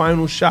his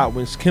final shot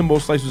when Kimbo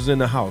Slice was in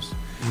the house.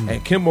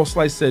 And Kimbo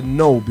Slice said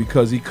no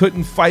because he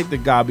couldn't fight the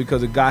guy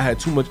because the guy had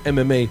too much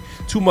MMA,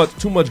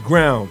 too much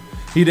ground.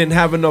 He didn't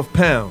have enough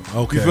pound.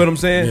 Okay. You feel what I'm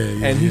saying?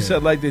 Yeah, and he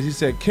said like this, he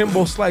said,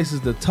 Kimbo Slice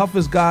is the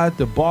toughest guy at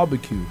the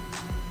barbecue,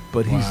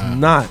 but he's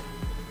not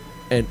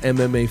an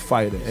MMA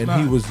fighter. And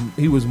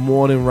he was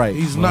more than right.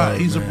 He's not.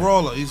 He's a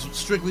brawler. He's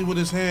strictly with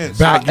his hands.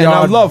 And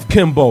I love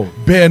Kimbo.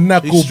 Bare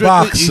knuckle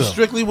boxer. He's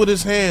strictly with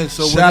his hands.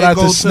 So Shout when out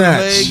they go to to the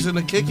Snatch. legs and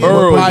the kicking,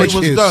 it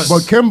was done.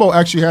 But Kimbo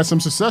actually had some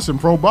success in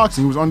pro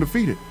boxing. He was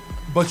undefeated.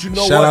 But you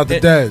know Shout what? out to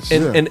Dez.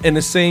 In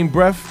the same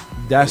breath,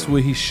 that's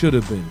where he should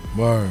have been.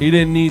 Word. He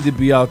didn't need to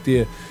be out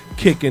there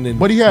kicking and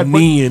But he had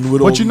kneeing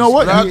with all But you know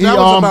what? That was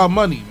about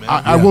money, man.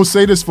 I will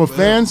say this for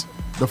fans.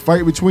 The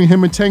fight between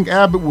him and Tank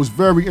Abbott was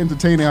very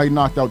entertaining. How he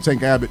knocked out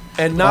Tank Abbott.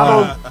 And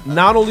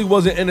not only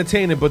was it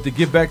entertaining, but to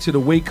get back to the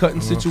weight cutting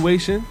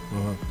situation,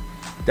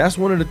 that's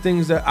one of the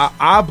things that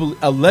I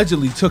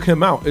allegedly took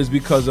him out is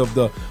because of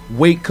the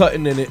weight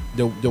cutting and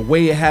the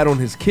way it had on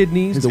his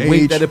kidneys, His the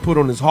weight age. that it put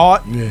on his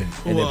heart, and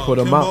it put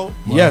him Kimbo? out.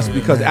 Yes,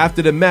 because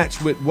after the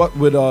match with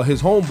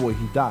his homeboy,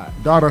 he died.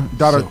 Dada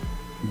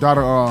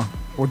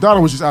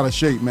was just out of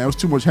shape, man. It was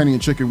too much Henny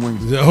and chicken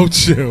wings. Oh,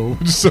 chill.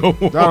 So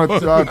Dada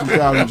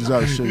 2000 was just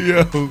out of shape.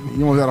 Yo.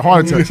 You almost had a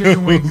heart attack.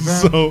 Chicken wings,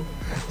 man.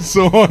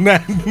 So on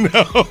that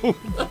note,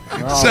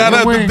 shout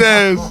out to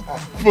Dez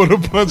for the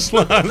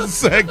punchline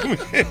segment.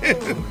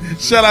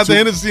 Shout out to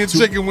Hennessy and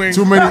Chicken Wings.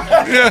 Too many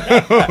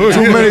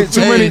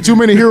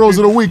heroes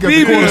of the week.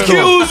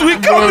 BBQs, we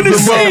coming to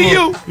see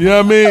you. You know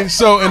what I mean?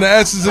 So in the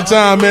essence of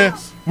time, man,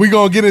 we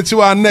gonna get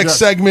into our next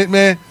segment,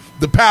 man.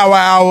 The Power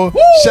Hour.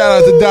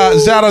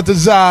 Shout out to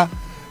Zah.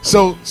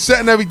 So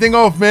setting everything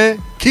off,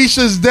 man.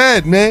 Keisha's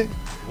dead, man.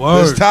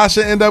 Does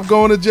Tasha end up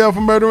going to jail for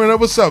murdering her?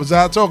 What's up,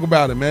 Zah? Talk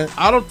about it, man.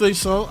 I don't think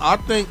so. I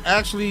think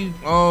actually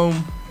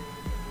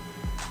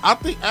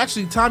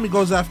Tommy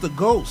goes after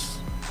Ghost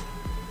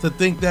to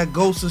think that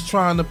Ghost is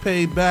trying to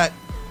pay back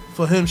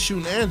for him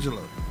shooting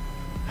Angela.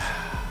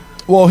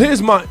 Well,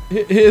 here's my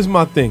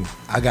thing.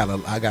 I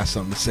got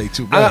something to say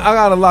too. I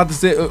got a lot to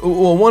say.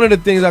 Well, one of the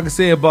things I can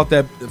say about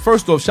that,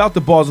 first off, shout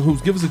to Bars and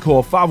Hoops. Give us a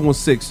call,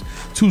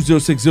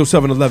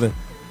 516-206-0711.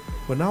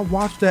 When I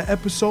watched that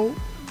episode,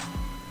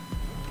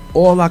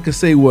 all I could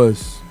say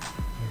was,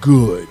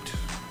 good.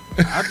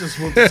 I just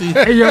want to see.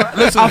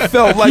 Listen, I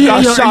felt like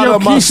I shot her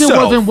myself.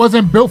 Keisha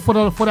wasn't built for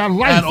that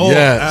life At all.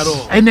 At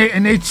all. And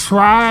they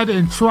tried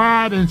and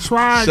tried and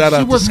tried.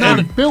 She was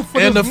not built for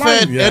this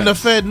life. And the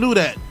Fed knew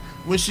that.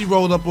 When she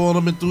rolled up on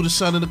him and threw the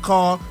son in the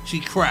car, she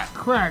cracked.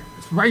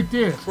 It's right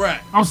there.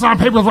 Crack. I'm signing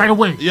papers right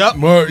away. Yep.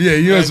 You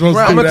weren't supposed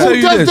to do that.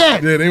 Who does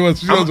that? Yeah, they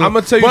was. I'm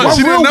gonna tell you What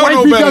this. real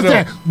wifey does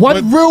that?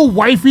 What real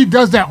wifey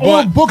does that?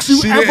 All books you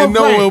she ever didn't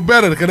know read. it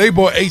better because they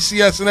bought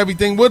ACS and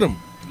everything with them.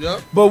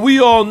 Yep. But we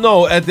all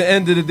know at the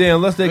end of the day,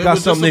 unless they got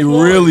something they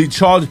really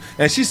charge,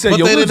 and she said,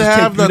 "Yo, we'll just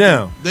take you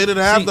down." They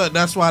didn't have that.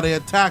 That's why they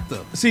attacked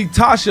her. See,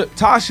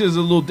 Tasha's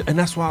a little, and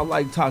that's why I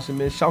like Tasha,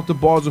 man. Shout to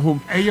Bars and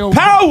Hoops. Hey, yo,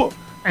 Power.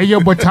 Hey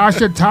yo, but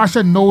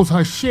Tasha knows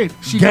her shit.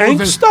 She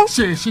knows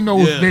she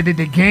knows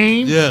the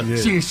game. Yeah.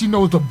 She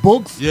knows the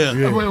books. Yeah.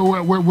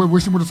 Where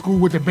she went to school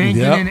with the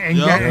banking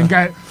and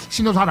got.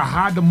 She knows how to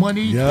hide the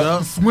money,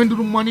 swindle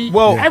the money.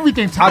 Well,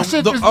 everything.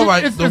 Tasha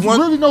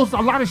really knows a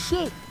lot of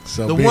shit.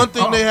 So the one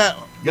thing they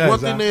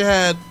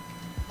had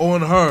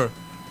on her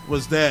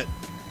was that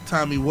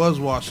Tommy was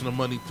washing the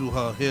money through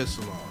her hair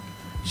salon.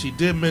 She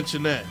did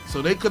mention that,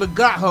 so they could have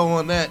got her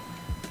on that.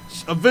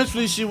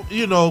 Eventually,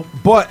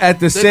 But at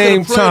the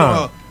same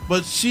time,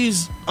 but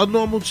she's a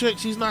normal chick.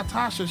 She's not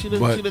Tasha. She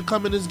didn't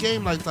come in this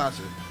game like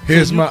Tasha.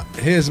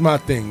 Here's my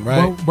thing,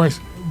 right? But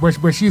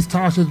she's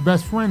Tasha's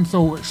best friend,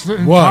 so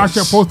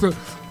Tasha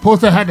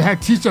supposed to have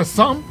teach her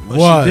something.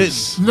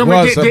 Was her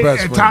best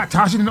friend.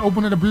 Tasha didn't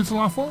open the beauty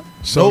salon for her?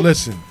 So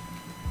listen,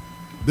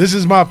 this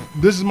is my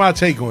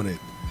take on it.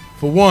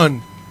 For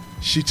one,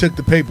 she took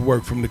the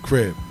paperwork from the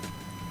crib.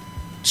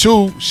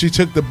 2, she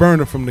took the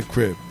burner from the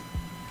crib.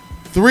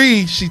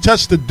 3, she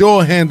touched the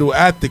door handle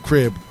at the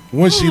crib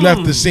when she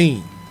left the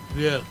scene.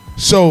 Yeah.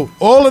 So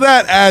all of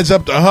that adds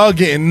up to her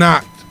getting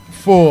knocked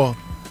for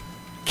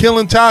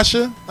killing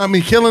Lakeisha.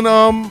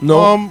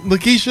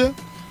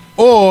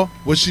 Or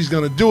what she's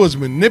gonna do is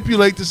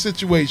manipulate the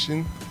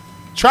situation.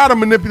 Try to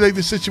manipulate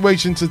the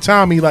situation to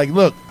Tommy, like,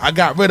 look, I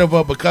got rid of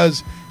her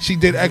because she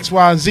did X,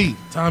 Y, and Z.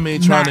 Tommy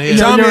ain't trying to hear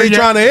that. Tommy ain't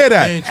trying to hear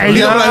that. He's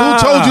like, who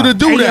told you to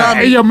do that?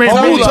 Maybe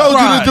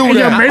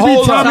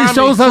Tommy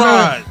shows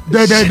her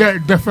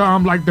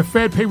the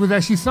Fed papers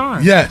that she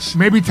signed. Yes.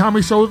 Maybe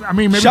Tommy shows.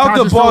 Maybe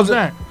Tommy shows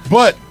that.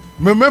 But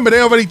remember,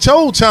 they already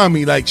told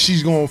Tommy like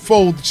she's gonna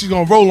fold, she's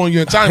gonna roll on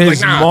you. And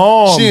Tommy's like,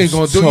 nah, she ain't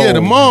gonna do it. Yeah,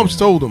 the moms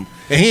told him,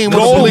 and he ain't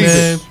want to believe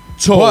it.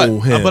 But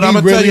I'm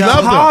gonna tell you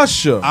how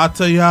Tasha. I'll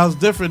tell you how it's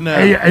different now.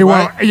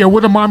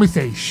 What did mommy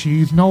say?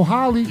 She's no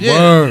Holly.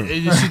 Yeah,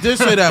 she did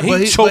say that,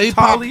 but he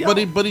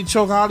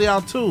choked Holly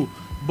out too.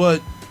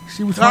 But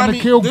she was trying to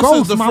kill Ghost.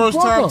 This is the first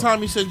time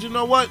Tommy said, "You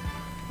know what?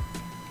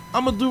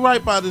 I'm gonna do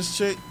right by this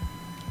chick.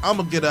 I'm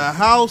gonna get her a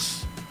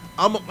house.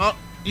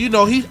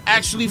 He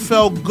actually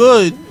felt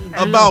good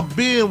about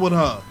being with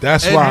her.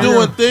 That's and why.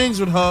 Doing things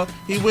with her.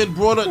 He went and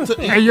brought her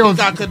to, he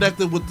got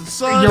connected with the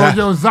son.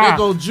 They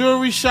go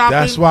jewelry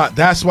shopping.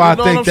 That's why I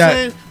think that.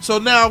 Saying? So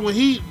now when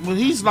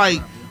he's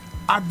like,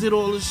 I did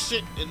all this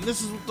shit and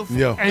this is what the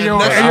fuck.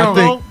 I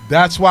think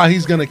that's why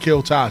he's gonna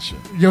kill Tasha.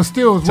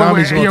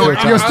 Tommy's gonna kill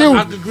Tasha.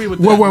 I agree with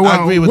that.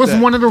 I agree with What's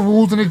one of the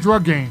rules in the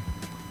drug game?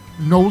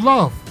 No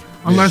love.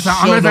 Unless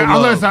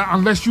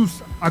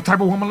a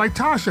type of woman like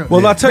Tasha.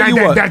 Well, I'll tell you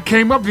what. That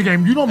came up the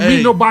game. You don't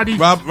meet nobody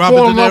Robert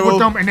fall in love with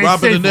them and they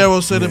Robert say De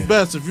Niro said it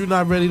best. If you're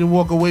not ready to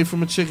walk away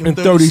from a chick in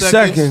 30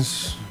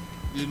 seconds,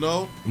 you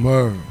know?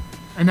 Word.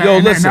 And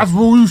that's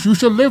rules you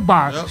should live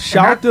by. Yep.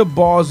 Shout out to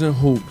Bars and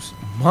Hoops.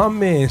 My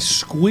man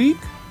Squeak.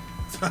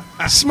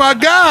 That's my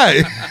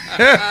guy.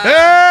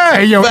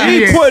 Hey, yo,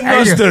 he putting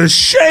us to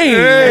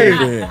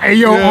shame. Hey,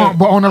 yo,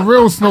 but on the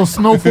real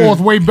Snowfall's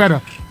way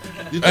better.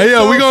 Hey,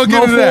 yo, we gonna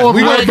get to that.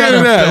 We gonna get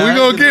to that. We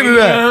gonna get to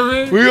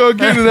that. We gonna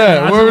get to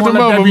that. Word to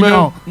mother,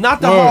 man.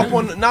 Not to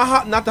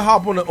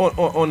hop on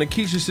the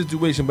Keisha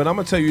situation, but I'm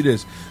gonna tell you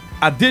this.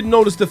 I did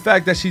notice the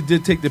fact that she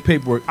did take the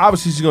paperwork.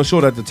 Obviously, she's gonna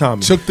show that to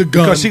Tommy. Took the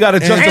gun because she got to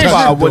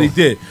justify what he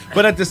did.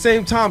 But at the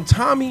same time,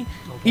 Tommy,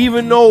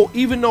 even though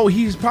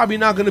he's probably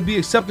not gonna be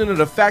accepting of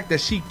the fact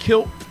that she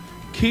killed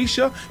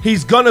Keisha,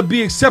 he's gonna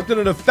be accepting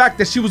of the fact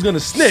that she was gonna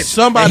snitch.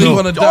 Somebody's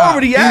gonna die.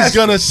 He's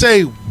gonna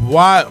say,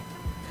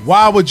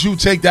 why would you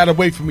take that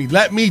away from me?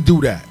 Let me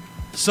do that.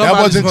 That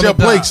wasn't your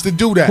place to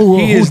do that.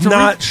 He is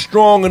not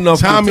strong enough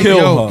to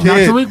kill her. Not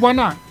Tariq, why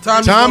not?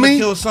 Tommy's gonna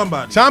kill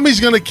somebody. Tommy's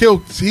gonna kill.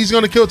 He's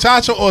gonna kill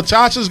Tasha, or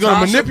Tasha's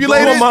gonna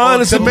manipulate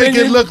it to make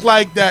it look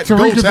like that.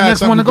 Tariq is the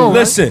next one to go.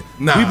 Listen,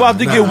 we about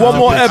to get one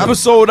more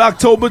episode,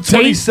 October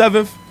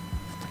 27th.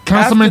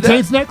 Councilman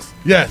Tate's next.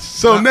 Yes.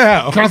 So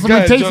now,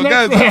 Councilman Tate's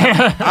next.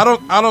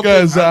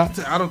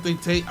 I don't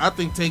think Tate. I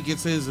think Tate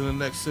gets his in the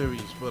next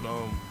series, but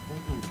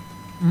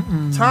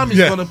Tommy's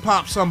gonna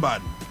pop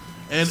somebody.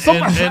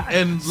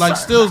 And like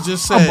Stills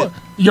just said,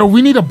 yo,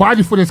 we need a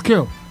body for this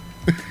kill.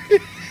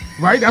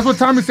 Right? That's what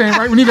Tommy's saying,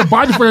 right? We need a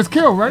body for this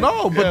kill, right?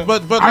 No, but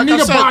like I need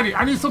a body.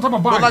 I need some type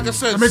of body. But like I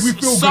said, to make me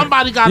feel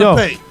somebody good. gotta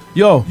pay.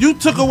 Yo, you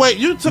took away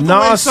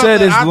something.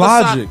 said it's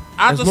logic.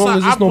 As long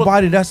as there's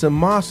nobody, that's in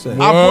my set.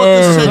 I brought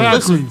this chick.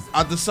 Listen,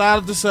 I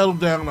decided to settle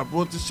down. I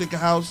brought this chick a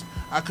house.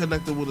 I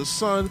connected with her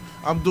son.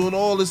 I'm doing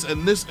all this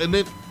and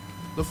then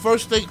the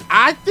first thing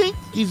I think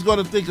he's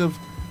gonna think of.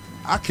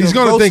 He's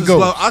gonna think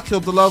Ghost. I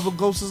killed the love of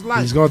Ghost's life.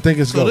 He's gonna think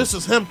it's Ghost. So this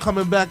is him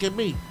coming back at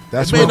me.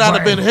 That's it may not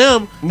have been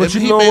him, but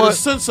he may have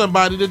sent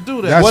somebody to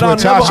do that. That's where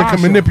Tasha can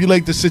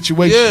manipulate the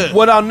situation. Yeah.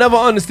 What I'll never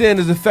understand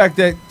is the fact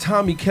that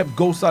Tommy kept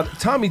Ghost out.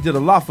 Tommy did a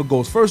lot for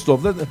Ghost. First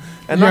off, let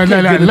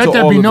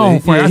that be known.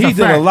 He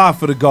did a lot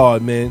for the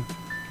guard, man.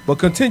 But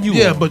continue.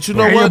 Yeah, but you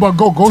know what?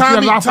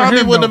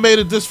 Tommy wouldn't have made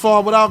it this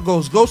far without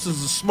Ghost. Ghost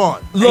is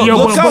smart. Look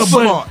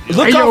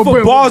out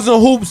for Bars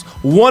and Hoops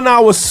 1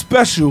 hour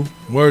special.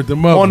 Word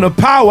them up on the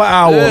Power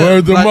Hour. Yeah.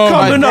 Word them up.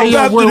 Coming up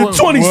after the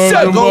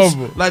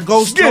 27th. Like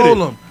Ghost told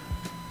him,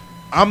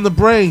 I'm the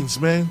brains,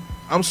 man.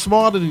 I'm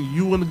smarter than you.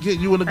 You wouldn't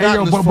have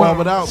gotten this far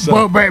without.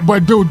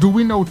 But dude, do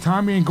we know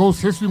Tommy and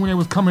Ghost history when it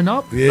was coming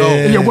up?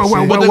 Yeah. That's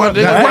where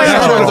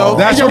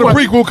the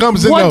prequel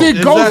comes in. What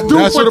did Ghost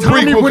do for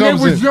Tommy when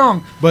he was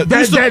young? But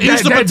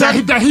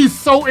that he's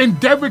so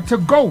endeavored to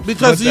Ghost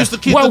because he used to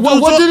keep the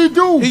dudes. What did he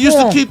do? He used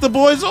to keep the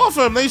boys off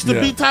him. They used to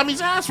beat Tommy's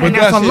ass. And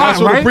that's a lot,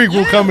 That's where the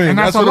prequel come in.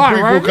 That's where the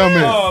prequel come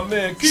in. Oh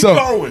man, keep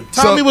going.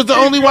 Tommy was the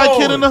only white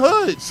kid in the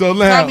hood. So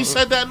now, Tommy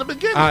said that in the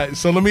beginning. All right,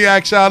 so let me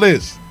ask y'all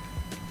this.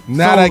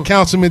 Now that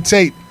Councilman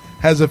Tate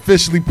has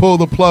officially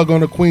pulled the plug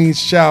on the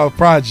Queen's Child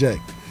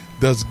Project,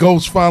 does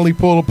Ghost finally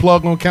pull the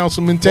plug on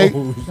Councilman Tate?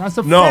 That's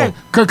a fact.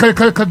 Because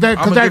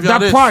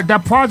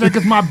that project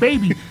is my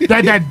baby.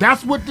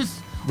 That's what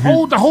this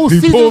the whole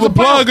season He pulled the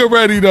about. plug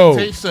already, though.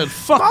 Tate said,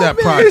 fuck that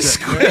project.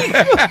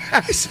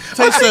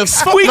 Tate said,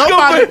 fuck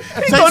nobody.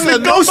 He's going to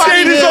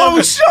negotiate his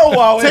own show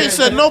out here. Tate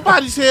said,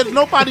 nobody's here.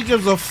 Nobody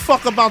gives a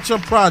fuck about your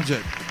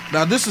project.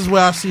 Now, this is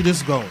where I see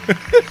this going.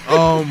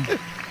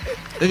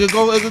 It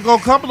could go a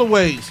couple of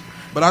ways.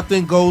 But I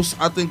think Ghost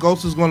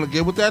is going to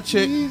get with that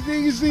chick.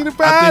 You see the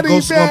body, I think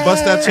Ghost is going to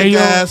bust that chick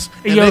ass,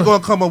 and they're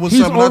going to come up with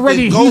something. I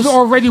think Ghost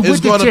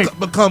is going to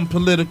become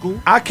political.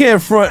 I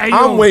can't front.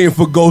 I'm waiting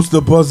for Ghost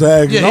to bust her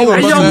ass. Yeah,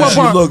 what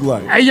she look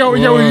like. Hey,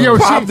 yo,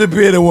 Pop the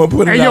beard and one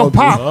put it out.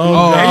 Pop.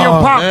 Hey, yo,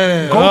 Pop.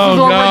 Ghost is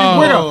already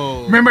with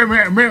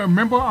her.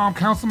 Remember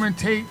Councilman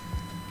Tate,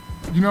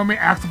 you know what I mean,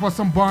 asking for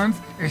some buns,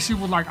 and she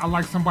was like, I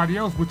like somebody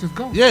else, which is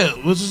Ghost. Yeah,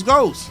 which is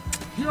Ghost.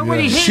 He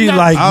already hit she that.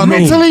 Like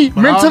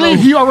mentally,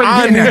 he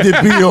already hit that. I need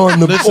to be on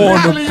the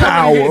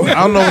Power. I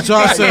don't know what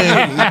y'all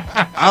saying.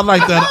 I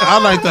like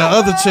that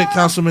other chick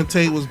Councilman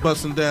Tate was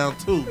busting down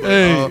too.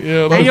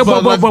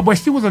 But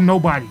she was a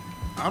nobody.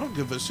 I don't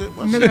give a shit.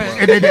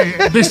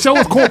 The show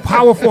is called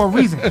Power for a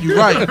reason. You're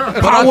right.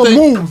 Power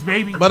moves,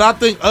 baby. But I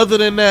think other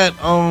than that,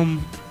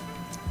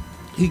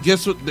 he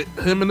gets with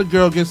him and the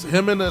girl gets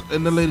him and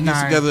the lady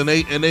gets together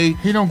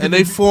and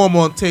they form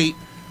on Tate.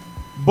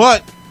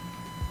 But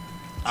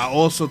I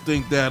also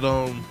think that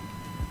I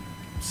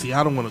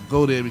don't want to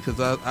go there because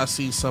I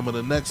see some of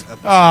the next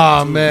episodes.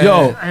 Oh man,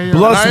 yo,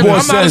 Bloodsport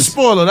says I'm not a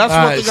spoiler. That's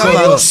what they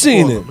got. You've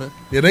seen it, man.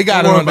 Yeah, they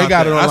got it on. They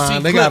got it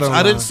online. They got it.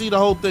 I didn't see the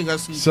whole thing. I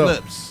see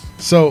clips.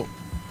 So,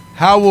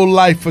 how will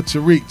life for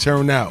Tariq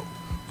turn out?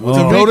 Will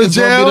he go to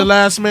jail? Be the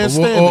last man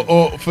standing,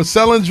 or for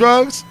selling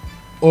drugs,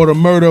 or the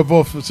murder of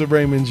Officer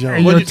Raymond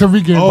Jones? Hey,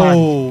 Tariq getting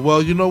bodied.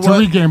 Well, you know what?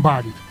 Tariq getting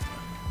bodied.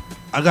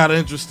 I got an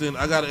interesting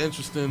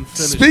finish.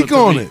 Speak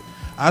on it.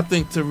 I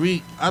think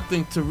Tariq. I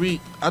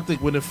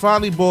think when it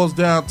finally boils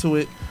down to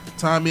it,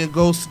 Tommy and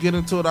Ghost get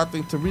into it. I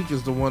think Tariq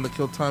is the one that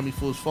killed Tommy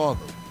for his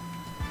father.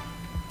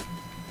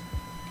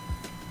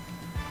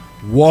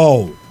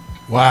 Whoa!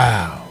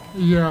 Wow!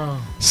 Yeah.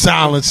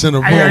 Silence in the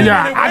room.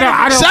 Yeah.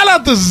 I don't. Shout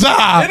out to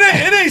Zah.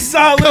 It ain't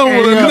silent.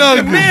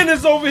 The man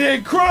is over here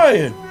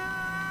crying.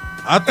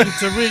 I think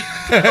Tariq.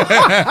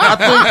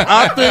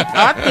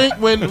 I think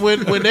when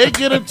they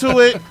get into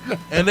it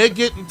and they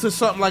get into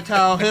something like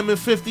how him and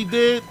 50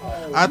 did,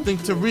 I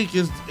think Tariq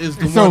is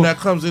the one that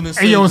comes in and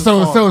saves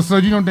so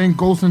you don't think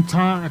Ghost and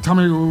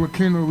Tommy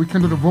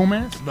rekindle the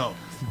romance? No.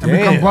 And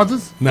become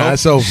brothers? Nah,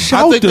 it's over.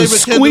 I think they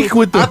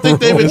rekindle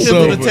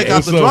to take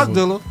out the drug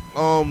dealer,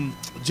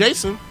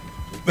 Jason.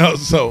 No,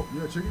 so.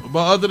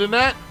 But other than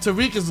that,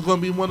 Tariq is going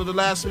to be one of the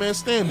last man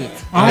standing,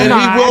 and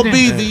he will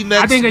be the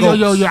next. I think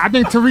I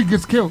think Tariq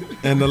gets killed.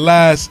 And the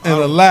last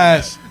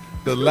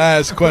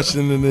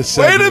question in this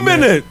segment. Wait a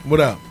minute.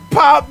 What up?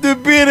 Pop the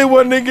bearded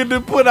one nigga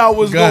to put out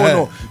what's going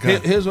on.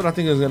 ahead. Here's what I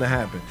think is going to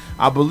happen.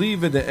 I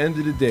believe at the end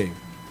of the day,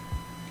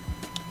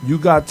 you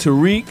got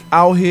Tariq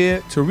out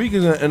here. Tariq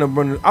is going to end up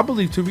running. I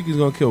believe Tariq is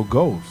going to kill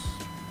Ghost.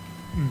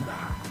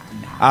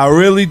 I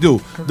really do.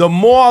 The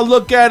more I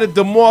look at it,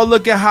 the more I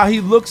look at how he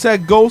looks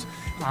at Ghost.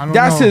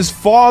 That's his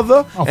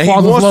father, and he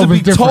wants to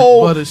be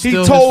told. He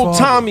told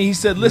Tommy, he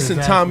said, listen,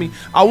 Tommy,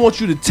 I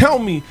want you to tell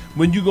me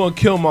when you're going to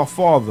kill my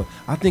father.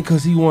 I think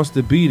because he wants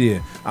to be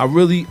there. I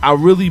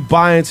really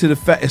buy into the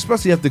fact,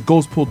 especially after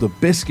Ghost pulled the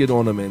biscuit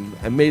on him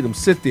and made him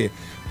sit there.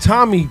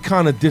 Tommy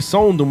kind of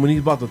disowned him when he's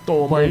about to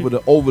throw him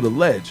over the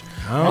ledge.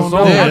 I don't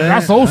know.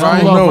 That's old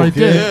school love right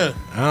there. Yeah.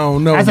 I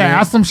don't know.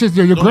 That's some shit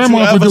your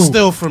grandma would do. Don't you ever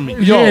steal from me.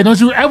 Yeah, don't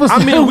you ever steal.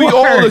 I mean, we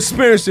all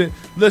experience it.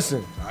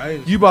 Listen,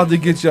 you about to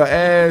get your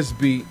ass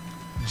beat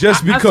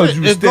just because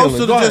you stealing.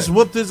 If Ghost just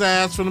whooped his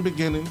ass from the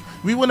beginning,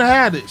 we wouldn't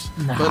have had this.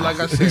 But like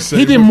I said,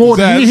 he did more.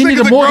 He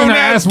needed more than an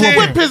ass whooping.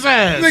 Whip his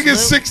ass. Nigga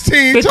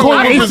 16. They call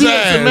it his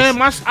ass.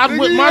 Man, I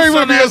whip my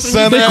son ass.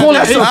 They call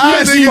it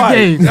ACS these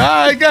days. All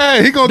right,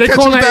 guy. He gonna catch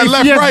you with that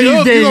left right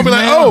hook. You gonna be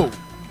like, oh.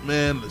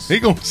 Man, listen.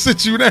 He gonna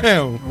sit you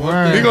down.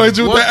 He gonna hit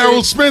you with that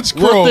Errol Spence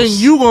cross. One thing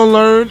you gonna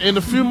learn in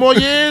a few more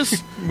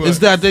years is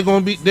that they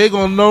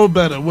gonna know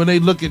better when they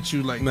look at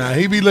you like. Nah,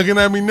 he be looking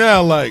at me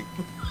now like.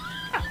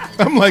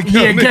 I'm like,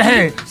 yo, yeah, nigga, go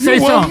ahead. Say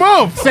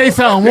something. Say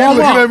something. Warm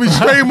up. Looking at me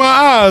straight in my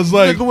eyes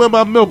like. Nigga, where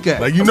my milk at?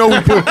 Like you know we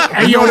put.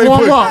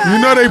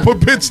 they put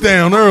pits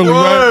down early,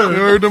 right? You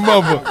heard the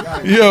mother.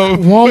 Yo,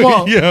 warm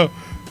up. Yo,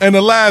 and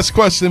the last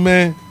question,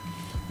 man.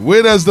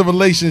 Where does the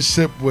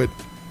relationship with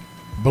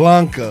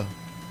Blanca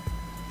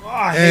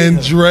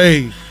and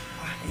Dre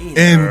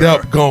end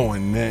up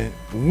going, man?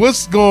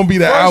 What's going to be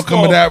the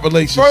outcome of that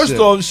relationship? First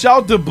off,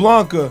 shout to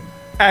Blanca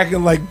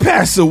acting like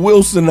Pastor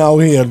Wilson out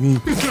here. I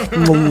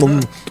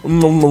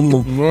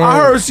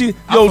heard she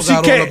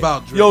came.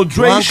 Yo,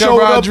 Dre Blanca showed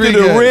Rodriguez.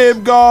 up to the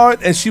rib guard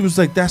and she was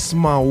like, "That's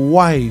my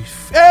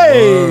wife."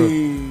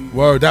 Hey,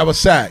 word. That was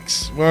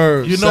Sax.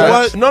 Word. You know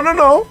what? No.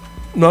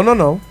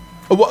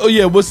 Well,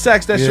 yeah, with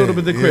Sax that showed up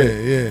at the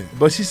crib. Yeah.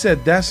 But she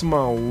said, "That's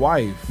my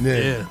wife."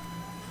 Yeah.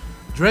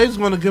 Dre's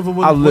gonna give her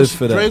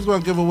Dre's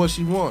gonna give her what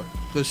she wants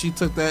because she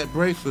took that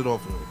bracelet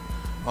off of her.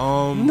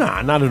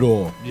 Nah, not at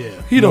all.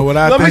 Yeah. You know what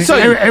I think? Let me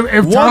tell you.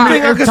 If Tommy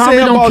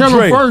don't kill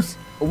him first.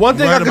 One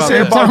thing I can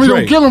say about Tommy Dre.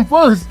 don't kill him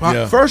first.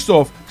 Yeah. First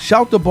off,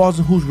 shout to Bars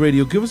and Hoops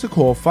Radio. Give us a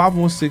call,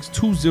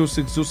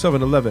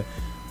 516-206-0711.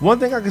 One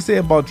thing I can say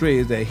about Dre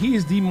is that he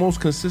is the most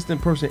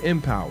consistent person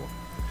in power.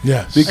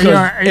 Yes.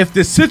 Because if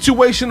the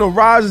situation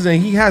arises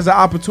and he has an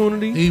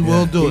opportunity, he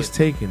will do it. He's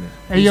taking it.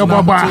 Hey, yo,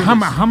 but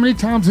how many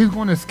times he's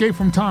going to escape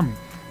from Tommy?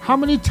 How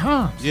many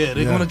times? Yeah,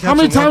 they're going to catch him. How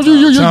many times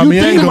you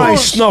think might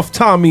snuff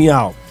Tommy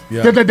out?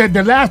 Yeah.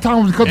 The last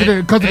time was because of the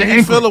anklet.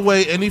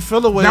 He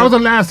fell away. That was the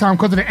last time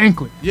because of the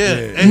anklet.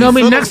 Yeah. You know what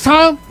I mean? Next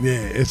time? Yeah,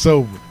 it's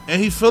over.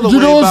 And he fell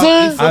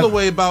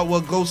away about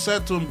what Ghost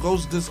said to him.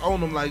 Ghost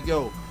disowned him like,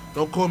 yo,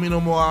 don't call me no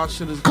more. Our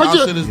shit is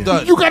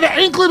done. You got an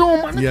anklet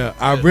on, my nigga. Yeah,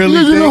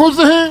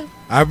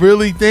 I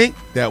really think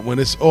that when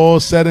it's all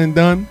said and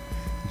done,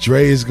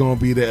 Dre is gonna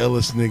be the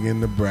illest nigga in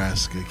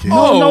Nebraska. Kid.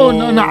 No.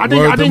 I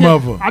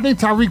think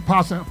Tyreek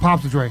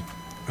pops Dre.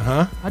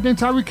 Huh? I think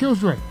Tyreek kills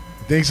Dre.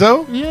 Think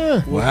so?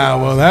 Yeah.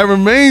 Wow. Well, that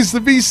remains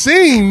to be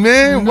seen,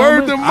 man.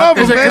 Word to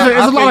mother, man.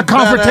 There's a lot of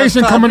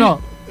confrontation coming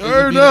up.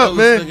 Word up,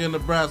 man. In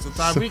Nebraska,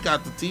 Tyreek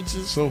got the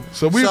teachers, so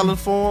we selling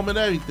for him and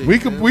everything.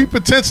 We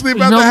potentially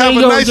about to have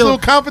a nice little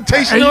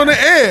confrontation on the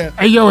air.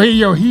 Hey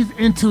yo, he's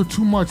into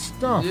too much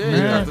stuff. Yeah, man.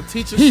 he got the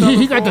teachers.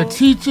 He got the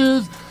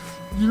teachers.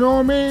 You know what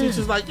I mean?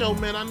 Teachers like, yo,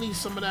 man, I need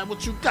some of that.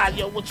 What you got,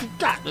 yo? What you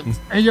got? and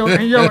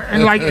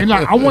like,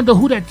 I wonder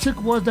who that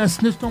chick was that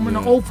snitched on him in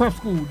the old prep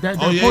school. That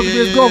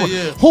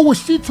yeah. Who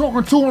was she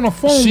talking to on the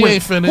phone she with?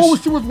 Ain't finished. Who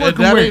she was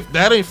working with?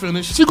 That ain't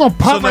finished. She gonna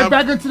pop right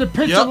back into the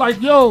picture like,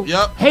 yo,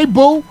 hey,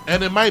 boo.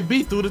 And it might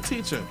be through the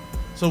teacher.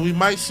 So we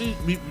might see.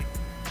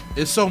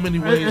 It's so many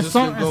ways. There's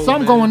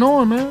something going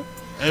on, man.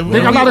 And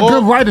they got a lot of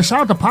good writers.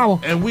 Shout out to Power.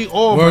 And we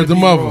all Word might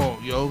be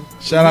wrong, yo.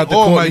 Shout out to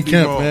Courtney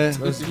Kemp, man.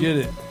 Let's get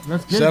it.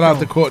 Shout out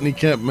to Courtney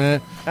Kemp,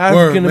 man.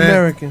 African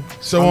American.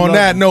 So on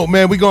that note,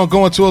 man, we're going to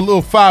go into a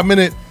little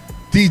 5-minute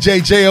DJ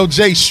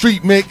JLJ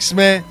street mix,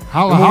 man.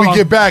 And when we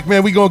get back,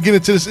 man, we're going to get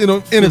into this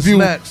interview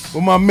with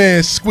my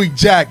man And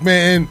Jack,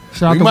 man.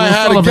 And we might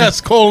have a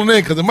guest calling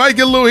in because it might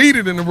get a little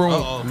heated in the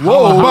room.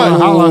 Whoa. But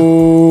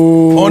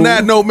on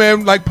that note,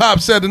 man, like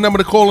Pop said, the number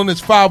to call in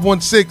is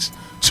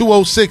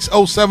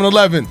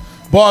 516-206-0711.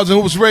 Bars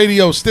and Hoops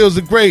Radio, Stills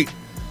the Great.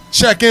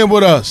 Check in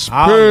with us.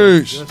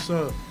 Peace. Yes,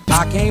 sir.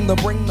 I came to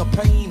bring the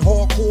pain,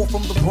 hardcore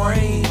from the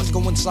brain. Let's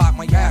go inside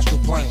my astral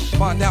plane,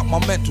 find out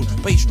my mental,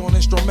 based on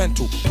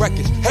instrumental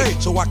records. Hey,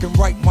 so I can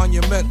write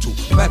monumental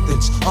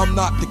methods. I'm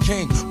not the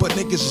king, but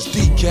niggas is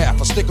decaf.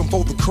 I stick 'em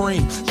for the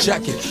cream.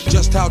 Check it,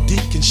 just how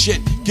deep can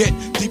shit get?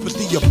 Deep as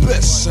the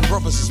abyss, and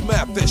brothers is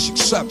mad fish,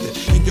 accept it.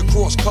 In your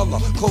cross color,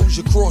 clothes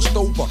you crossed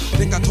over.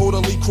 Think I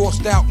totally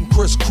crossed out and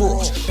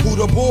crisscrossed. Who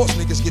the boss?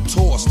 Niggas get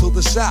tossed to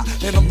the side,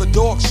 and I'm the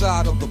dark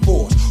side of the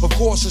force. Of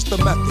course it's the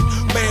method,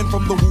 man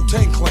from the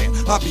Wu-Tang Clan.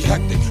 I be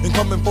hectic and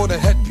coming for the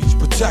headpiece,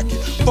 protect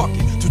it. Fuck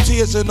it, 2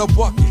 tears in a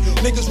bucket.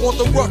 Niggas want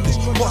the ruckus,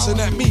 bustin'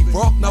 at me,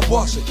 bro. Now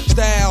bust it.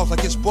 Styles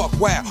like it's buck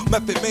wow.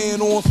 Method man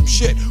on some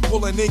shit,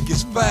 pulling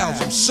niggas fouls.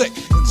 I'm sick,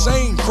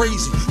 insane,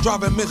 crazy,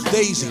 driving Miss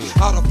Daisy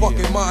out of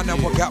fucking mind. Now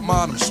I got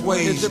mine, I'm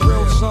swayed. Is it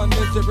real, son?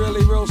 Is it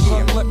really real,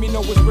 son? Let me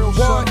know it's real,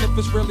 son. If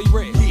it's really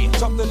real,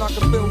 something I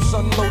can feel,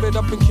 son. Load it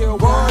up and kill.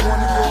 Word on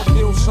the raw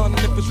deal, son.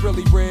 If it's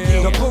really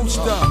real, the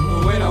booster.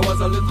 When I was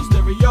a little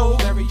stereo,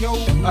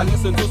 I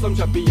listened to some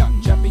champion. I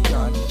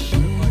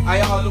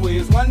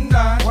always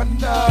wonder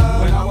when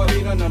I will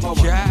be the number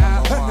one.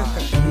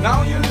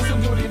 Now you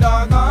listen to the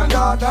doggone,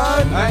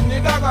 and the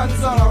doggone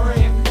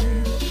sonoring.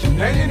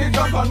 Then you need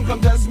to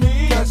come test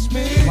me.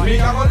 Me,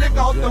 I will lick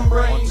out them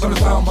brains.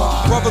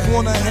 Brothers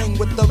wanna hang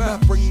with the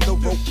map, bring the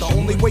rope. The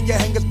only way you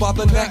hang is by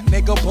the neck,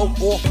 nigga. Boat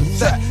off the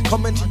set.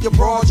 Come into your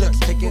projects,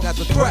 take it as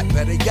a threat.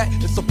 Better yet,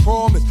 it's a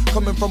promise.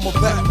 Coming from a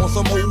vet on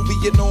some old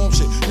Vietnam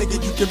shit. Nigga,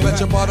 you can bet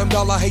your bottom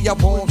dollar, hey, I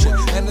bomb shit.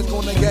 And it's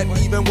gonna get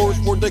even worse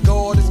for the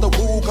God. It's the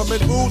who coming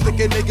through,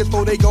 sticking niggas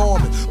for they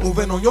garment.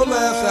 Moving on your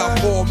last out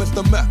for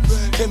Mr. Meth.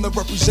 Came to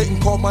represent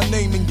and call my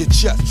name in your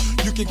chest.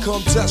 You can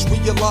come test,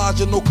 realize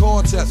you're no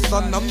contest.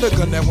 Son, I'm the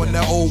gun that went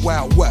that old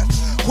Wild West.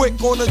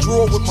 Quick on the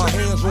draw with my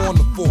hands on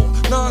the floor.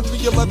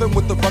 9-3-11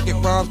 with the rugged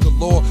rhymes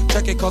galore.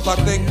 Check it cause I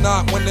think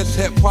not when this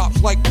hip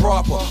hop's like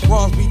proper.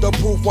 Rhymes be the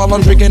proof while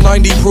I'm drinking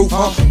 90 proof,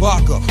 huh?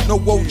 Vodka, no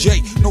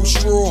OJ, no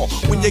straw.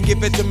 When you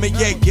give it to me,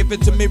 yeah, give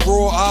it to me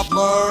raw. I've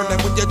learned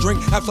that when you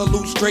drink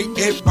absolute straight,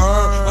 it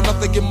burn. Enough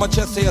to get my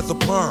chest hair as a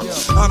perm.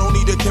 I don't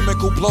need a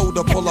chemical blow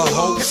to pull a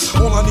hoe.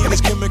 All I need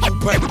is chemical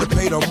pack to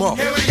pay them up.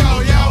 Here we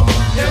go, yo.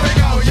 Here we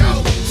go,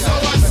 yo. So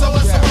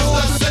what's the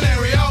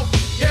scenario?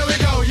 Here we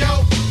go, yo.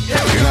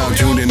 You're now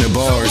tuned into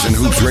Bars and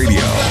Hoops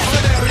Radio,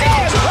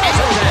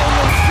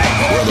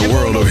 where the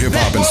world of hip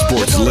hop and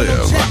sports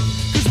live.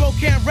 Cause Ro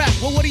can't rap,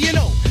 well what do you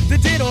know? The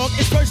D-Dog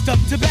is first up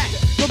to bat.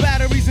 No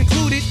batteries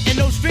included and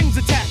no strings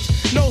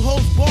attached. No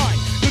holds barred,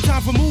 no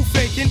time for move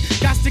faking.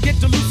 Got to get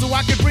the loot so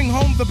I can bring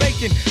home the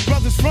bacon.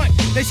 Brothers front,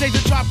 they say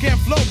the drop can't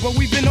flow, but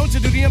we've been known to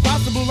do the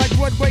impossible like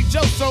Broadway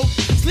Joe. So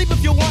sleep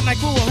if you want, like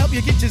who will help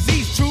you get your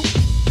Z's true.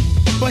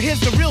 But here's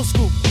the real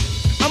scoop.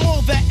 I'm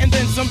all that and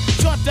then some.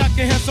 Short, dark,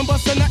 and handsome,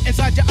 bust a nut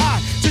inside your eye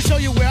to show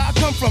you where I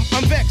come from.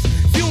 I'm vexed,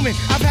 fuming.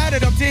 I've had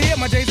it up to here.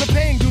 My days of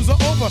paying dues are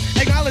over.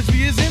 Acknowledge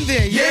me is in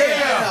there.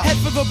 Yeah. Head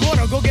for the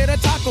border, go get a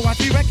taco. I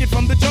see record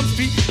from the jump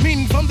street,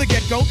 meaning from the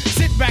get go.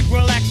 Sit back,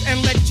 relax,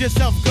 and let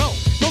yourself go.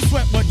 Don't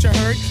sweat what you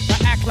heard,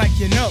 but act like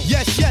you know.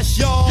 Yes, yes,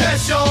 y'all.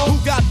 Yes, y'all. Who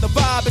got the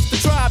vibe? It's the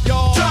tribe,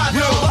 y'all.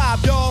 Real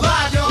live, y'all.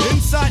 Live, y'all.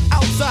 Inside,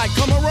 outside,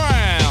 come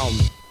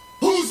around.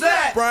 Who's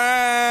that?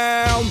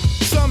 Brown.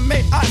 Some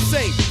may I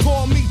say,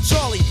 call me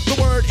Charlie. The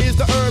word is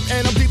the herb,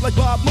 and I'm deep like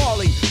Bob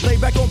Marley. Lay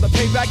back on the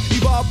payback,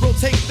 evolve,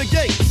 rotate the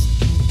gates.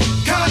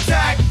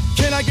 Contact.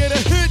 Can I get a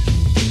hit?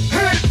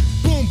 Hit.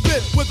 Boom,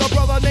 bit with a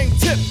brother named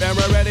Tip, and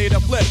we're ready to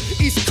flip.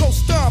 East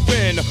Coast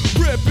stomping,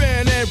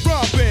 ripping and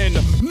romping.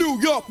 New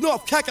York,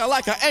 North,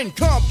 Kakalaka, and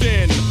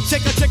Compton.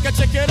 Check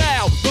it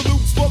out. The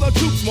loops for the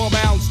troops, more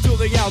bounds to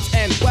the ounce.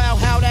 And wow,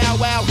 how now,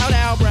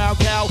 brown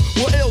cow.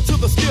 We're ill till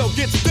the skill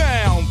gets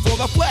down for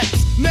the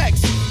flex.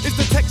 Next is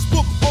the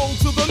textbook old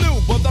to the new,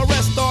 but the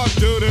rest are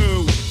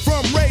doo-doo.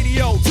 From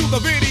radio to the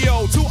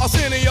video to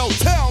Arsenio,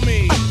 tell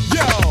me,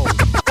 yo.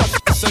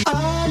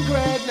 I'm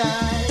Greg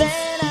Nice,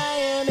 and I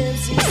am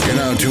MC. You're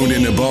now tuned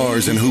into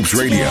Bars and Hoops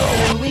Radio.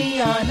 We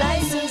are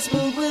nice and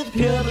smooth with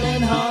pure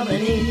blend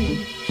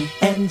harmony.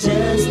 And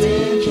just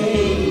in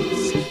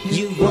case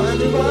you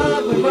wonder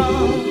what we're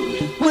wrong,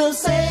 we'll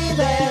say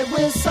that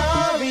we're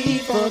sorry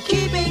for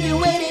keeping you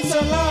waiting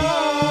so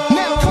long.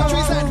 Now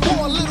countries at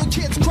war, little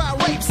kids cry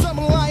rape. Some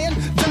lying,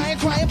 dying,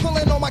 crying,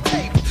 pulling on my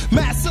cape.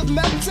 Massive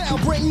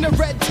meltdown, bring the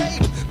red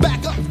tape.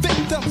 Back up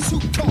victims who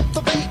caught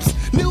the vapes.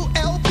 New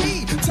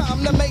LP,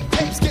 time to make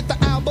tapes. Get the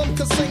album,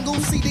 cause single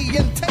CD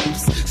and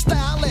tapes.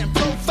 Styling,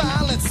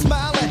 profiling,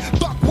 smiling,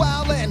 buck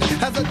wildin'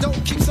 as the dough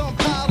keeps on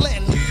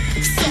piling.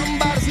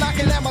 Somebody's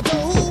knocking at my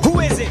door. Who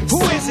is it?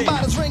 Who is it?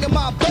 Somebody's ringing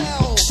my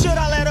bell. Should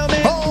I let him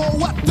in? Oh,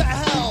 what the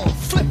hell?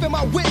 Flip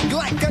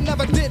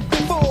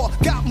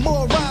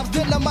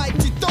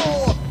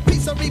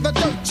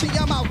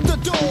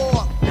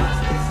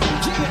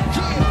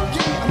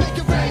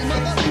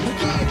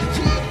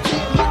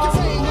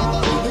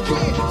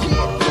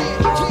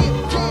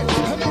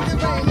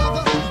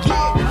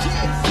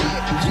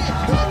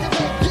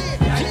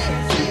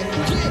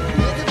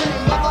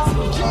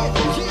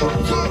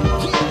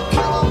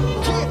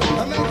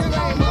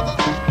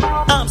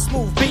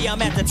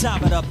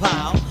top of the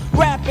pile.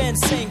 Rap and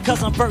sing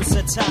cause I'm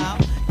versatile.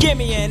 Give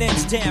me an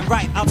inch, damn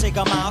right, I'll take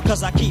a mile.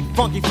 Cause I keep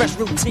funky, fresh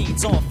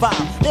routines on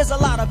file. There's a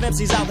lot of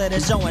MCs out there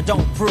that show and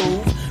don't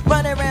prove.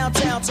 Running around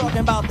town talking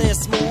about they're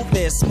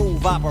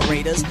smooth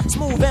operators,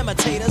 smooth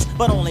imitators,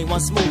 but only one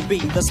smooth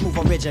beat, the smooth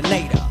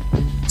originator.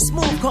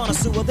 Smooth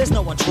connoisseur, there's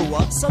no one truer.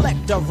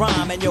 Select a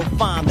rhyme and you'll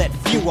find that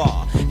few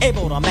are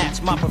able to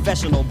match my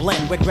professional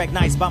blend. With Greg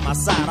Nice by my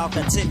side, I'll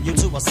continue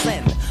to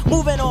ascend.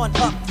 Moving on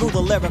up through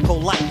the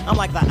lyrical light. I'm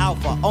like the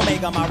alpha,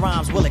 omega, my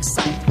rhymes will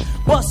excite.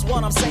 What's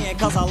what I'm saying,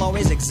 cause I'll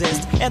always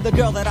exist. And the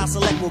girl that I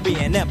select will be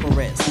an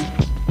empress.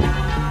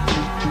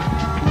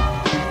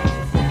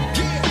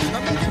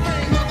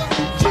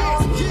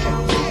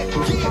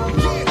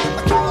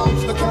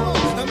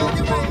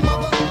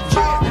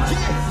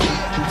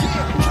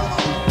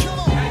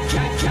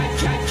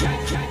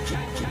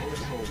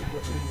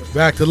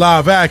 Back to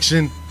live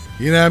action.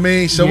 You know what I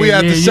mean? So we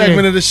at the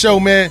segment of the show,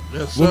 man.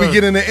 Yes, where we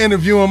get in the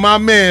interview on my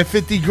man,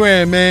 50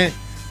 Grand, man.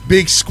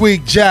 Big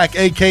Squeak Jack,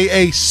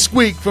 a.k.a.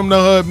 Squeak from the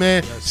hood,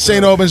 man. Yes,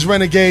 St. Albans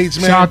Renegades,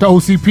 man. Shout out to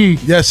OCP.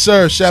 Yes,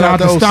 sir. Shout out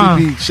to OCP.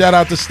 Stein. Shout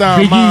out to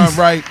Stein Mind,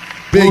 right?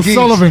 Big Will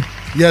Sullivan.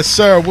 Yes,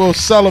 sir. Will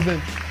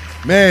Sullivan.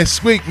 Man,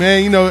 Squeak,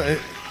 man, you know,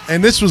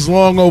 and this was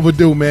long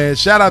overdue, man.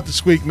 Shout out to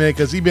Squeak, man,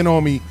 because he been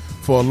on me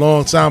for a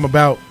long time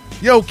about,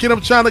 yo, kid,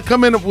 I'm trying to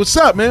come in. What's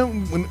up,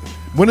 man?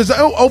 When is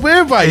the open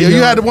invite? Yo,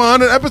 you had the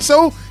 100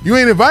 episode? You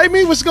ain't invite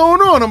me? What's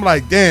going on? I'm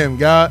like, damn,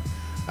 God.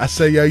 I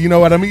say, yo, you know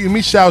what? Let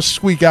me shout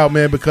Squeak out,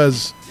 man,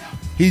 because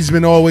he's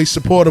been always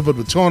supportive of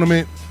the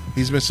tournament.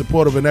 He's been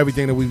supportive in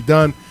everything that we've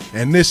done.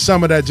 And this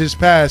summer that just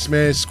passed,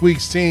 man,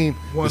 Squeak's team,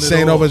 the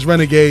St. Albans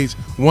Renegades,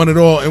 won it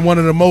all in one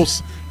of the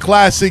most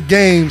classic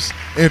games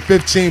in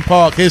 15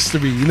 Park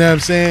history. You know what I'm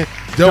saying?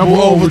 Double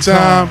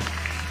overtime.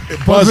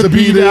 Buzzer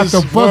beaters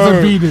after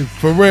buzzer beaters.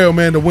 For real,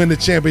 man, to win the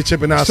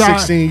championship in our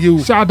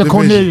 16U. Shout out to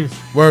Cornelius.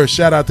 Word,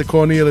 shout out to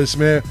Cornelius,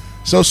 man.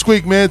 So,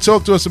 Squeak, man,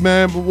 talk to us,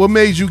 man. What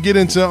made you get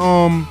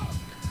into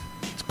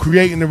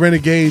creating the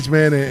Renegades,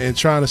 man, and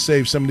trying to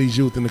save some of these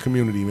youth in the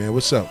community, man?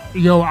 What's up?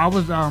 Yo, I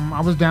was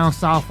down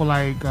south for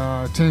like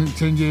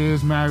 10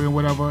 years, married and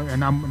whatever,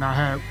 and I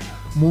had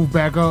moved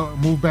back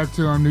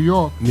to New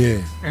York.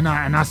 Yeah. And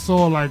I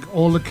saw like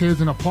all the kids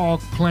in the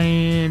park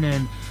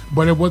playing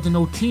but it wasn't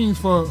no teams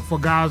for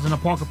guys in the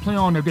park to play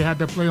on. If they had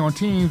to play on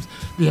teams,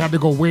 they had to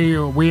go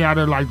way out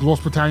of like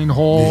Lost Battalion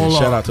Hall. Yeah,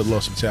 shout out to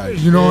Lost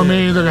Battalion. You know what I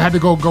mean? They had to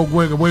go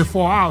way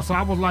far out. So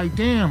I was like,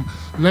 damn,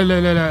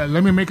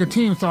 let me make a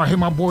team. So I hit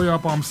my boy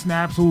up,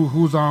 Snaps, who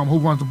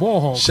runs the ball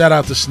hall. Shout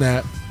out to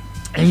Snap.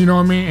 And you know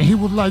what I mean? And he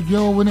was like,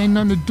 yo, it ain't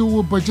nothing to do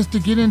with, but just to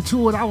get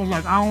into it, I was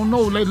like, I don't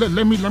know.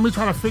 Let me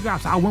try to figure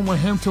out. So I went with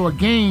him to a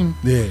game.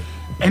 Yeah.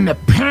 And the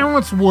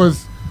parents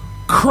was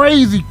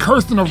crazy,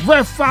 cursing the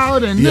ref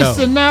out and this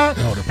and that.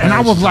 And I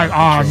was like,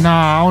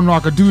 nah, I don't know I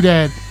could do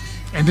that.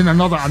 And then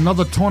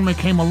another tournament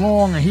came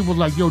along and he was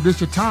like, yo, this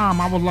your time.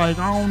 I was like,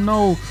 I don't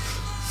know.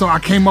 So I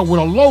came up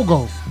with a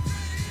logo.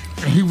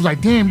 And he was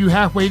like, damn, you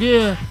halfway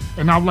there.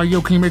 And I was like,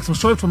 yo, can you make some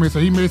shirts for me? So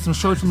he made some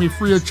shirts for me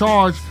free of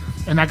charge.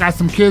 And I got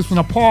some kids from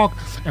the park,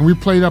 and we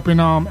played up in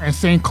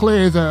St.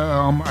 Clair's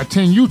a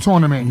 10U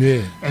tournament.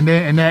 Yeah. And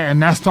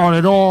that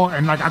started all.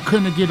 And like I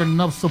couldn't get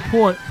enough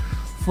support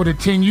for the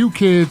 10U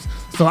kids,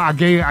 so I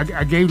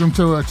gave them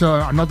to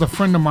another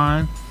friend of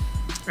mine,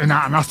 and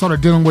I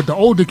started dealing with the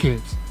older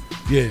kids.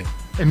 Yeah.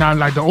 And I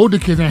like the older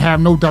kids didn't have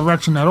no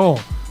direction at all.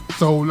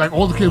 So like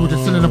all the kids were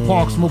just sitting in the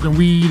park smoking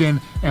weed and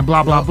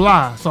blah blah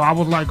blah. So I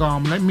was like,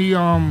 let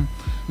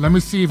me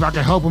see if I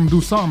can help them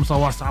do something.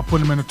 So I put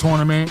them in a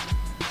tournament,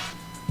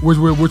 which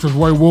was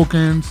Roy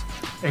Wilkins,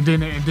 and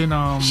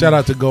then shout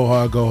out to Go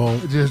Hard Go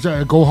Home. Just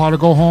Go Hard to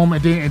Go Home,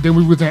 and then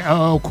we was in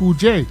LL Cool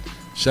J.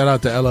 Shout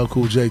out to LL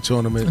Cool J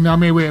tournament. You know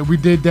what I mean? We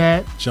did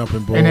that.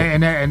 Jumping ball.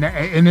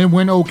 And it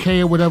went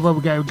okay or whatever.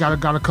 We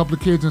got a couple of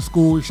kids in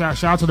school.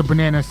 Shout out to the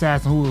Banana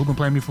Assassin who been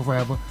playing me for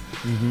forever.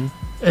 Mm-hmm.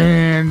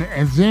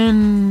 And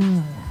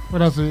then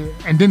what else?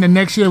 And then the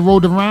next year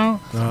rolled around,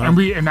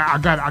 and I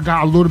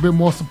got a little bit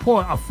more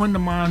support. A friend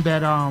of mine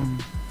that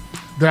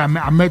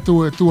I met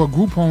through a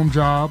group home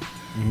job.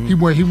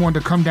 Mm-hmm. He wanted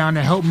to come down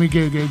and help me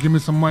give me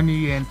some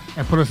money and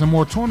put us in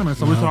more tournaments.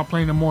 So we started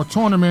playing in more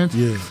tournaments,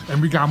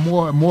 and we got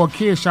more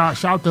kids.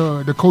 Shout out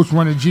to the coach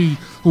Runner G,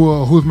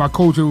 who's my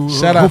coach who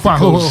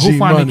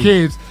find the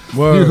kids.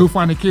 Who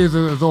find the kids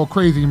is all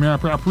crazy, man.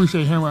 I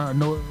appreciate him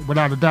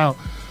without a doubt.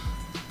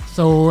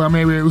 So I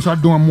mean, we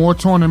started doing more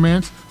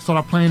tournaments,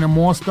 started playing in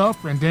more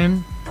stuff, and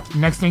then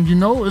next thing you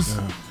know,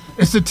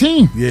 it's a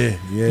team. Yeah.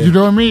 You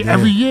know what I mean?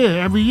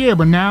 Yeah. Every year.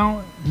 But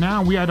now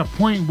we at a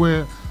point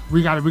where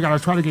we gotta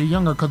try to get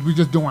younger because we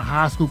just doing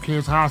high school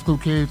kids.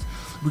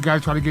 We gotta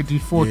try to get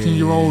these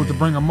 14-year-olds to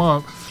bring them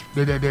up.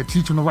 They're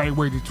teaching the right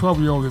way. The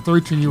 12-year-olds, the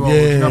 13-year-olds.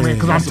 You know what I mean?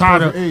 Because I'm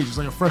tired of age. It's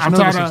like a fresh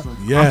nervous system.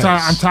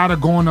 I'm tired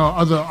of going to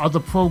other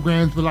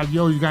programs. But like,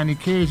 yo, you got any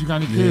kids?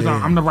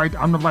 I'm the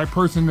right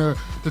person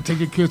to take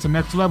your kids to the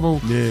next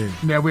level. Yeah.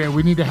 That way,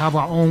 we need to have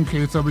our own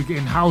kids so we can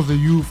house the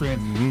youth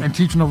and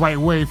teach them the right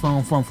way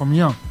from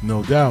young.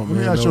 No doubt. Let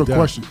me ask you a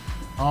question.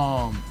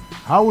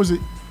 How was it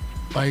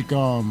Like,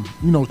 you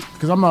know,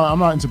 because I'm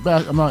not into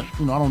I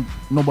don't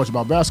know much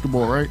about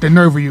basketball, right? The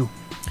nerve of you.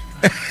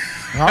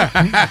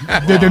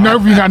 the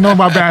nerve of you not knowing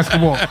about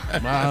basketball.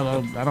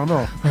 I don't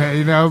know. Hey,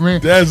 you know what I mean?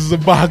 That's a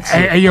boxer.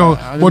 Hey, yo,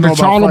 well, the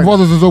Charlo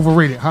brothers is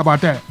overrated. How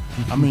about that?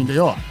 I mean, they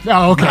are.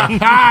 Oh, okay.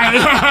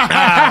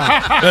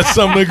 That's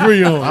something to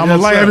agree on. I'm a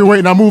light heavyweight,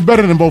 and I move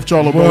better than both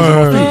Charlo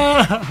brothers.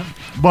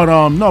 But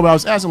no, but I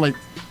was asking, like,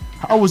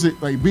 how was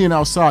it, like, being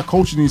outside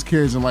coaching these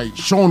kids and, like,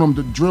 showing them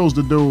the drills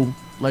to do,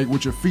 like,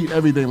 with your feet,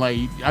 everything?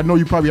 Like, I know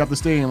you probably have to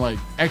stay in, like,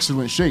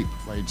 excellent shape,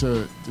 like,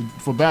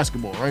 for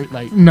basketball, right?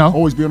 Like, no,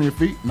 always be on your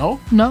feet.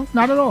 No, not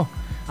at all.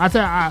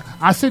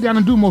 I sit down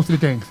and do most of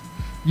the things.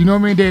 You know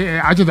what I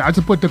mean? I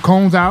just put the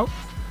cones out,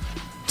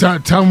 tell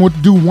them what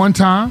to do one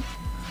time.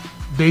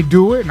 They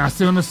do it, and I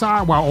sit on the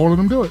side while all of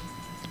them do it.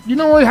 You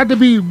know, you have to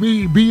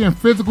be in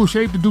physical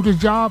shape to do this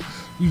job.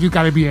 You just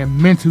got to be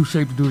in mental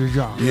shape to do this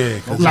job. Yeah,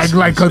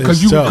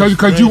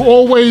 because you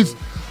always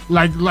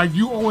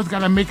you always got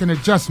to make an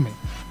adjustment.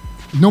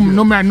 No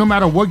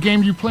matter what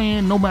game you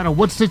playing, no matter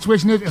what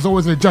situation it is, it's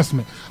always an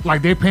adjustment.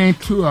 Like they're playing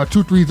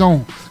 2-3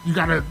 zone. You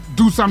got to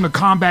do something to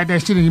combat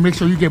that shit, and you make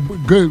sure you get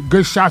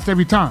good shots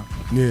every time.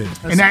 Yeah,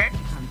 and that.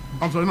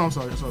 I'm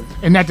sorry.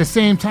 And at the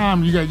same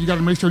time, you got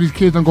to make sure these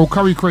kids don't go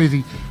Curry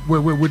crazy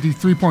with these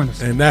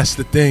 3-pointers. And that's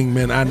the thing,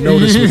 man. I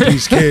notice with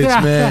these kids,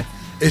 man,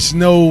 it's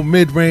no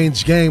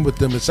mid-range game with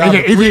them. It's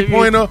either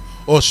 3-pointer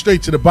or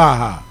straight to the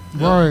Baja.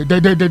 Right.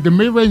 The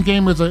mid-range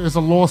game is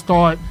a lost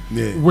art,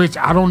 which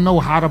I don't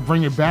know how to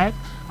bring it back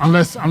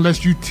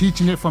unless you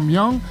teaching it from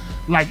young.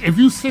 Like if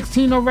you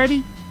 16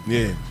 already,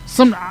 it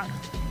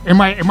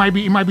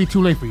might be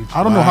too late for you.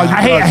 I don't know how you.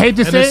 I hate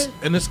to say it,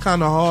 and it's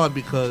kind of hard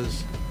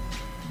because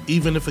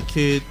even if a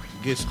kid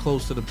gets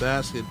close to the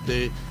basket,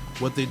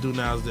 what they do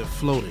now is they're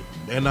floating.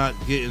 They're not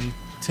getting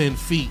 10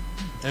 feet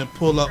and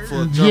pull up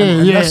for a jump.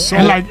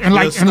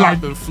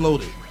 And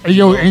floating. And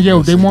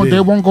yo, they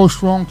won't go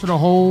strong to the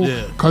hole.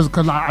 Cause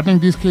I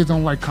think these kids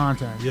don't like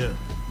contact. Yeah.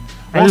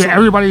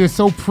 Everybody is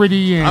so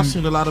pretty, and I've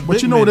seen a lot of.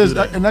 But you know what is,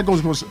 and that goes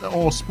across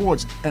all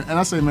sports. And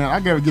I say, man, I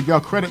gotta give y'all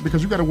credit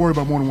because you got to worry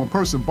about more than one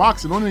person.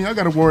 Boxing, the only thing I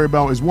got to worry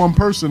about is one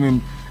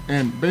person,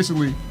 and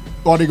basically,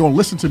 are they gonna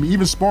listen to me?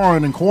 Even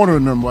sparring and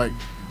cornering them, like,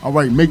 all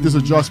right, make this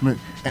adjustment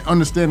and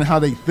understanding how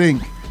they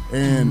think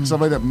and stuff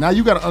like that. Now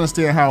you got to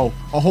understand how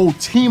a whole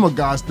team of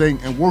guys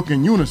think and work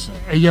in unison.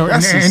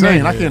 That's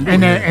insane. I can't do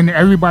that. And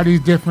everybody's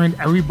different.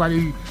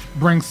 Everybody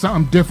brings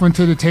something different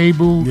to the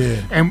table.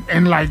 Yeah.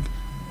 And like,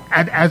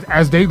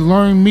 as they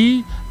learn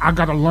me, I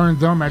got to learn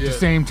them at the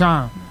same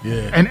time.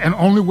 Yeah. And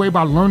only way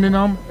by learning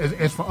them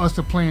is for us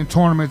to play in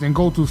tournaments and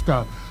go through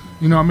stuff.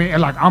 You know what I mean?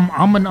 And like,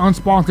 I'm an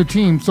unsponsored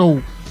team,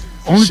 so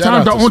the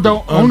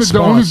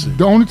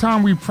only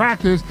time we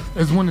practice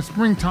is when it's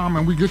springtime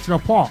and we get to the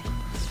park.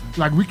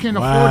 Like we can't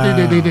afford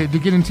to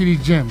get into these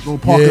gyms. Go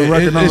park and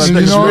recognize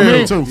you know what I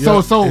mean? Too.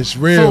 So it's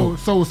real.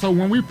 So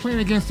when we playing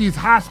against these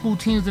high school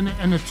teams in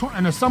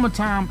the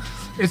summertime,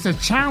 it's a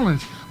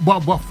challenge.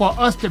 But for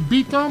us to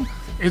beat them,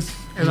 it's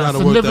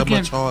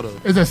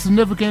a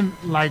significant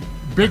like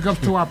big up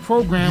to our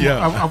program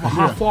of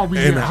how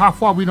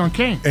far we done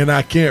came. And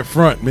I can't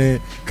front,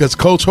 man, because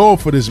Coach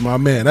Holford is my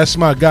man. That's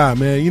my guy,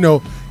 man. You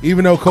know,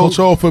 even though Coach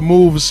Holford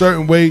moves a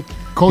certain way,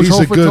 he's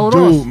a good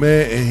dude,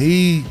 man, and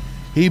he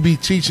be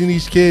teaching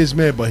these kids,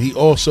 man, but he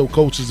also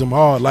coaches them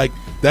hard. Like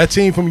that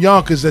team from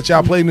Yonkers that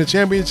y'all played in the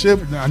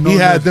championship, he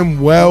had them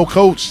well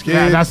coached, kid.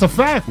 Yeah, that's a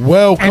fact.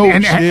 Well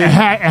coached, and it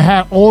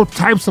had all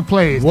types of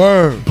players.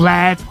 Word.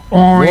 Black,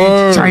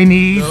 orange,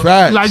 Chinese.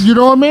 Facts. Like, you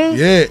know what I mean?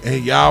 Yeah,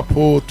 and y'all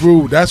pulled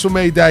through. That's what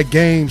made that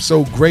game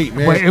so great,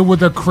 man. But it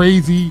was a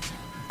crazy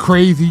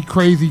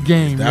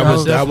game. That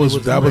was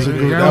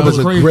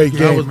a great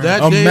game.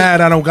 I'm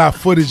mad I don't got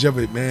footage of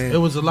it, man. It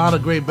was a lot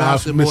of great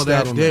basketball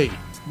that day.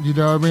 You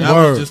know what I mean?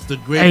 That was just a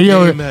great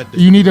game that day.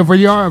 You need a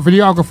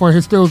videographer.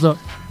 His stills up.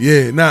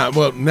 Yeah,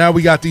 well, now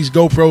we got these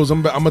GoPros.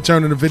 I'm gonna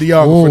turn to the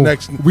videographer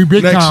next. We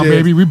big next time, year.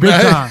 baby. We big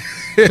time.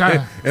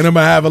 And I'm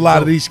gonna have a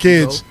lot of these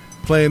kids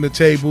playing the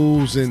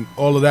tables and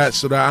all of that,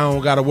 so that I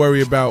don't gotta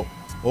worry about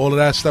all of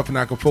that stuff, and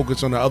I can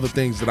focus on the other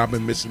things that I've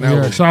been missing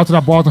out on. Shout out to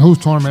that Boston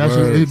Hoops tournament.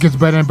 It gets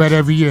better and better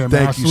every year,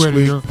 man. Thank you,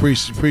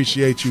 Sweet.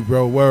 Appreciate you,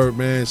 bro. Word,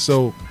 man.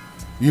 So,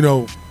 you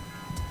know,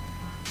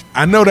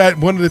 I know that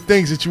one of the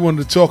things that you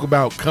wanted to talk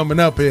about coming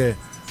up here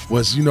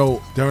was, you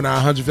know, during our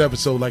 100th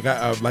episode, like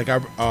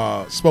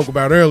I spoke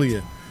about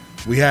earlier,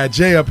 we had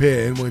Jay up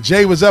here, and when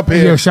Jay was up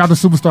here, yeah, shout out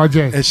to Superstar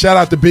Jay, and shout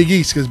out to Big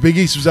East because Big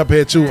East was up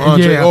here too.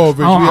 Andre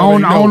Aldridge. I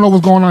don't know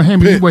what's going on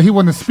with him, but he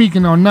wasn't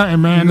speaking on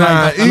nothing, man.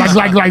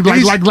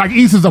 Like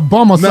East is a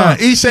bum or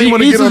something. East ain't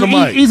want to get on the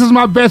mic. East is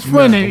my best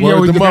friend, and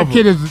that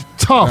kid is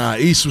tough. Nah,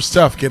 East was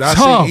tough, kid. I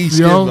seen East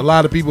give a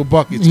lot of people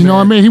buckets. You know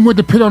what I mean? He went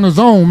to pit on his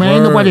own, man.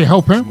 Ain't nobody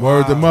help him.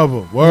 Word the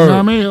mother. Word. You know what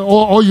I mean?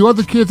 All you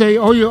other kids,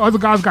 all your other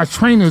guys got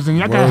trainers, and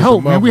y'all got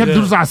help, man. We had to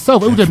do this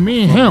ourselves. It was just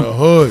me and him. The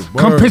hood.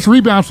 Come pitch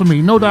rebounds for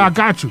me. Know that I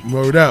got you.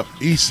 Word up.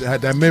 East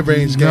had that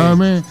mid-range game. You know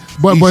what I mean?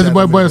 But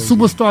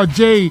Superstar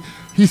J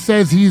he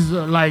says he's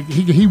like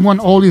he won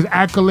all these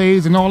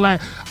accolades and all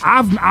that.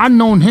 I've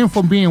known him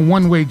from being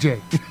One Way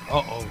Jay.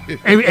 Uh-oh.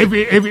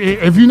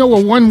 If you know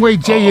what One Way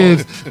Jay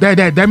is,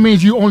 that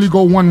means you only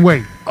go one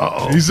way.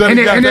 Uh-oh. He said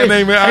he got that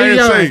name in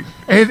ISA.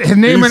 His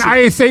name in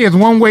ISA is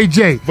One Way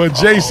Jay. But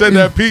Jay said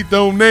that Pete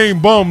don't name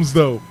bums,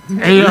 though.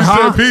 He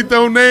said Pete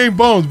don't name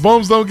bums.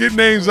 Bums don't get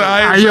names in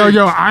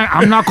ISA.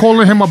 I'm not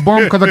calling him a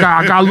bum because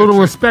I got a little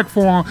respect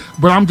for him,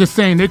 but I'm just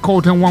saying they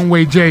called him One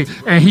Way Jay,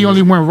 and he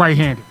only went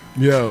right-handed.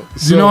 Yo,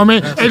 you know what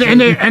I mean?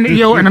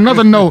 And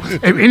another note,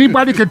 if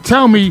anybody could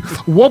tell me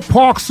what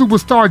park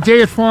Superstar Jay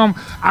is from,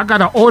 I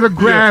got an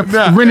autographed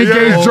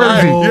Renegades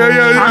jersey.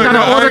 I got an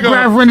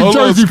autographed Renegades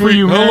jersey for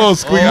you, man. Hold on,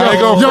 Squeak.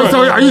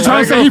 So are you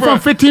trying to say he from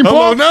 15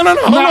 Park? No.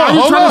 Are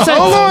you trying to say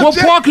what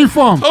park he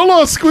from? Hold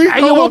on, Squeak.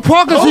 Hey, what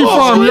park is he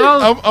from,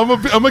 yo? I'm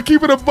gonna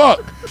keep it a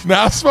buck.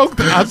 Now I spoke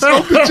to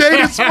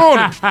Jay this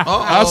morning.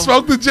 I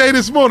spoke to Jay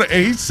this morning,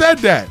 and he said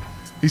that.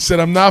 He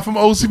said, I'm not from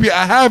OCB.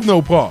 I have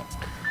no park.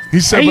 He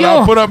said, but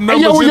I'll put up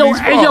numbers in these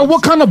parks.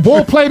 What kind of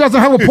ball player doesn't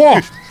have a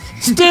park?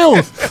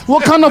 Stills,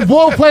 what kind of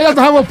ball player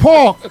doesn't have a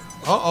park?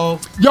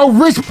 Yo,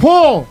 Rich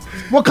Paul,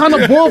 what kind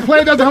of ball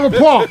player doesn't have a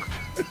park?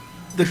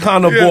 The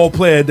kind of ball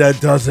player that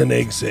doesn't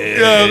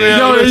exist.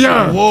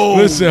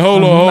 Listen,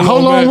 hold on.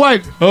 Hold on,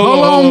 wait.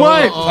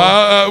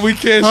 We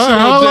can't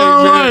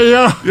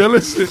show Jay, man.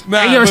 Listen.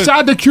 Shout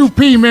out to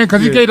QP, man,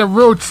 because he gave the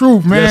real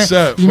truth, man. Yes,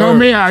 sir. You know what I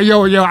mean?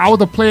 I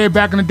was a player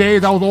back in the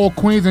days. I was all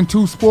Queens in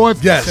 2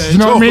 sports. Yes. You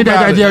know what I mean?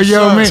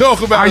 Man.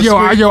 Talk about it.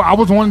 I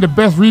was one of the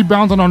best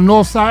rebounds on the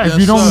north side. If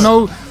you don't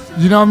know,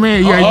 you know what I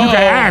mean? Yeah, you can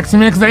ask,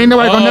 man, because ain't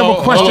nobody gonna never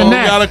question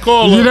that. We got a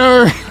caller. You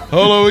know?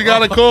 Hold on, we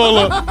got a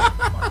caller.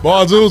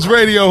 Barzoo's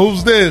Radio,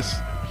 who's this?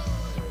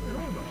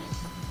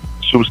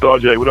 Superstar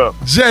Jay, what up?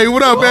 Jay,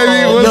 what up,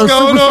 baby? What's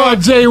going Superstar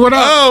on? Jay, what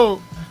up?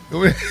 Oh.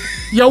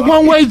 Yo,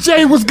 One Way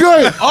Jay was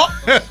good.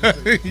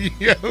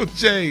 Yo,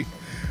 Jay.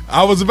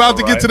 I was about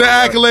to get to the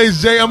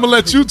accolades, Jay. I'm going to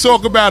let you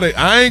talk about it.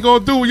 I ain't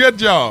going to do your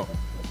job.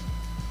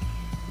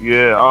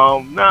 Yeah,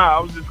 I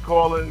was just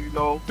calling,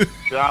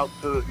 shout out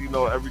to,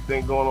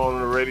 everything going on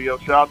the radio.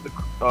 Shout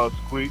out to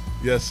Squeak.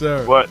 Yes,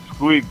 sir. But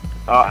Squeak,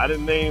 I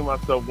didn't name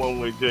myself One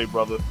Way Jay,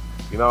 brother.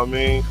 You know what I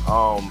mean?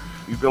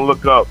 You can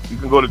look up. You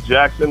can go to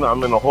Jackson.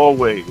 I'm in the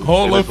hallway.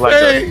 Hall of Fame. Like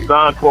a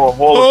sign called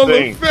Hall of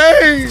Fame.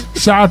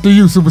 Shout out to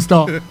you,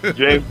 Superstar.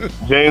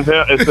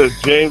 It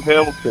says James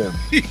Hamilton.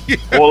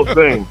 Hall of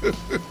Fame.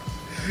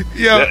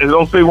 Yeah. It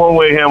don't say One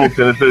Way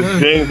Hamilton. It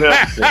says James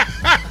Hamilton.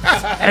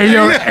 Hey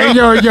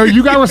yo,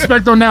 you got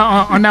respect on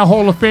that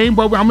Hall of Fame,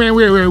 but I mean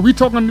we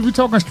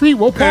talking street.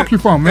 What park you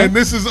from, man? And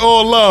this is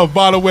all love,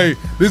 by the way.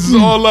 This is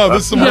all love.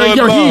 This is some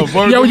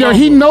love.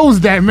 He knows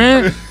that,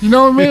 man. You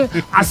know what I mean?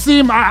 I see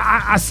him.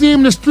 I see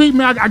him in the street,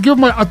 man. I give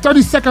him a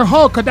 30-second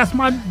hug because that's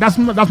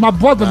my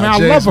brother, man. I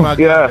love him.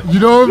 Yeah. You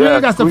know what I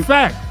mean? That's a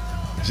fact.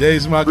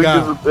 Jay's my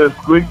guy.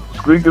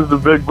 Squeak is the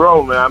big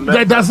bro, man.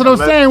 That's what I'm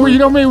saying. You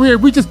know what I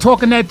mean? We just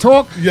talking that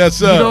talk. Yes,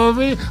 sir. You know what I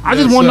mean? I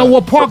just want to know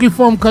what park he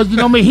from because, you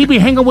know what I mean? He be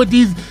hanging with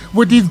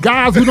these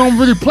guys who don't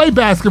really play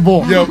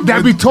basketball.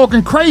 That be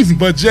talking crazy.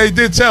 But Jay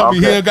did tell me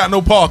he ain't got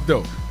no park,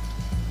 though.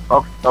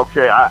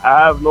 Okay, I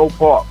have no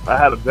park. I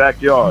had a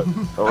backyard,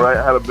 all right?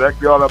 I had a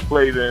backyard I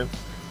played in,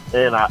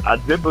 and I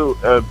did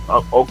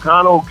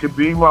O'Connell could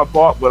be my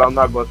park, but I'm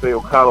not going to say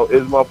O'Connell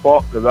is my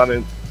park because I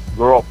didn't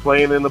grow up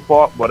playing in the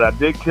park, but I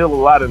did kill a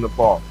lot in the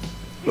park.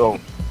 So,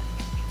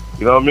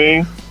 you know what I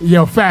mean?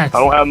 Yo, facts. I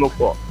don't have no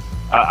park.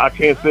 I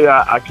can't say,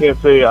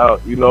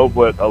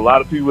 but a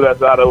lot of people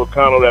that's out of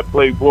O'Connell that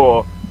play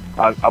ball,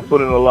 I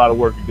put in a lot of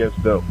work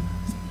against them.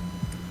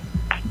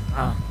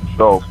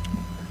 So,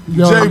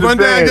 Jay, run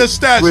down your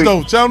stats,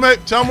 though. Tell me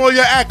all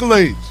your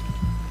accolades.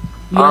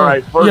 All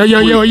right.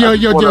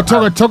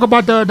 Talk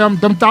about them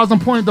 1,000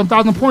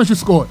 points you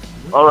scored.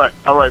 All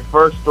right.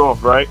 First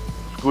off, right,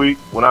 Squeak,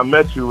 when I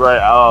met you,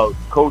 right,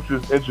 coach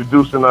was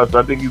introducing us.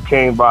 I think you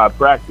came by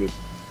practice,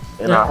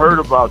 and I heard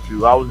about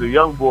you. I was a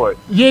young boy.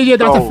 Yeah,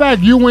 that's a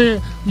fact. You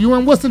went.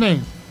 What's the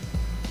name?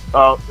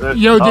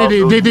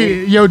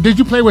 Did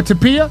you play with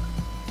Tapia?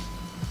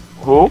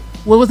 Who?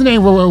 What was the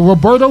name?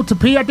 Roberto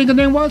Tapia, I think his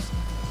name was.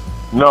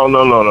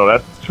 No.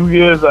 That's 2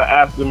 years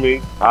after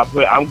me.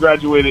 I'm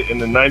graduated in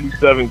the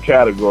 '97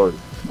 category.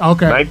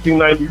 Okay.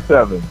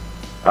 1997.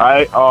 All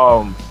right.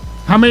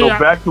 How many? So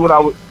back to what I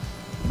was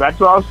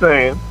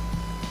saying.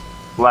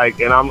 Like,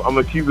 and I'm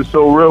gonna keep it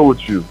so real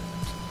with you,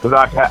 because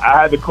I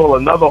had to call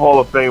another Hall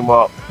of Fame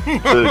up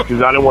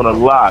because I didn't want to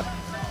lie.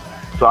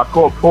 So I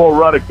called Paul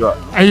Ruddick up.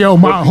 Hey yo,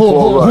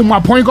 who my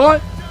point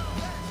guard?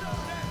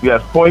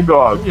 Yes, point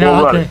guard.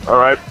 Paul Ruddick. All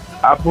right.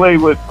 I played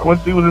with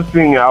Quincy was a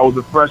senior. I was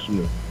a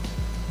freshman.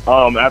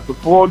 After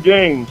 4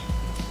 games,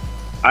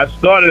 I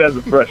started as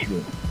a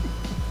freshman.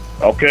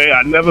 Okay,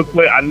 I never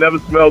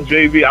smelled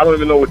JV. I don't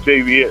even know what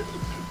JV is.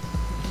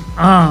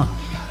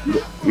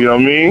 You know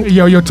what I mean?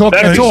 Yo, talk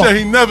that talk. He said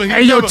he never.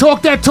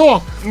 Talk that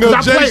talk. No,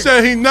 Jay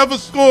said he never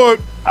scored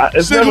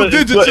single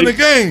digits in the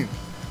game.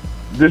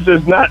 This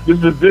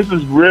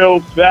is real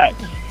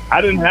facts.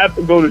 I didn't have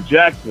to go to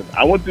Jackson.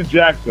 I went to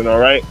Jackson, all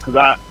right, because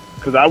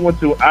I went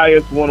to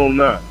IS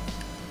 109.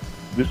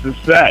 This is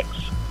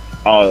facts.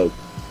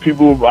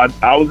 People,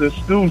 I was in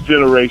Stu's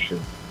generation.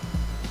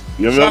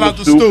 You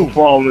remember Stu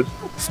performing?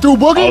 Stu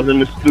Boogie? I was in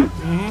the Stu.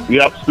 Mm-hmm.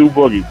 Yep, Stu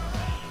Boogie.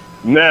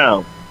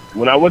 Now,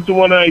 when I went to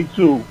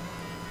 192,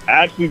 I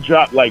actually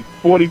dropped like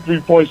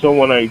 43 points on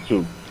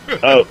 192.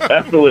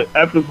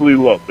 Effortlessly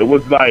low. It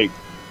was like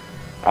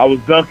I was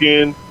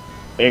dunking,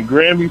 and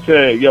Grammy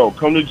said, "Yo,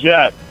 come to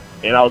Jack."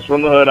 And I was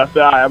from the hood. I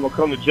said, "All right, I'm gonna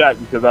come to Jack,"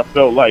 because I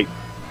felt like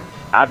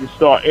I could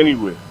start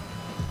anywhere.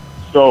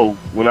 So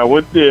when I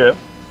went there,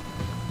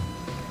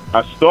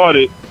 I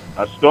started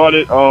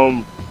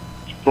from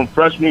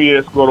freshman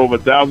year, scored over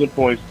 1,000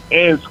 points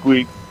and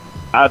squeaked.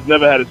 I've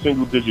never had a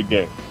single-digit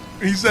game.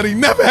 He said he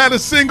never had a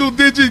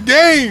single-digit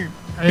game.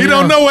 He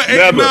don't know what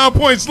 8 and 9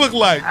 points look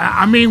like.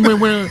 I mean,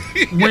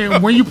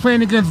 when you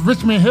playing against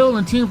Richmond Hill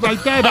and teams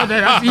like that,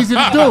 that's easy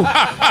to do.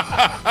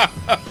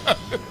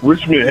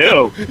 Richmond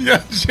Hill?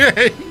 Yeah,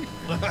 Jay.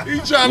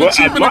 He's trying to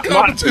cheapen the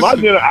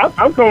competition.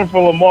 I'm coming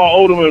from Lamar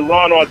Odom and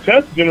Ron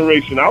Artest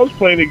generation. I was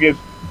playing against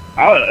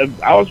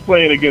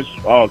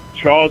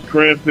Charles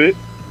Cranford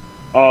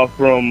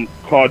from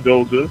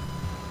Cardozo.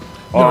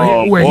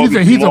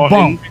 He's a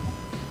bum.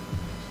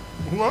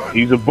 What?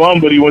 He's a bum,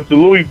 but he went to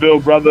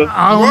Louisville, brother.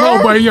 I don't know,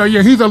 but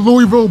he's a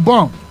Louisville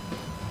bum.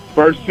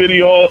 First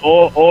city,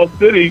 all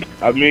city.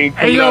 I mean,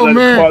 hey yo,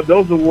 man.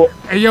 Your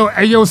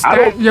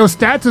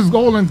stats is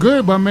all and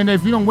good, but man,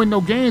 if you don't win no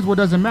games, what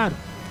does it matter?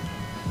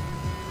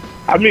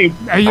 I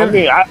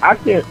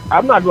can't.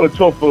 I'm not going to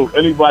talk for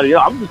anybody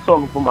else. I'm just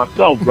talking for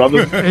myself,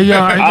 brother.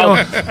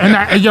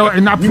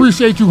 And I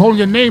appreciate you holding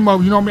your name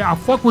up. You know what I mean? I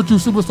fuck with you,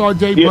 Superstar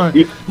J. But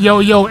in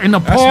the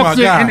parks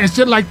and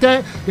shit like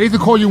that, they used to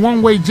call you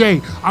One Way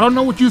J. I don't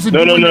know what you used to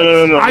do. No.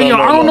 I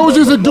don't know what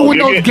you used to do in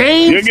those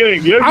games. I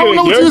don't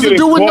know what you used to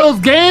do in those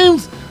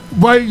games.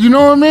 But you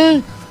know what I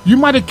mean? You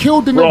might have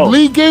killed in the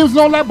league games and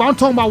all that. But I'm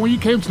talking about when you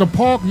came to the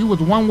park, you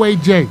was One Way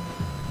J.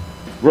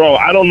 Bro,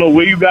 I don't know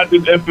where you got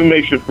this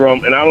information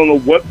from, and I don't know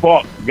what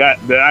park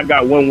I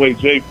got One Way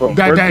J from.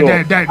 That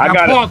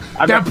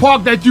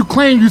park that you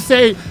claim you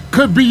say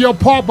could be your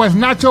park, but it's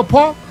not your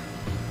park.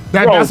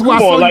 That's where I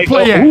saw you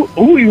play at.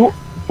 Who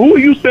are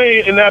you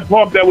saying in that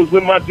park that was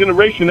with my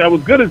generation that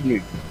was good as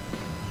me?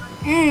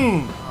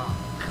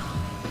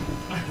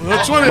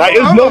 Like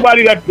there's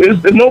nobody that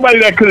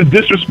could have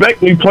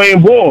disrespected me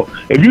playing ball.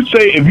 If you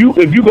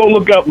go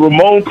look up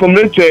Ramon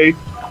Clemente,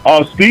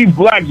 Steve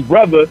Black's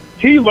brother,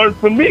 he learned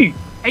from me.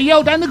 Hey,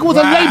 yo, that nigga was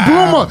a late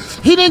bloomer.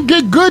 He didn't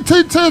get good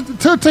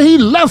till he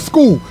left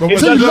school. It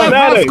doesn't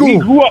matter.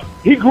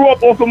 He grew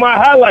up off of my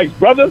highlights,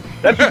 brother.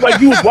 That's just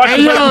like you was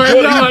watching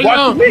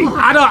watching me.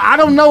 I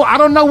don't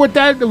know what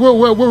that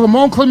with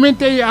Ramon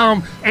Clemente,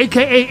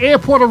 aka Air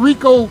Puerto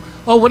Rico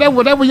or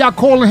whatever y'all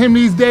calling him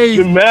these days.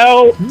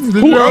 Jamel,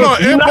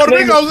 Air Puerto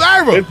Rico's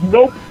Ira. It's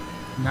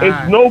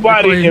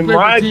nobody in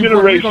my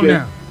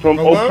generation from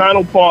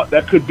O'Connell Park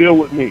that could deal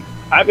with me.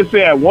 I could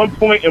say at one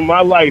point in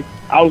my life,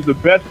 I was the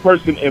best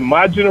person in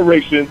my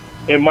generation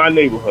in my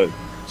neighborhood.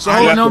 So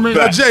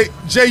Jay,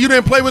 you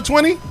didn't play with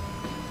 20?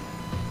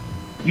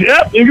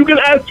 Yep, and you can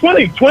ask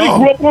 20. 20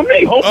 grew up on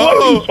me. What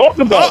are you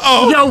talking about?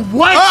 Yo,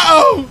 what?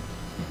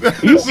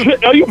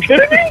 Are you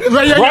kidding me?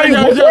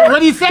 What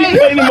do you say? You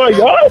playing in my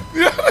yard?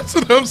 Yeah, that's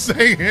what I'm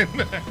saying.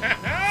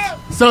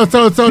 So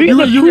you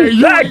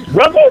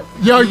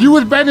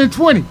was better than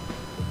 20.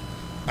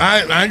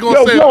 I ain't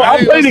gonna say. No,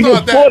 I played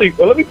against 40.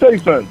 But let me tell you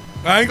something.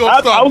 I ain't gonna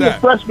stop I was a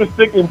freshman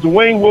sticking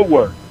Dwayne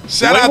Woodward.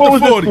 Shout out to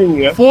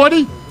 40.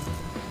 40?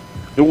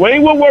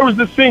 Dwayne Woodward was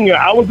the senior.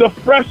 I was a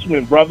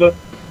freshman, brother.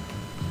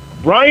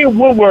 Brian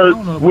Woodward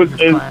was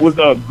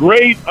a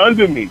grade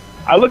under me.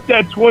 I looked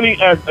at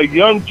 20 as a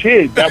young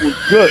kid that was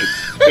good.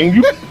 And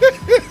you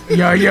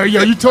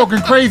talking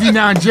crazy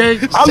now, Jay.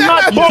 I'm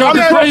not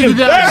talking crazy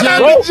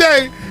now,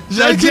 Jay.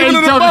 Jay keeping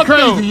it a buck,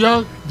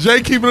 though.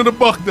 Jay keeping it a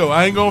buck, though.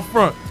 I ain't gonna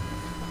front.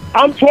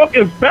 I'm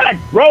talking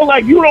facts, bro.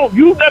 Like you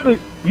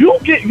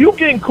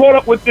getting caught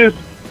up with this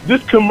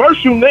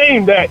commercial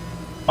name that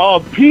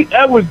Pete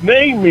Edwards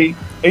named me,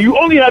 and you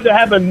only had to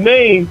have a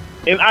name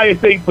in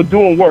ISA for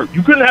doing work.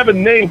 You couldn't have a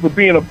name for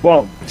being a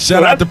bum.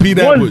 Shout out to Pete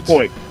Edwards.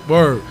 Point.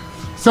 Word.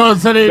 So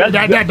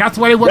that's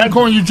why they wasn't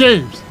calling you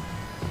James.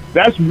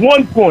 That's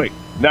 1 point.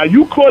 Now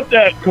you caught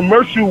that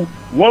commercial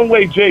One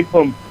Way J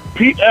from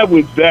Pete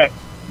Edwards that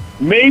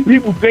made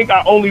people think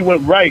I only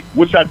went right,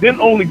 which I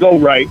didn't only go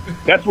right.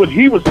 That's what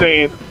he was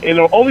saying. And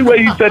the only way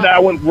he said that I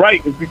went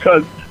right is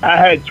because I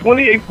had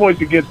 28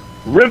 points against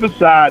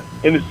Riverside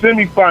in the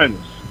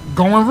semifinals.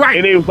 Going right.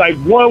 And it was like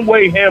One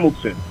Way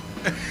Hamilton.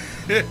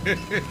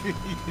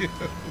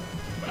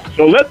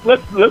 So let's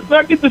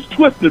not get this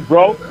twisted,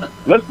 bro.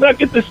 Let's not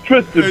get this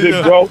twisted,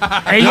 big bro.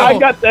 I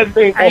got that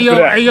thing off of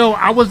that. Hey, yo,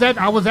 I was at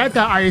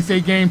the ISA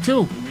game,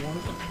 too.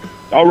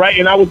 All right,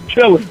 and I was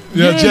killing.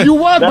 Yeah, Jay, you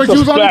was, but you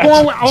was only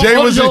going with...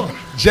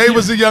 Jay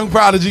was a young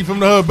prodigy from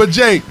the hood, but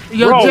Jay...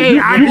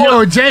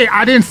 Jay,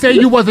 I didn't say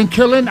you wasn't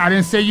killing. I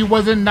didn't say you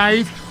wasn't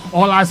nice.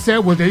 All I said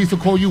was they used to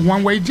call you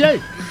One Way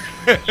Jay.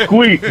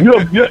 Squeak,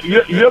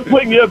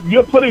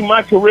 you're putting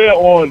my career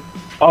on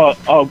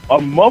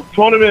a month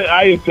tournament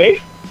at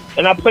ISA.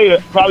 and I played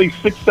probably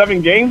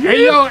 6-7 games.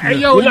 Hey yo,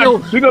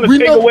 You're gonna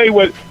take away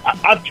what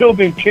I killed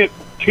in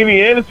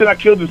Kenny Anderson. I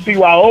killed in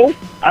CYO.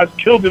 I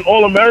killed an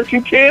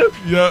All-American kid.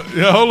 Yeah.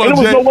 Hold on, and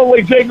there was Jay. no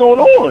one-way Jay going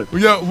on.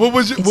 Yeah. What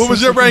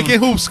was your rank in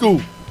hoop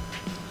school?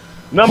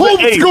 Number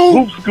 8.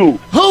 Hoop school.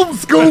 Hoop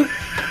school.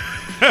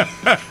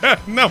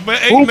 Number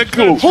 8 in the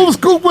country. Hoop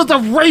school was a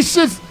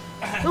racist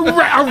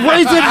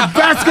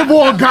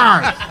basketball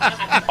guy.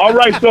 All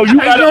right, so you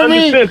gotta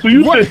understand.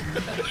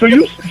 So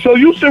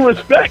you should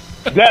respect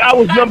that I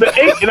was number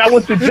 8 and I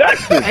went to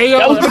Jackson.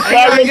 That was the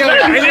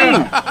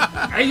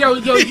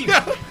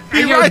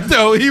He right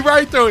though. He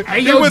went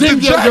to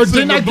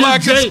Jackson.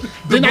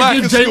 Didn't I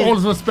give Jay all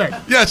his respect?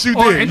 Yes, you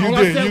did.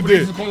 You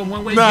did.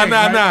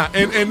 Nah.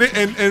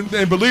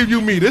 And believe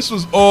you me, this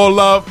was all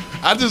love.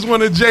 I just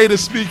wanted Jay to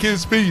speak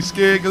his piece,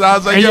 kid, because I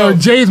was like, yo,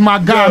 Jay's my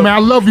guy, man. I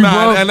love you,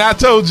 bro. And I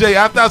told Jay,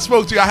 after I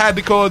spoke to you, I had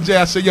to call Jay.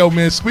 I said, yo,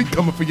 man, Squeak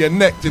coming for your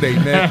neck today,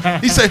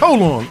 man. He said,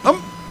 hold on.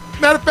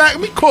 Matter of fact,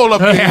 let me call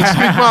up here and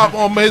speak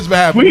on his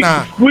behalf.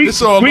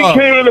 It's all Squeak love.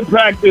 came into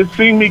practice,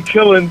 seen me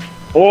killing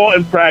all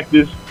in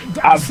practice.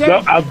 I've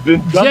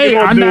been Jay,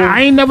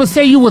 I ain't never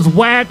say you was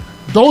whack.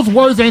 Those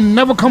words ain't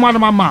never come out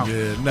of my mouth.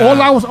 Yeah,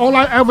 nah. All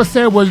I ever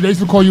said was they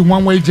used to call you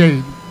One-Way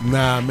Jay.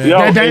 Nah, man.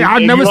 I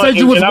never said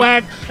you was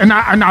whack, and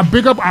I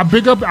big up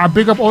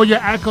all your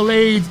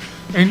accolades,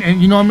 and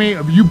you know what I mean.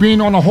 You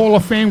being on the Hall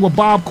of Fame with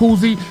Bob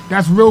Cousy,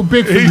 that's real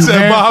big for you. He said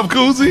man. Bob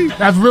Cousy.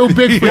 That's real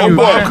big for you.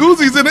 Bob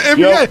Cousy's in the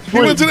NBA. He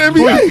went to the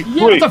NBA.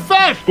 Yeah, it's a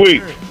fact.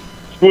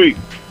 Squeak.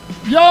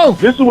 Yo,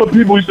 this is what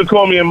people used to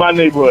call me in my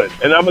neighborhood,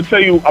 and I'm gonna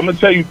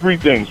tell you 3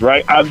 things,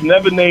 right? I've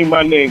never named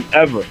my name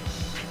ever.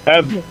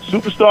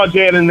 Superstar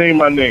Jay didn't name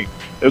my name.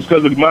 It was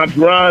because of my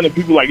grind, and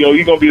people like, yo,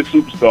 you gonna be a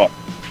superstar.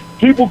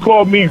 People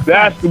call me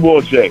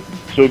Basketball Jay.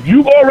 So if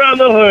you go around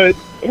the hood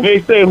and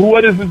they say,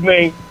 what is his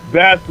name?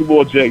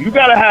 Basketball Jay. You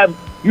gotta have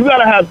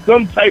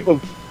some type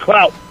of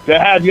clout to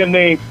have your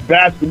name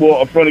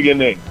Basketball in front of your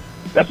name.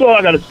 That's all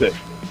I gotta say.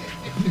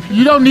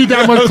 You don't need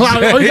that much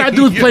clout. All you gotta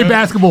do is play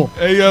basketball.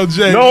 Hey, yo,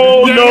 Jay.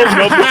 No. We're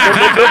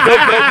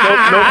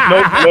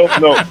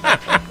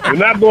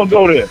not gonna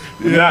go there.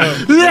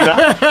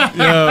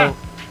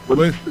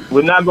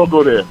 We're not gonna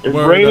go there. It's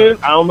raining.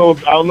 I don't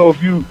know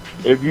if you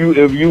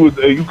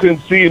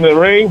couldn't see in the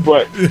rain,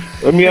 but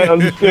let me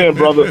understand,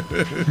 brother.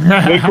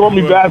 They call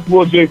me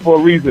Basketball Jay for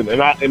a reason,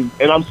 and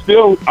I'm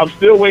still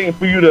waiting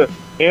for you to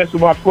answer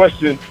my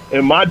question.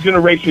 In my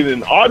generation,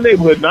 in our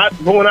neighborhood, not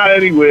going out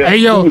anywhere.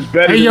 Yo.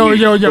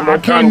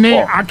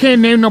 I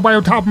can't name nobody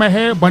on top of my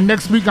head, but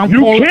next week I'm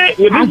calling in. Next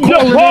week I'm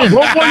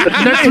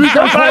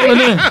calling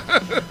in.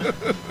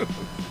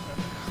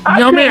 I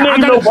can't name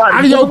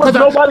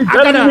nobody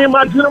better than me in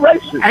my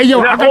generation. Hey,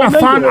 yo,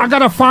 I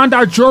gotta find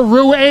out your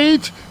real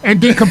age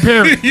and then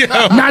compare it.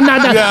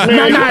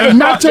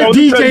 Not your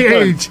DJ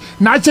age.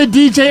 Not your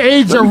DJ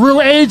age, your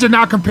real age, and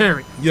I'll compare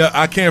it. Yeah,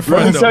 I can't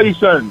front. Let me tell you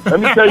something.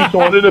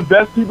 One of the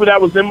best people that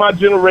was in my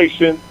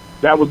generation,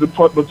 that was a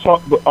part of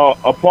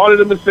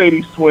the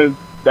Mercedes twins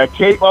that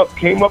came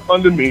up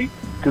under me,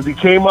 because he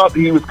came up,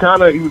 he was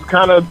kind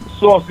of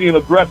saucy and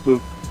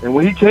aggressive, and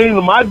when he came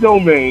to my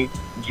domain,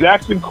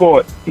 Jackson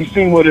Court, he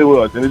seen what it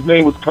was, and his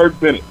name was Kirk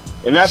Bennett.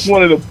 And that's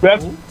one of the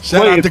best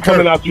players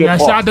coming out your park.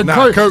 Shout out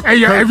to Kirk.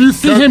 Hey, if you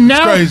see him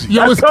now,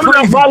 yo, it's coming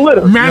out my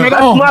litter. Man,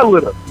 that's my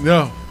litter.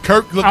 No,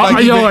 Kirk looked like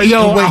he been eating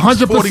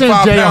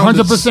 100% Jay,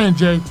 100%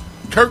 Jay.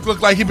 Kirk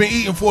looked like he been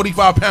eating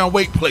 45-pound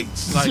weight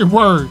plates. Like,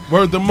 word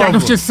We're the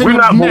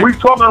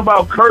talking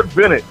about Kirk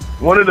Bennett,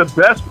 one of the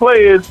best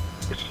players,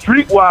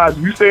 streetwise,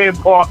 you saying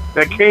park,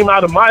 that came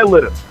out of my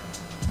litter.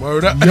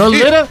 Word up. Your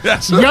litter?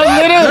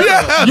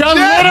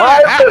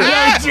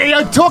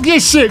 Yo, talk your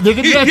shit,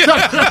 nigga.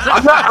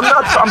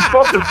 I'm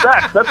talking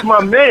facts. That's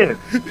my man.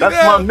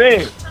 My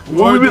man.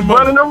 When we was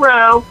running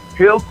around,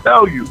 he'll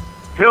tell you.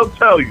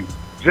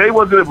 Jay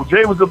was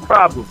a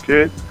problem,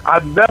 kid. I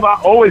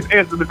always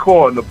answered the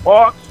call in the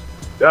parks,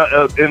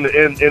 in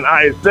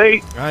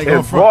ISA,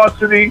 in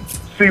varsity,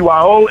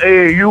 CYO,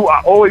 AAU.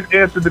 I always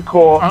answered the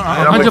call.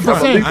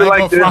 100%.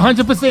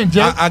 100%,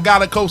 Jay. I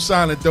gotta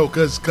co-sign it though,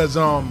 cause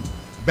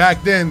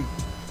back then,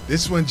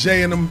 this when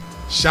Jay and them,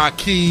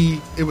 Shaquille,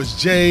 it was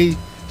Jay,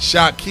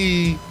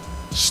 Shaquille,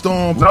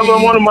 Storm P. Another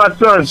one of my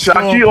sons,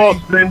 Shaquille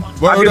Austin.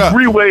 I can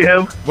freeway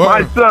him.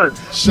 My son.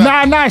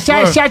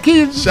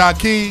 Shaquille.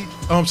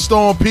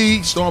 Storm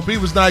P. Storm P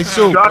was nice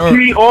too.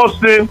 Shaquille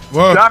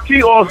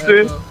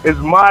Austin is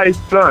my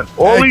son.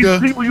 All these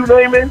people you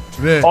naming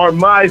are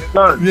my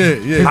sons. Yeah.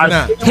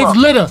 His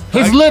litter.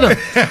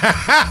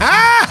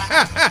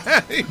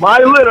 My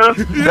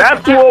litter.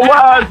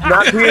 Basketball-wise,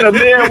 not being a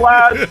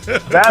man-wise,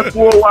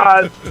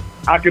 basketball-wise,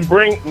 I can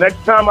bring,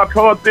 next time I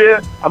come up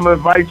there, I'm going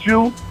to invite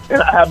you,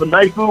 and I have a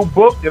nice little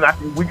book, and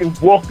we can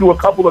walk through a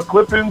couple of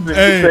clippings and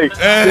say,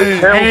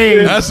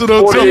 that's what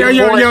I'm talking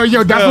about.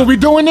 Yo, that's what we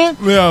doing there?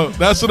 Yeah,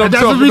 that's what I'm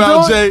talking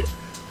about, Jay.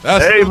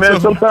 Hey man,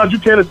 sometimes you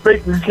can't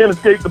escape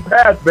the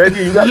past, baby.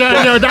 You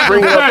that's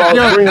bring it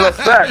up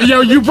back. Yo,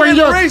 you bring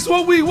your erase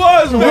what we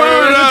was, man.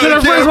 Word,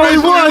 erase what we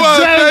was,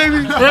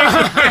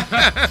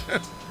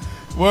 baby.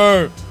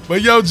 Word.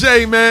 But yo,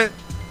 Jay, man.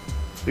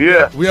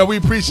 Yeah. We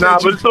appreciate you. Nah,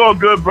 but it's all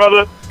good,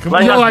 brother.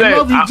 Like I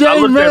love you,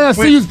 Jay, man.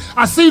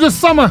 I see you this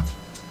summer.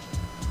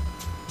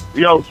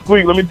 Yo,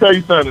 Squeak, let me tell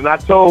you something. I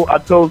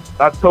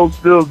told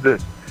Stills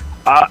this.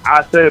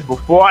 I said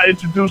before I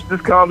introduced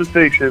this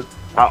conversation,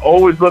 I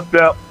always looked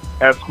up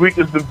at Squeak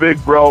as the big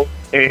bro,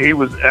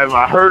 and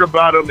I heard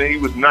about him, and he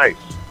was nice.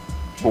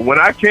 But when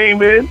I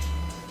came in,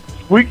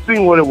 Squeak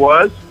seen what it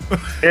was,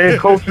 and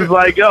Coach was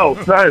like, "Yo,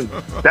 son,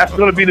 that's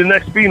gonna be the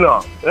next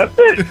phenom." That's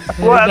it. That's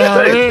what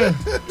I say.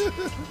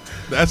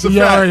 That's a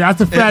fact.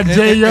 That's a fact,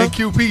 Jay. And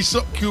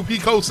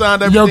QP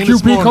co-signed everything. Yo,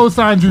 QP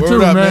co-signed you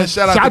too, up, man.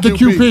 Shout out to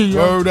QP.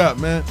 Word up,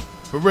 man.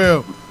 For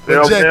real.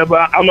 Man,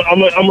 but I'm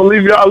gonna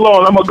leave y'all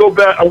alone. I'm gonna go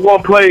back. I'm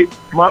gonna play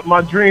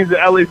my dreams at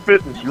LA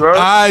Fitness. You heard?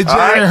 All right, Jay.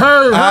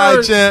 All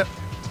right, champ.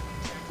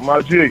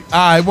 My G. All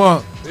right,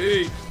 one.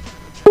 Peace.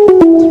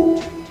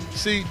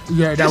 See,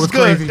 yeah, that was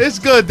good. crazy. It's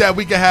good that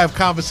we can have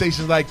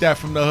conversations like that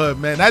from the hood,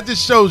 man. That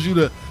just shows you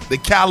the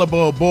caliber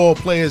of ball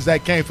players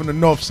that came from the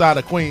north side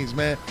of Queens,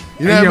 man.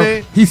 You know what I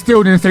mean? He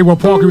still didn't say what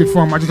park he was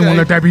from. I just want to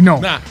let that be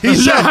known. Nah, he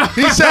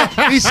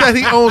said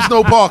he owns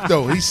no park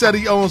though. He said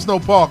he owns no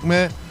park,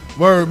 man.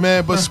 Word,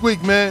 man. But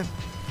Squeak, man.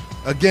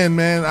 Again,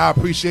 man, I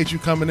appreciate you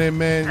coming in,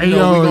 man. Hey,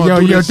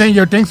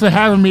 thanks for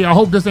having me. I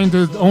hope this ain't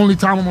the only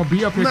time I'm gonna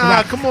be up here.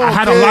 Nah, come on, I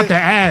had kid. a lot to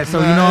add, so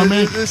you know what I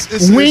mean.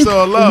 It's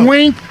all love.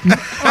 Wink.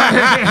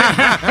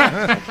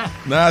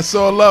 Nah, it's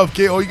all love,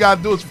 kid. All you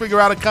gotta do is figure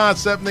out a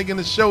concept, nigga, in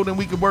the show, then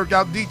we can work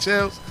out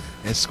details.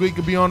 And Squeak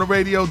could be on the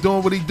radio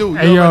doing what he do.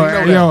 Hey,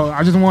 yo,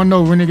 I just want to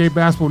know Renegade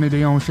Basketball need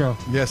their own show.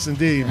 Yes,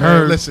 indeed,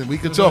 man. Listen, we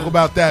can talk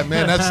about that,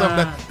 man. That's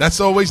something that's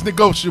always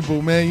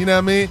negotiable, man. You know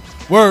what I mean?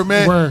 Word,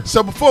 man. Word.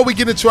 So before we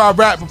get into our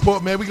rap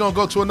report, man, we're going to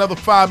go to another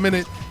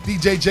 5-minute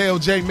DJ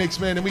JOJ mix,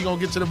 man, and we're going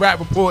to get to the rap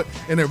report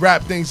and then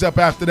wrap things up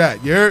after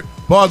that. You heard?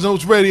 Bars and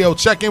Hoops Radio.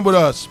 Check in with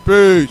us.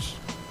 Peace.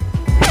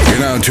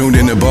 You're now tuned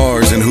into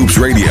Bars and Hoops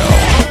Radio.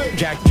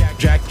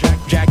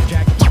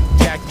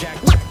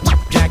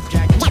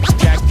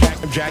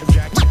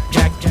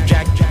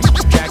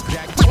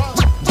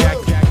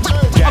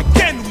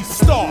 Again we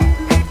start.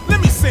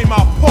 Let me say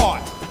my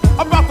part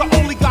about the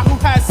only guy who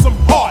has some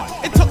heart.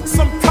 It took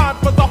some time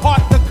for the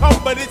heart to come,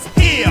 but it's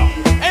here,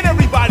 and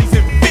everybody's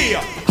in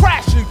fear,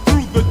 crashing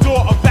through the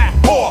door of that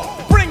whore,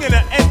 bringing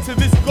an end to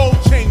this gold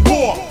chain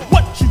war.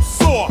 What you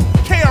saw,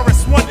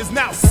 KRS-One is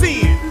now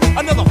seeing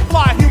another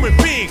fly human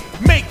being,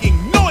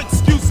 making no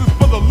excuses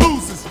for the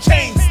losers,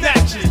 chain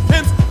snatchers,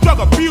 pimps, drug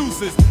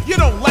abusers. You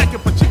don't like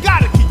it, but you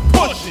gotta keep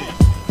pushing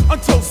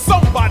until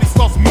somebody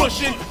starts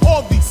mushing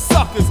all these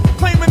suckers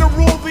claiming to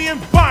rule the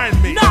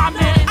environment. Nah,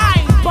 man, I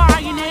ain't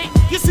buying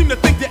it. You seem to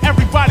think that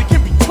everybody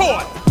can be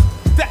taught,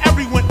 that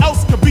everyone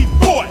else can be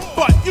bought,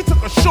 but you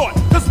took a short,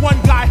 cause one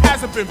guy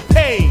hasn't been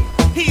paid.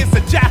 He is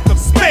the jack of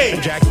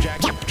spades.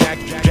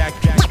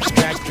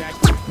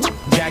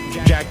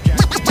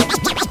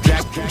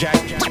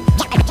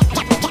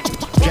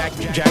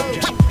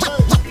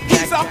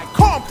 He's a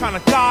calm kind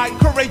of guy,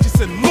 courageous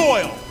and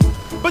loyal,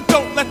 but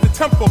don't let the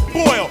temper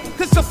boil,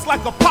 cause just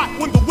like a pot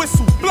when the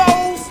whistle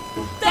blows,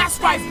 that's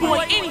right,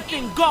 boy,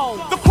 anything goes.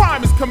 The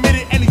crime is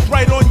committed and he's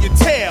right on your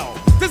tail.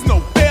 There's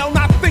no bail,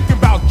 not thinking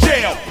about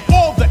jail.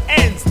 All the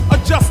ends are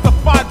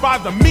justified by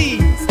the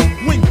means.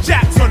 When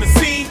Jack's on the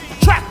scene,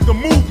 track the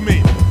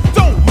movement.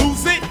 Don't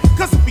lose it,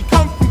 cause if he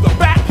comes from the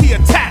back, he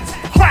attacks.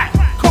 Crack,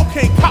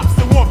 cocaine cops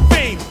that want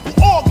fame,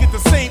 who all get the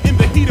same in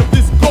the heat of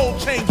this gold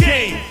chain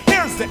game.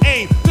 Here's the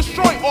aim,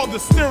 destroy all the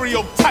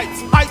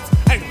stereotypes, heights,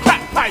 and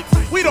crack pipes.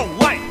 We don't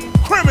like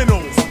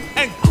criminals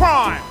and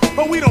crime,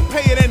 but we don't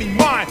pay it any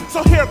mind.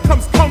 So here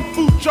comes Kung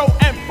Fu Joe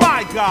and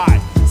Fly Guy,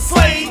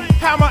 Slade,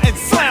 Hammer, and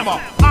Slammer.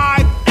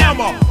 I am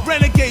a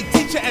renegade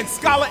teacher and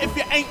scholar. If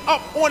you ain't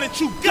up on it,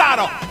 you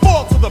gotta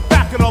fall to the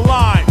back of the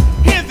line.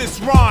 Hear this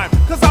rhyme,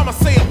 cause I'ma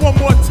say it one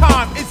more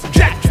time. It's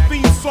Jack's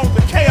theme song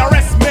that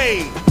KRS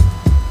made.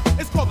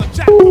 It's called the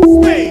Jack of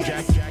Spades.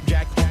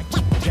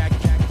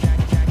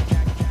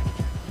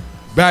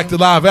 Back to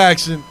live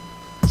action.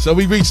 So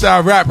we reached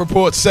our rap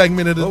report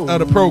segment of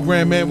the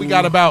program, man. We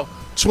got about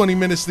 20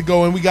 minutes to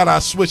go, and we got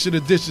our Switch of the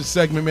Dishes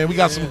segment, man. We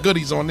got some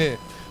goodies on there.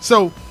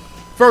 So,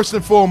 first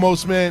and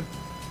foremost, man,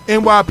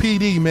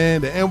 NYPD,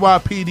 man. The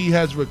NYPD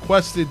has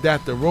requested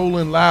that the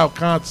Rolling Loud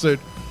concert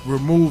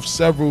remove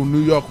several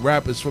New York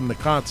rappers from the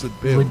concert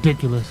bill.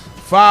 Ridiculous.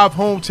 5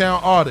 hometown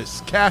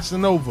artists,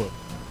 Casanova,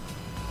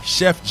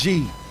 Chef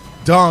G,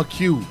 Don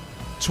Q,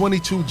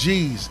 22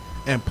 G's,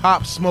 and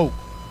Pop Smoke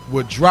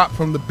were dropped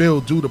from the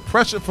bill due to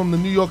pressure from the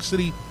New York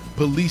City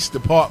Police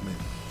Department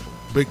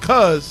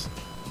because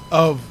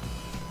of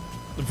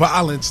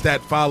violence that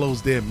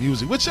follows their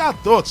music. What's your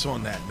thoughts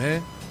on that,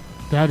 man?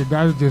 That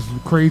is just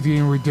crazy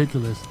and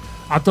ridiculous.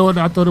 I thought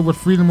it was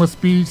freedom of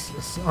speech,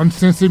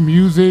 uncensored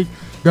music.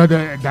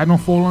 That don't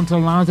fall into the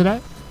lines of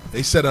that.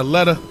 They said a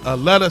letter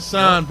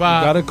signed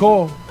by.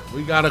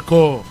 We got a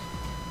call.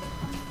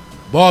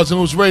 Bars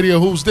and Hoops Radio.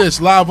 Who's this?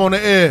 Live on the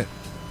air.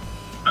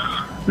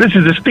 This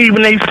is the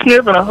Stephen A.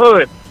 Smith in the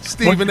hood.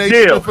 Stephen A.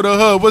 Smith for the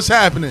hood. What's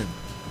happening?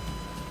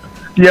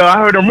 Yo, I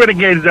heard the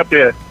Renegades up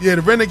there. Yeah,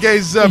 the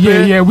Renegades is up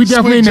here. Yeah, we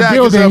definitely in the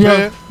building,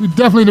 yo. We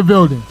definitely in the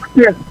building.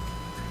 Yeah.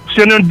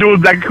 Send them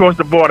dudes back across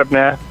the border,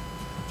 man.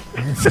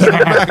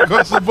 Back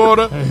across the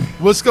border.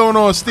 What's going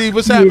on, Steve?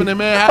 What's happening,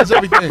 man? How's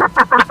everything?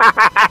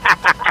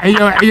 Hey,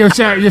 yo,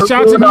 shout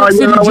out to New York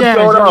City Jazz.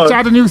 Shout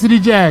out to New York City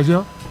Jazz,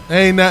 yo.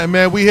 Ain't nothing,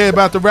 man. We here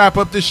about to wrap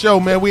up this show,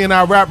 man. We in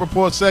our rap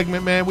report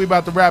segment, man. We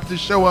about to wrap this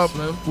show up.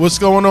 What's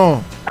going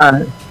on?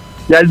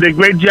 Y'all did a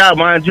great job,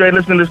 man. I enjoyed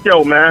listening to the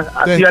show, man.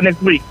 I'll see y'all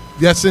next week.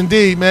 Yes,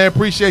 indeed, man.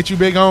 Appreciate you,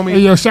 big homie. Hey,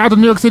 yo, shout out to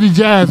New York City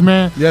Jazz,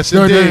 man. Yes,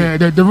 indeed.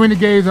 The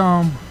Renegades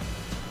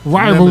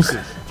rivals.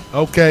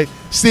 Okay.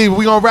 Steve,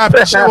 we going to wrap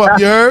this show up,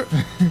 you heard?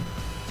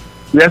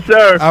 Yes,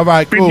 sir. All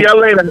right, cool. See y'all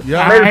later.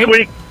 Yeah. Later this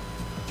week.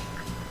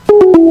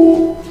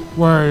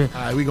 Word.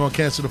 All right, we going to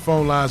cancel the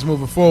phone lines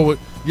moving forward.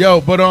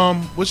 Yo, but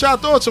what's y'all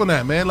thoughts on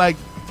that, man? Like,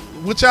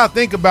 what y'all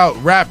think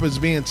about rappers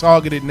being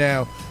targeted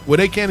now where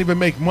they can't even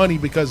make money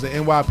because the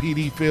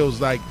NYPD feels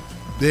like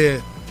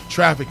they're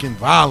trafficking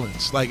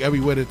violence, like,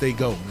 everywhere that they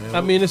go, man?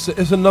 I mean, it's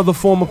another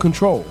form of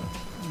control.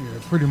 Yeah,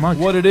 pretty much.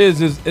 What it is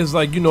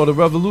like, the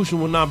revolution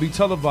will not be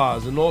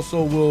televised, and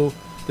also will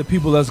the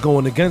people that's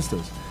going against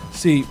us.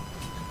 See,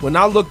 when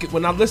I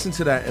listen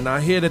to that and I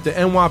hear that the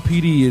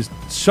NYPD is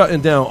shutting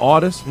down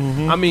artists,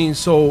 I mean,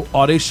 so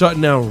are they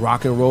shutting down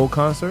rock and roll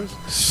concerts?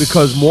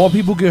 Because more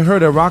people get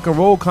hurt at rock and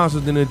roll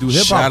concerts than they do hip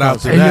hop. Shout out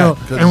to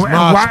concerts.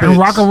 that. And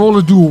rock and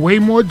rollers do way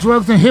more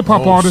drugs than hip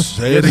hop artists.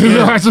 Say it again.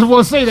 I just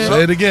want to say that.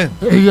 Say it again.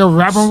 Yo,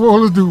 rock and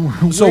rollers do.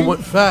 So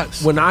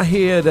when I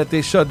hear that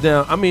they shut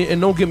down, I mean, and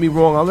don't get me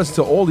wrong, I listen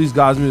to all these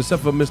guys,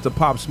 except for Mr.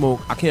 Pop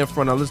Smoke. I can't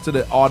front. I listen to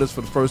the artists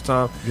for the first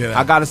time. Yeah,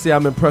 I gotta say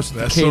I'm impressed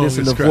with the cadence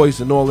and the voice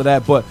and all of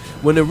that. But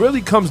when it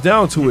really comes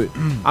down to it,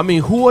 I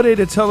mean, who are they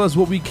to tell us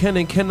what we can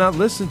and cannot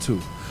listen to?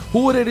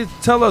 Who are they to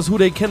tell us who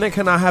they can and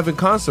cannot have in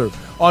concert?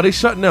 Are they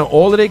shutting down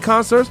all of their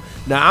concerts?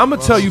 Now, I'm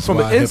going to tell you from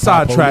an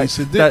inside track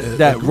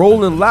that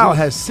Rolling Loud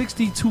has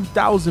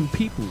 62,000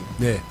 people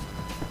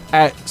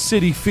at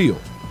Citi Field.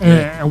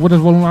 And what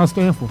does Rolling Loud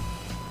stand for?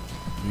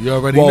 You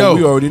already know.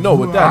 We already know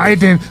what that is. All right,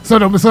 then. So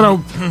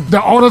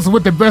the artists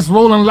with the best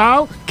Rolling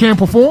Loud can't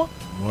perform?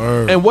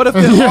 Word. And what if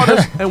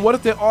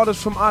they're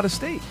artists from out of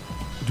state?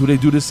 Do they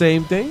do the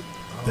same thing?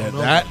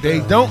 That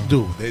they don't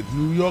do. The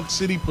New York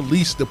City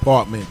Police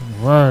Department.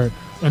 Right.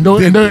 And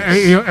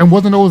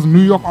wasn't those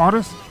New York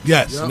artists?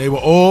 Yes, and they were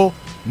all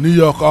New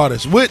York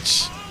artists,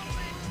 which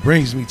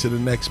brings me to the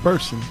next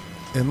person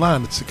in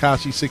line, the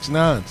Tekashi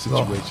 6ix9ine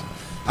situation.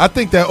 I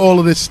think that all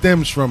of this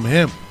stems from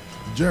him.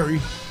 Jerry.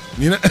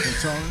 You know,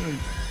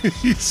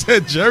 he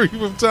said Jerry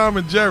from Tom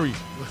and Jerry.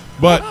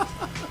 But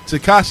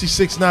Tekashi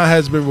 6ix9ine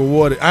has been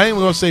rewarded. I ain't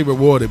going to say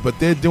rewarded, but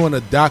they're doing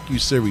a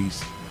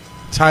docuseries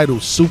titled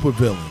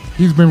Supervillain.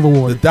 He's been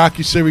rewarded. The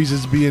docuseries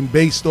is being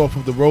based off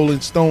of the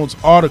Rolling Stones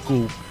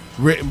article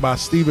written by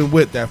Stephen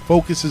Witt that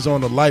focuses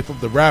on the life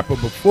of the rapper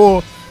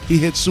before he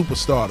hit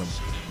superstardom.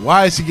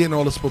 Why is he getting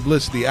all this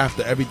publicity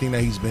after everything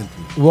that he's been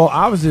through? Well,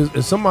 obviously,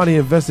 if somebody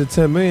invested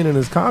 $10 million in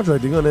his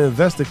contract, they're going to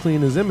invest to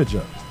clean his image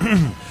up.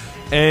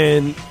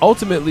 And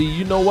ultimately,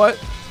 you know what?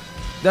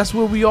 That's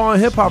where we are in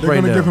hip hop right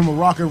now. They're going to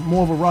give him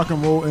more of a rock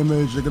and roll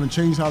image. They're going to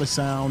change how they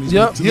sound.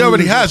 He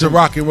already has a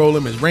rock and roll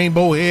image,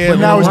 rainbow hair.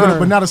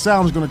 But now the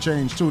sound is going to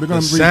change too. They're going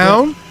to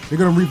sound. They're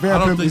going to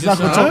revamp him. He's not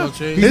going to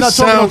change. His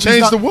sound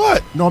changed to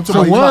what? No, I'm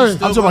talking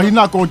about he's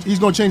not going. He's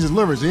going to change his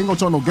lyrics. He ain't going to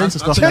talk no gangster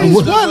stuff. Change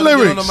what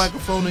lyrics?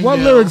 What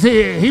lyrics?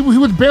 He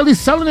was barely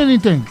selling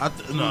anything.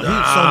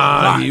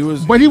 He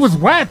was. But he was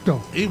whack though.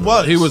 He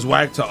was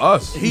whack to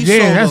us.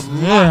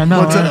 I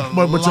know.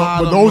 But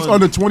those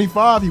under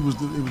 25, he was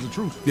the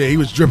truth. Yeah, he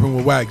was dripping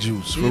with whack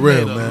juice for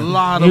real,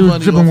 man. He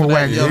was dripping with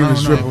whack juice. He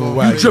was dripping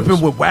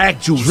with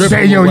whack juice.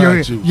 Dripping with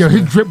whack juice. Yo,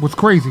 his drip was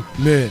crazy.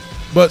 Man.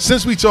 But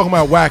since we talking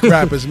about whack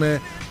rappers,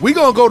 man, we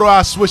going to go to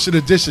our Swish of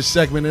the Dishes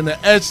segment. In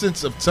the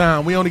essence of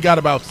time, we only got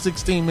about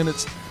 16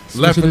 minutes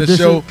left in the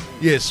show.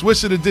 Yeah,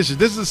 Swish of the Dishes.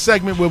 This is a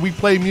segment where we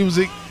play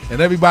music and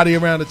everybody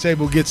around the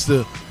table gets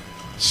to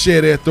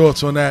share their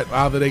thoughts on that.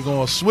 Either they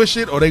going to swish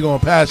it or they going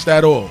to pass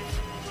that off.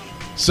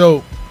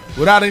 So,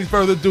 without any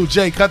further ado,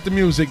 Jay, cut the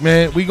music,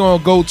 man. We going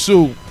to go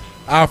to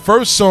our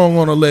first song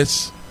on the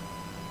list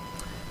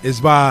is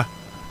by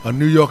a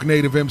New York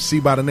native MC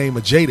by the name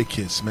of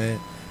Jadakiss, man.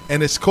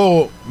 And it's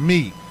called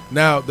Me.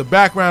 Now, the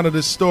background of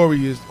this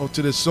story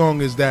to this song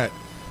is that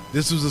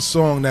this was a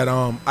song that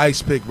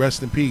Ice Pick,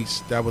 rest in peace,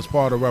 that was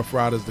part of Rough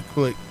Riders, the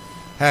Clique,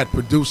 had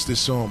produced this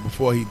song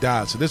before he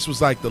died. So this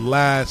was like the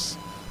last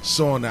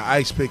song that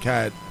Ice Pick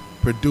had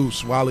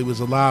produced while he was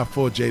alive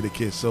for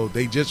Jadakiss. So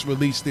they just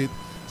released it.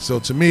 So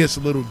to me, it's a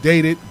little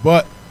dated,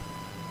 but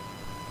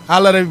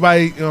I'll let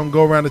everybody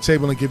go around the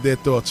table and give their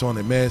thoughts on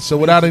it, man. So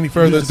without any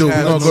further ado,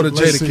 we're going to go to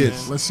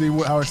Jadakiss. Let's see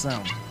how it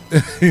sounds.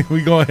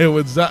 We going to hear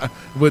what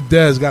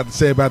Dez got to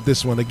say about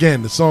this one.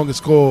 Again, the song is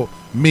called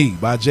Me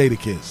by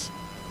Jadakiss.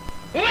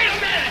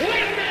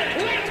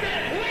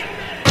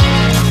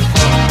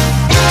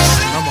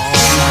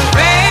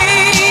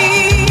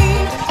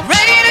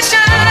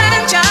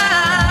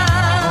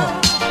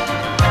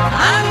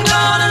 I'm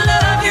gonna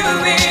love you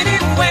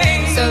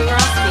anyway. So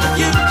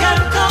Rocky, you can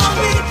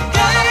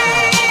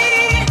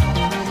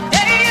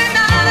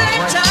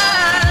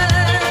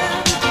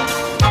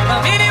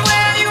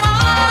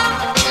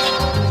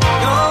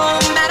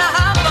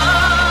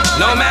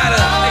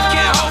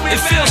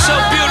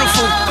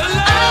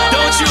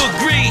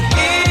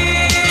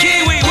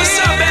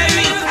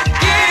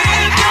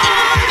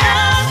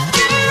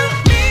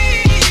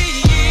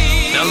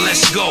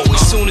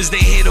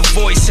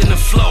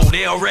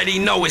already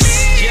know it's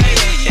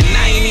and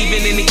I ain't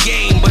even in the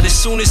game, but as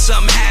soon as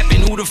something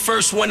happen, who the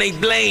first one they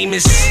blame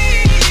is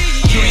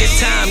you your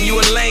time, you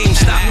a lame.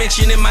 Stop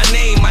mentioning my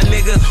name, my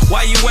nigga.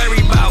 Why you worry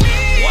about?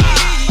 Why?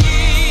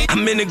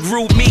 I'm in a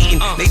group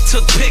meeting. They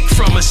took pick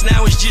from us,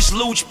 now it's just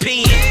Luch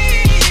peeing.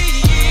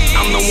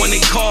 I'm the one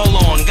they call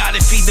on.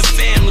 Gotta feed the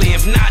family,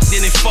 if not,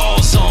 then it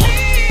falls on.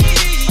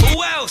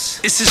 Who else?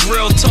 This is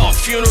real talk,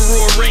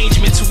 funeral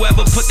arrangements,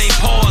 whoever put they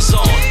paws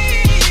on.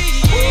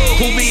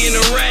 Who be in the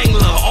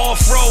Wrangler,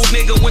 off-road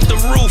nigga with the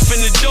roof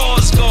and the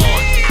doors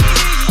gone.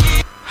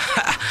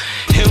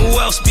 And who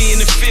else be in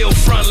the field,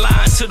 front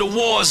line till the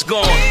war's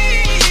gone.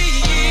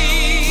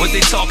 What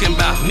they talking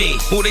about? Me.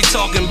 Who they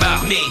talking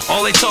about? Me.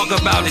 All they talk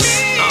about is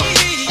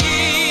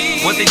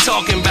what they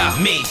talking about?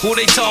 Me. Who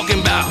they talking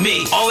about?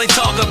 Me. All they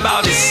talk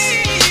about is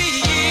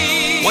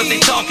what they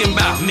talking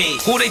about? Me.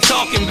 Who they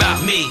talking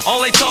about? Me.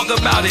 All they talk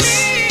about is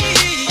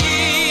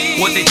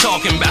what they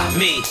talking about?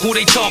 Me. Who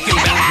they talking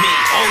about? Me.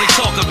 All they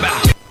talk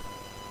about.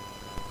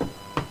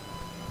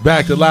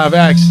 Back to live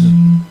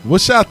action.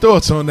 What's your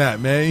thoughts on that,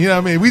 man? You know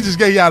what I mean? We just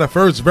gave y'all the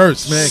first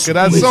verse, man, because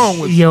that song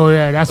was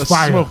that's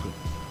fire. Smoker.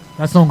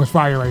 That song was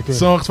fire right there.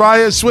 Song's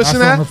fire? Switching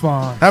that? Song was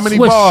fire. How many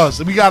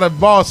bars? We got a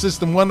bar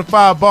system, 1 to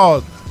 5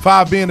 bars.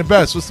 5 being the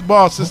best. What's the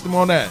bar system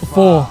on that?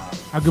 4.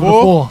 I give it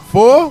 4.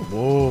 4?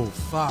 Whoa.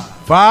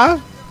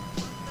 5?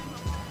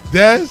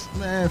 Des?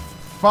 Man,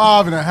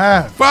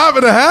 5.5.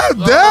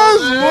 5.5? Des?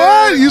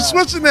 What? You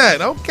switching that?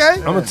 Okay.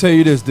 I'm going to tell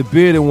you this. The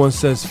bearded one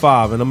says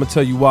 5, and I'm going to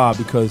tell you why.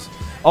 Because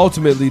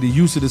ultimately, the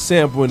use of the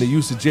sample and the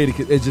use of Jada,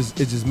 it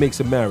just makes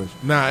a marriage.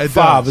 Nah, it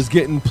 5 does. is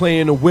getting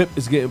playing the whip.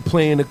 It's getting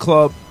playing the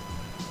club.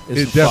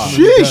 It's It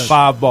definitely does.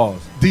 5 bars.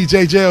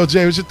 DJ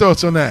JLJ, what's your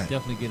thoughts on that?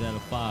 Definitely get out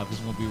of 5.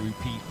 It's going to be a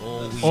repeat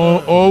all week.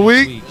 All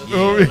week?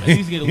 Yeah, at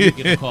least get a week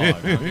in the car.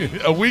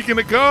 A week in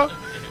the car?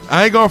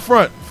 I ain't going to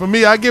front. For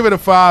me, I give it a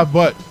 5,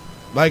 but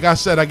like I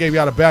said, I gave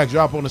y'all the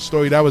backdrop on the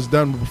story. That was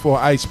done before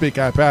Ice Pick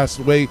had passed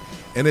away.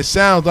 And it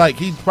sounds like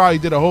he probably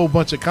did a whole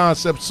bunch of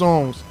concept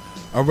songs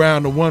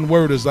around the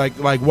one-worders,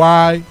 like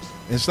Why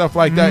and stuff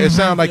like that. It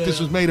sounded like this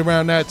was made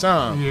around that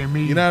time. Yeah,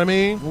 Me. You know what I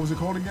mean? What was it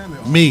called again?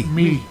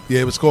 Me.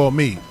 Yeah, it was called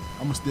Me.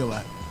 I'm going to steal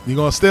that. You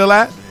going to steal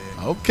that?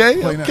 Yeah. Okay.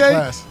 Playing that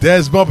class.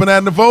 Des bumping that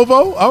in the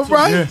Volvo? All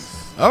right.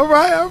 Yes. All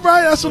right.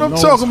 That's what I'm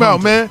talking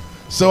about, man.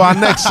 So our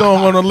next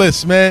song on the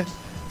list, man,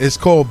 is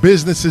called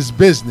Business is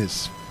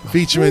Business,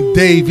 featuring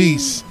Dave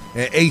East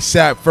and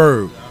ASAP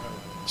Ferg.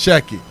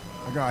 Check it.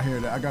 I got to hear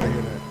that.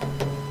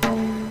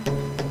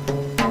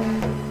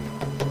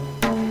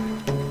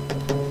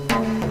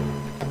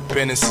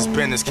 Business is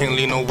business, can't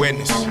leave no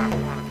witness.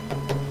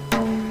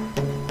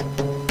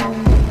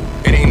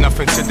 It ain't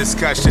nothing to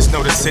discuss, just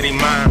know the city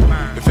mine.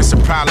 If it's a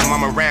problem,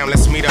 I'm around,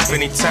 let's meet up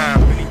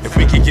anytime. If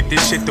we could get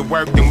this shit to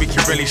work, then we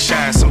can really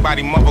shine.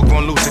 Somebody mother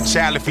gon' lose a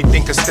child if he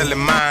think it's still in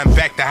mine.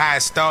 Back to how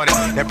it started,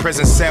 that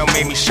prison cell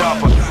made me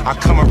sharper. I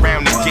come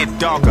around and get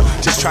darker,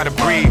 just try to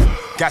breathe.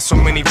 Got so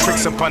many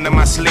tricks up under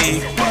my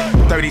sleeve.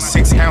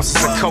 36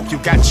 ounces of coke, you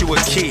got you a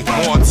key.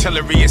 More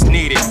artillery is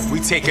needed, we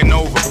taking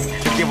over.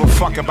 To give a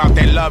fuck about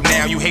that love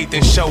now, you hate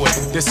then show it.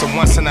 This a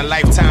once in a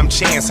lifetime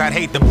chance, I'd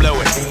hate to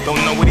blow it.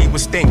 Don't know what he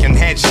was thinking,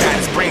 headshot,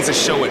 his brains will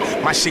show it.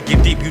 My shit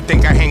get deep, you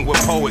think I hang with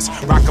poets.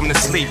 Rock him to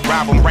sleep,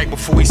 rob him right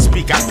before he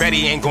speak, I bet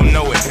he ain't gon'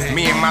 know it.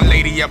 Me and my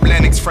lady up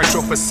Lennox, fresh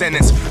off a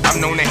sentence. I'm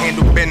known to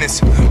handle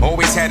business,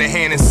 always had a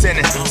hand in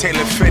sinning.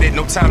 Tailor fitted,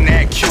 no time to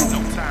act cute.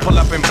 Pull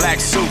up in black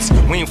suits,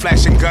 we ain't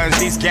flashing guns,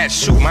 these gats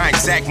shoot. My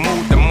exact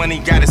mood, the money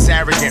got us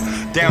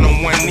arrogant. Down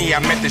on one knee, I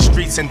met the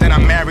streets and then I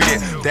married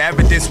it. The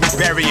evidence, we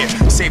bury it.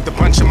 Saved a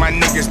bunch of my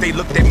niggas, they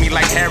looked at me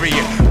like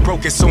Harriet.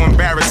 Broke it so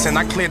embarrassing,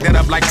 I cleared that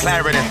up like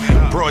Clarendon.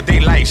 Broad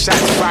daylight,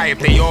 shots fired,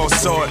 they all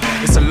saw it.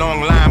 It's a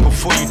long line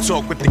before you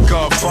talk with the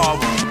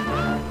Godfather.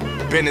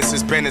 Business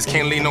is business,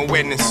 can't leave no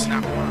witness.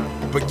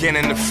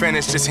 Beginning to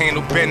finish, just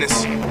handle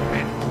business.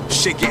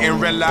 Shit getting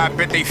real, I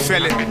bet they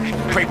feel it.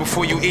 Pray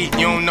before you eat,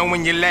 you don't know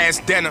when your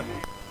last dinner.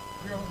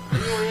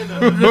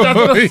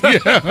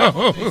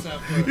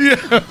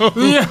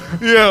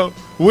 Yo,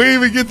 we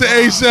didn't even get to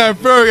ASAP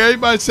Ferg.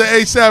 Everybody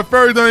say ASAP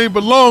Ferg don't even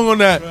belong on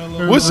that.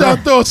 What's your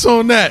thoughts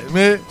on that,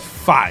 man?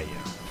 Fire.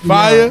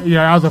 Fire?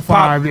 Yeah, that was a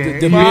 5.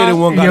 The bearded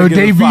one got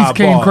Dave East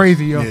came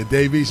crazy, yo. Yeah,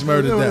 Dave East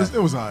murdered that. It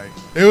was all right.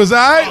 It was all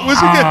right?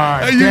 What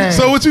you get?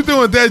 So what you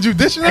doing, Dad? You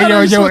dishing out?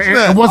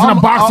 It wasn't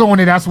a box on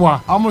it, that's why.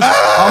 Roy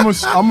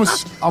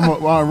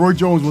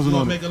Jones wasn't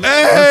on it.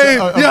 Hey,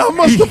 I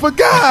must have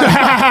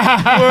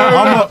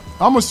forgot.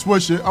 I'm going to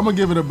switch it. I'm going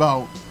to give it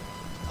about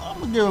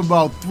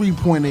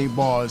 3.8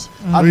 bars.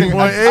 I think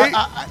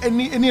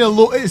it need a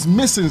little. It's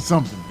missing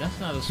something. That's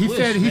not a He switch,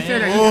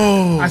 said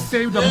man. I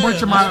saved a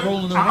bunch of my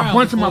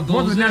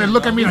brothers now they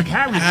look at me like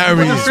Harry.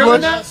 Harry.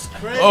 Feeling that?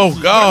 Oh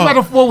God. That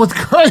metaphor was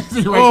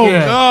crazy right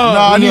there. God.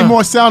 No, I need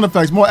more sound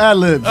effects, more ad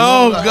libs.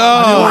 Oh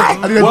God.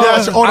 I need a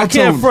dash of auto-tune. I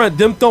can't front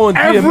them throwing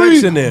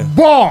DMX in there.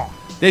 Ball.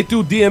 They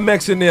threw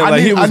DMX in there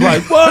like he was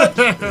like, what?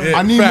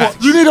 I need more.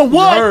 You need a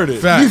what? Heard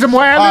it. You need some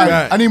more ad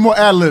libs? I need more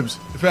ad libs.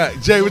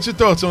 Fact. Jay, what's your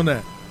thoughts on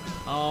that?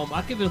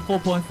 I give it a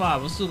 4.5.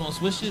 I'm still gonna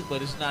switch it,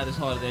 but it's not as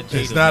hard as that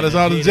Jada. It's not as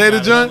hard as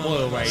Jada joint?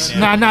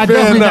 Nah,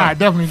 definitely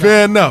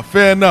not.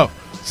 Fair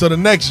enough. So the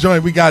next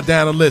joint we got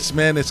down the list,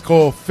 man, it's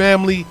called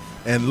Family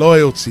and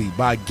Loyalty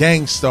by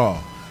Gang Starr,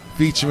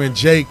 featuring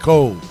J.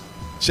 Cole.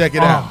 Check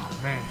it out.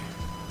 Man.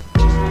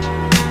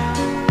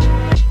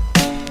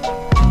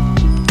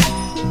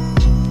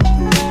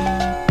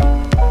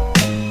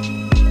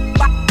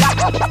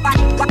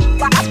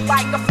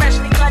 Like a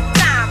freshly cut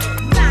diamond.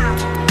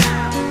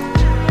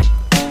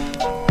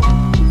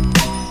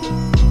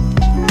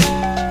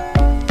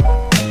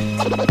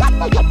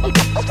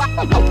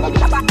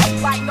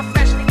 Like a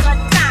freshly cut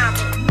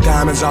diamond.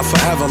 Diamonds are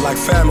forever like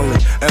family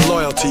and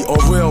loyalty, or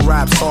real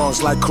rap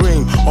songs like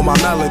Cream or my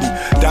melody.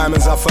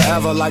 Diamonds are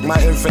forever like my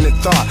infinite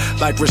thought,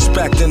 like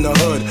respect in the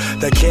hood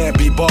that can't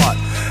be bought.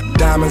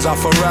 Diamonds are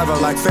forever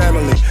like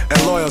family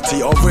and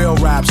loyalty, or real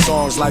rap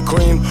songs like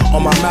Cream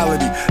or my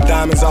melody.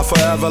 Diamonds are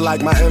forever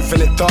like my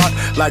infinite thought,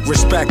 like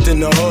respect in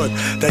the hood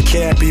that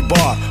can't be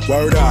bought.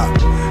 Word up,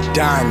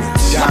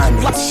 diamonds.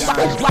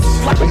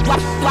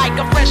 Like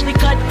a freshly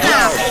cut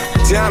diamond.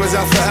 Diamonds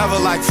are forever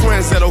like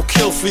friends that'll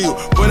kill for you.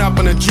 Went up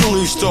in a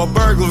jewelry store,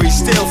 burglary,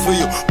 steal for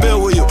you. Bill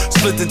with you,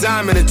 split the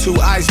diamond in two,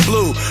 ice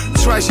blue.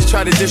 Twice you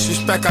try to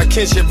disrespect our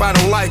kinship, I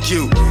don't like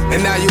you.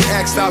 And now you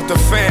X'd out the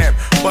fam,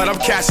 but I'm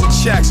cashing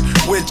checks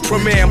with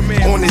Premier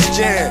on this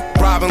jam.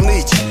 Robin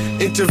Leach,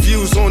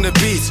 interviews on the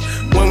beach.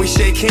 When we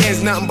shake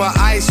hands, nothing but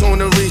ice on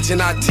the reach.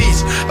 And I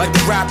teach like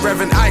the rap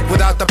Reverend Ike,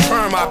 without the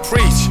perm I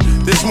preach.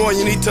 There's more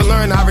you need to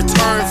learn, I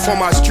return from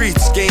my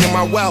streets, gaining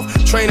my wealth,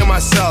 training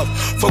myself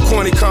for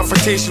corny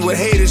confrontation with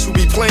haters who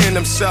be playing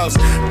themselves.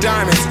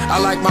 Diamonds, I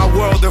like my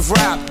world of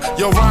rap.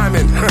 Yo,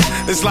 rhyming,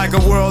 it's like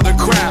a world of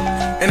crap.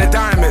 And a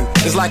diamond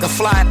is like a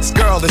fly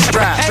girl that's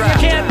strapped.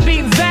 And you can't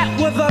beat that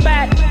with a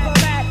bat.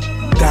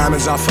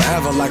 Diamonds are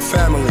forever like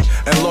family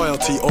and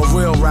loyalty, or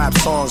real rap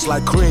songs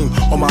like Cream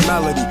or my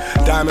melody.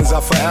 Diamonds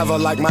are forever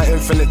like my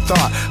infinite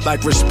thought,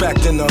 like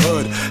respect in the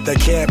hood that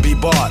can't be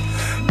bought.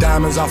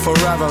 Diamonds are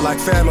forever like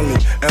family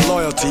and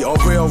loyalty, or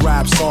real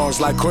rap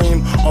songs like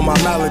Cream or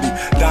my melody.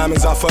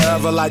 Diamonds are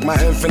forever like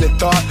my infinite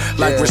thought,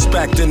 like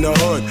respect in the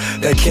hood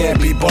that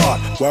can't be bought.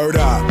 Word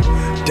up,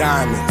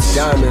 diamonds.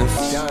 Diamonds.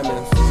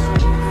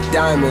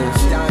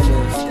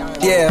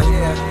 Yeah.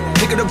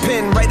 Pick up the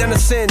pen, write down the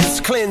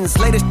sins, cleanse,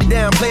 lay this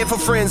down, play it for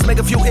friends, make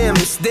a few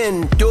M's,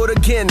 then do it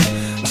again.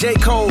 J.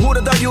 Cole, who'd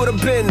have thought you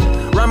would've been?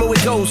 Rhyming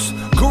with ghosts,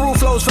 guru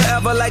flows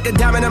forever like a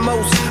diamond at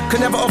most.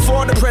 Could never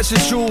afford the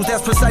precious jewels,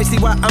 that's precisely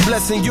why I'm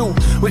blessing you.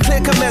 With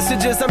clear-cut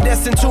messages, I'm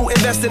destined to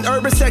invest in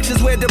urban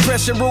sections where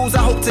depression rules.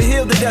 I hope to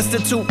heal the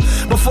destitute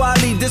before I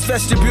leave this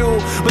vestibule.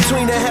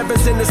 Between the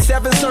heavens and the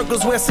seven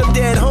circles where some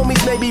dead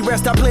homies maybe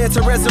rest, I plan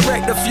to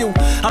resurrect a few.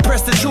 I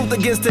press the truth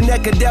against the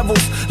neck of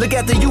devils. Look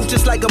at the youth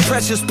just like a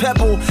precious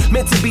pebble,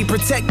 meant to be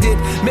protected.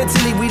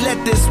 Mentally we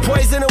let this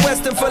poison of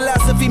Western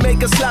philosophy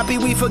make us sloppy.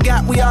 We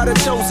forgot we are the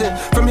chosen.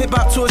 From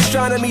hip-hop to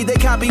astronomy, they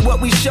copy what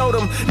we showed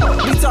them.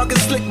 We talking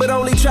slick but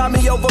only try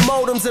me over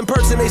modems. In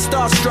person they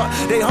starstruck,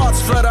 they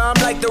hearts flutter. I'm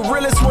like the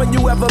realest one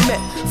you ever met.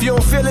 If you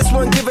don't feel this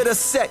one, give it a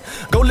sec.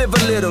 Go live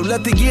a little,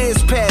 let the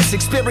years pass.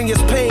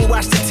 Experience pain,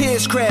 watch the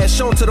tears crash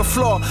onto the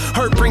floor.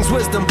 Hurt brings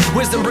wisdom,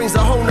 wisdom brings a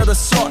whole nother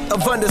sort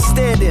of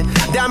understanding.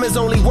 Diamonds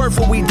only worth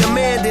what we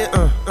demanded.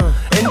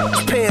 And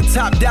paying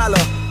top dollar.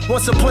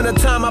 Once upon a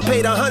time I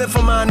paid 100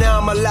 for mine, now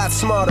I'm a lot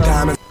smarter.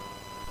 Diamonds.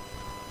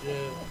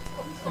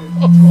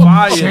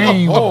 Fire.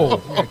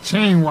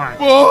 Chain watch.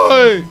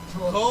 Boy.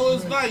 Cole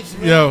is nice,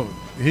 man. Yo,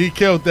 he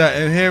killed that.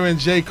 And hearing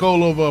J.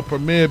 Cole over a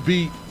Premier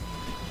beat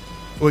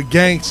with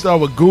Gang Starr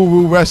with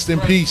Guru, rest in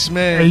peace,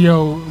 man. Hey,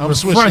 yo, I'm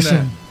switching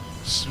that.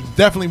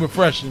 Definitely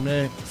refreshing,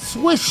 man.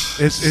 Swish.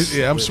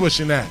 I'm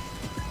switching that.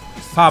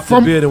 Pop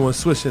the beard and was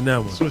swishing that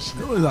one. It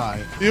was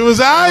alright. It was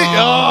alright?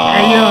 Oh,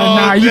 hey, yo,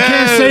 nah, you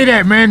can't say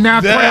that, man. Now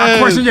I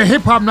question your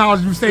hip hop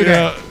knowledge. You say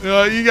that.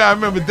 You gotta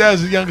remember,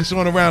 Dez, the youngest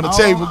one around the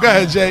table. Go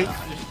ahead, Jay.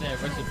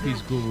 Rest in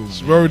peace, Guru.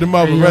 Word them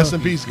up. Rest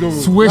in peace, Guru.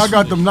 Swish. I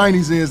got them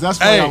 90s ears. That's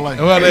what I like.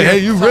 Well, hey,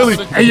 you really.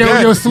 Hey,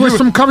 yo, Swish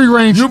from Cubby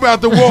Range. You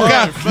about to walk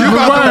out.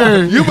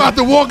 You about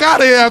to walk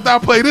out of here after I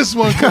play this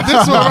one. Cause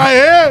this one right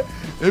here,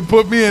 it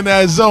put me in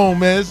that zone,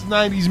 man. It's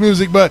 90s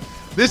music, but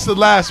this is the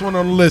last one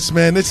on the list,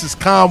 man. This is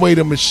Conway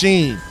the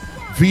Machine,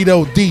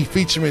 Vito D,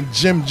 featuring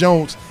Jim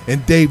Jones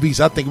and Dave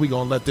East. I think we're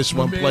going to let this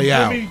one play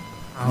out.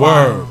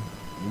 Word.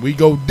 We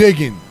go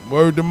digging.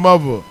 Word to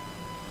mother.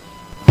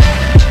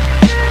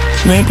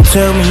 Maybe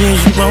tell me,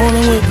 is you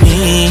rolling with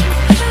me?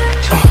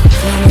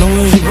 No,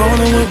 is you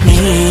rolling with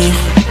me?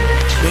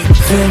 Maybe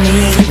tell me,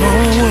 is you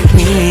rolling with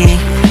me?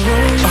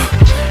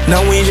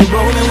 Now is you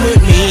rolling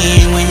with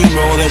me? When you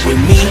rolling with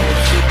me?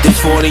 The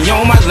 40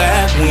 on my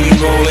lap when you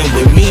rolling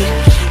with me.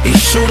 It's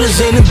shooters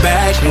in the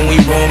back when we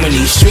roaming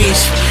these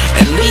streets.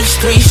 At least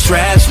 3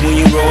 straps when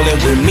you rolling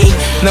with me.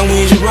 Now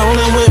is you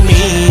rolling with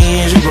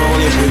me? Is you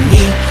rolling with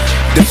me?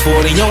 The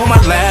 40 on my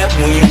lap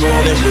when you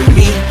rolling with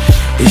me.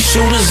 It's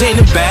shooters in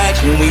the back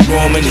when we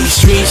roaming these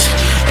streets.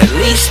 At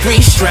least 3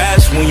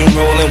 straps when you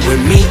rolling with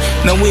me.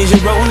 Now is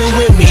you rolling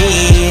with me?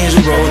 Is you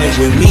you rolling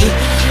with me.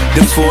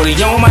 The 40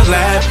 on my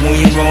lap when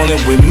you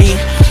rolling with me.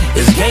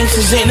 It's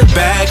gangsters in the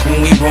back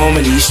when we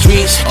roaming these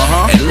streets.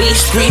 At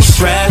least 3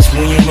 straps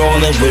when you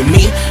rolling with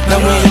me. Now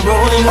when you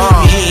rolling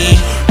with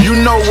me. You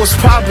know what's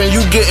poppin',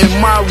 you gettin'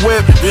 my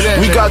whip.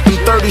 We got them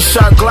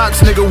 30-shot Glocks,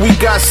 nigga, we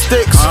got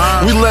sticks.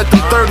 We let them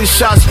 30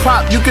 shots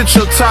pop, you get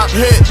your top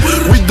hit.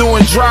 We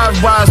doing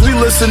drive-bys, we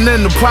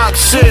listening to pop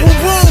shit.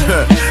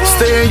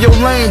 Stay in your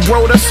lane,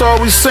 bro, that's all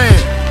we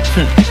saying.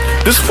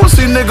 This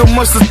pussy nigga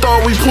must've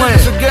thought we playin'.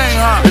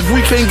 If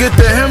we can't get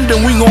to him,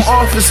 then we gon'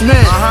 office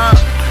man.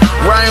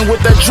 Riding with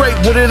that Drake,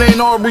 but it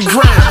ain't Aubrey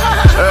Graham.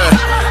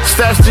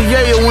 Stash the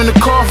yayo in the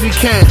coffee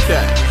can.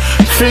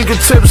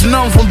 Fingertips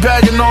numb from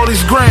bagging all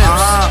these grams.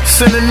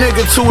 Send a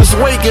nigga to his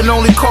wake and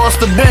only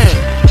cost a band.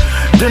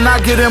 Then I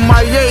get in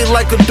my yay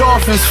like a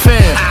Dolphins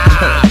fan.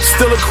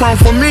 Still a crumb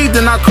for me,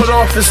 then I cut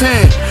off his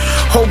hand.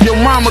 Hope your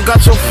mama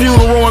got your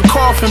funeral and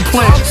coffin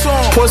planned.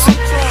 Pussy,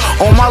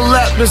 on my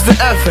lap is the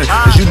effing.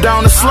 Is you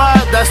down the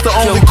slide? That's the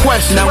only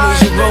question. Now when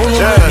you rollin'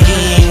 with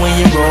me, when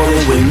you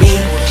rollin' with me.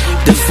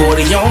 The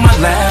 40 on my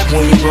lap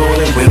when you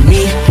rollin' with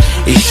me.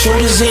 It's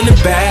shooters in the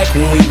back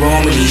when we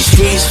roaming these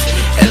streets.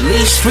 At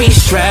least 3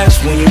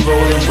 straps when you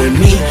rollin' with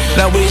me.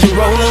 Now when you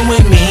rollin'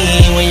 with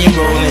me, when you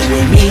rollin'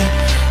 with me.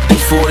 The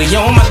 40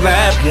 on my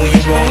lap when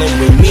you rollin'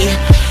 with me.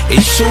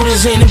 It's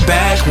shooters in the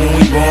back when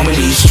we roaming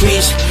these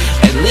streets.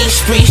 At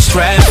least 3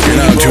 straps.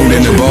 You're now tuned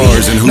into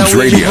Bars and Hoops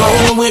Radio. Now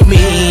when you rollin' with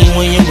me,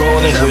 when you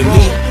rollin' with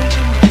me.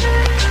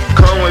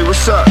 Conway,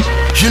 what's up?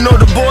 You know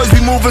the boys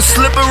be moving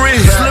slippery.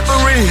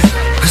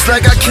 It's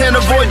like I can't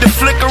avoid the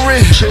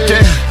flickering.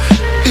 Damn.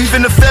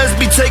 Even the feds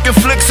be taking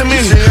flicks of me.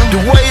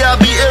 The way I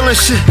be ill and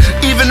shit,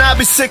 even I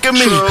be sick of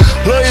me.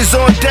 Lawyers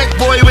on deck,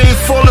 boy, we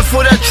ain't falling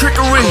for that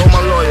trickery.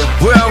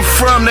 Where I'm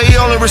from, they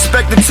only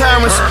respect the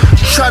tyrants.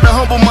 Try to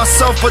humble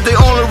myself, but they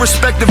only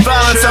respect the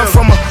violence. I'm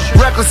from a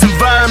reckless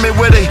environment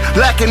where they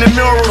lacking in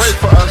morals.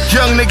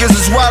 Young niggas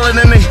is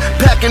wildin' and they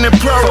packing in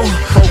plural.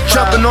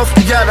 Jumping off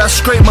the yacht, I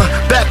scrape my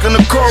back on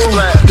the coral.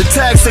 The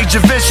tag say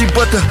Javinci,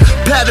 but the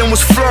pattern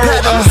was floral.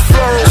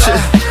 Shit.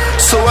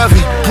 So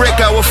every break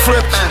I would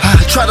flip.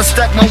 I try to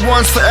stack my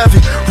ones for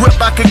every rip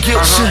I could get.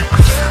 Shit,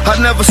 I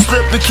never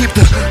slip and keep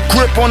the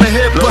grip on the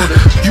hip. But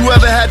you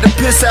ever had to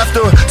piss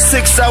after a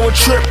 6-hour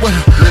trip when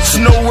there's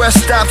no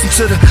rest stops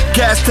until the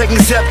gas tank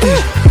is empty?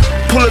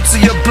 Pull up to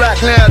your block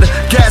now, the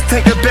gas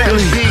tank a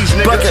Bentley.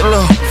 Bucket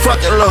low,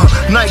 fuck it low,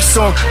 nights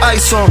on,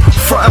 ice on,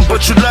 frontin'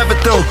 but you love it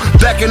though.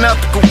 Backing out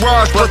the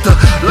garage, but the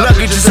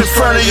luggage is in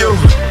front of you.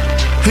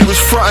 He was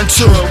frontin'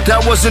 too, that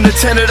wasn't a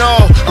 10 at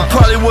all. It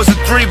probably was a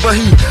 3, but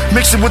he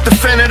mixed it with the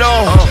fentanyl.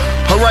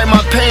 I write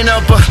my pain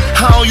up, but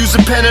I don't use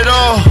a pen at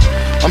all.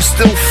 I'm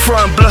still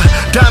front, blood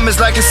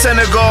diamonds like in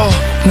Senegal.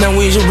 Now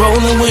when you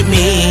rollin' with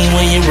me,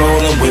 when you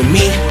rollin' with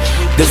me.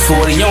 The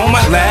 40 on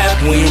my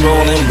lap when you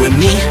rollin' with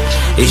me.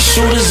 It's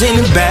shooters in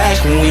the back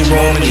when we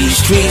roaming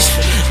these streets.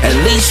 At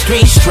least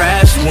 3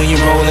 straps when you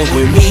rollin'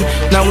 with me.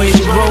 Now when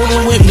you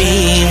rollin' with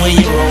me, when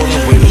you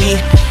rollin' with me.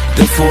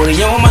 The 40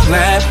 on my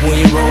lap when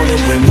you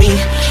rollin' with me.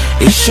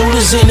 It's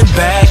shooters in the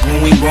back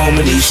when we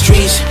roaming these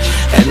streets.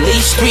 At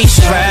least 3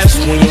 straps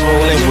when you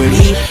rollin' with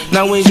me.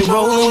 Now when you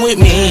rollin' with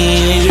me,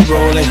 when you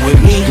rollin'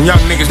 with me. Young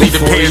niggas need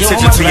to pay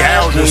attention to your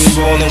elders.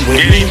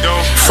 Get it,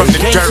 though. From the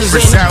dirt,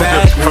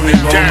 Griselda. From the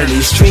dirt.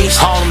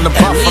 Harlem to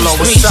Buffalo,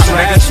 what's up,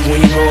 nigga?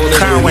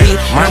 Conway,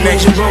 my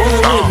nigga.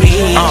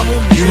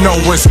 You know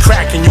what's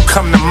crackin', you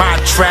come to my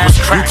trap.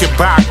 You can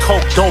buy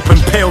coke, dope,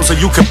 and pills, or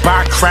you can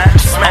buy crack.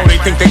 Oh, they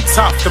think they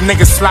tough. Them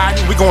niggas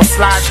sliding, we gon'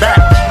 slide back.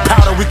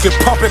 Powder, we can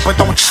pump it, but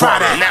don't try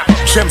that.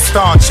 Jim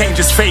Star, change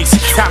his face.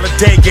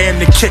 Talladega in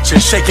the kitchen,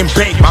 shaking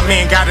bake. My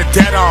man got a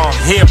dead arm,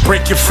 here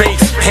break your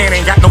face. Hand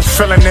ain't got no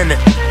feeling in it.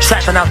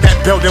 Trapping out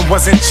that building,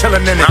 wasn't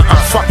chilling in it.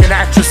 Fucking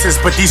actresses,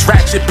 but these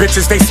ratchet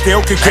bitches, they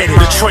still could get it.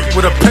 Detroit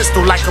with a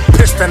pistol like a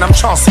piston, I'm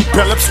Chauncey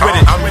Billups with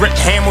it. I'm Rick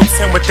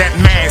Hamilton with that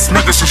mask,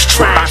 niggas is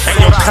trash. Hey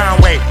yo,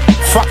 Conway,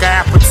 fuck an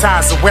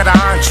appetizer, where the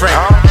entree?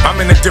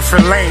 I'm in a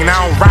different lane, I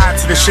don't ride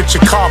to the shit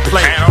your car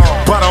play.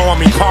 Butter on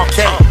me,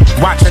 parquet,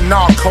 watching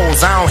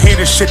Narcos, I don't hear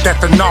the shit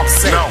that the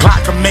narcs say.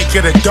 Block can make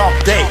it a dark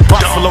day,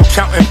 Buffalo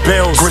counting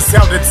bills,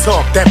 Griselda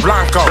talk, that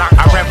Blanco.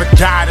 I'd rather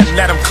die than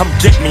let him come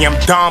get me, I'm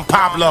Don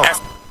Pablo.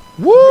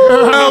 Woo!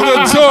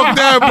 Elder talk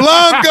that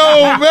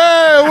Blanco,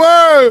 man.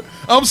 Word.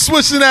 I'm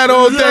switching that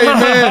all day,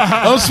 man.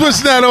 I'm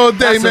switching that all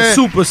day, That's man. A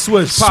super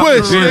switch.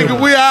 Switch, nigga.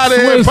 We out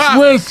of here.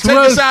 Pop, take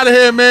us out of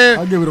here, man.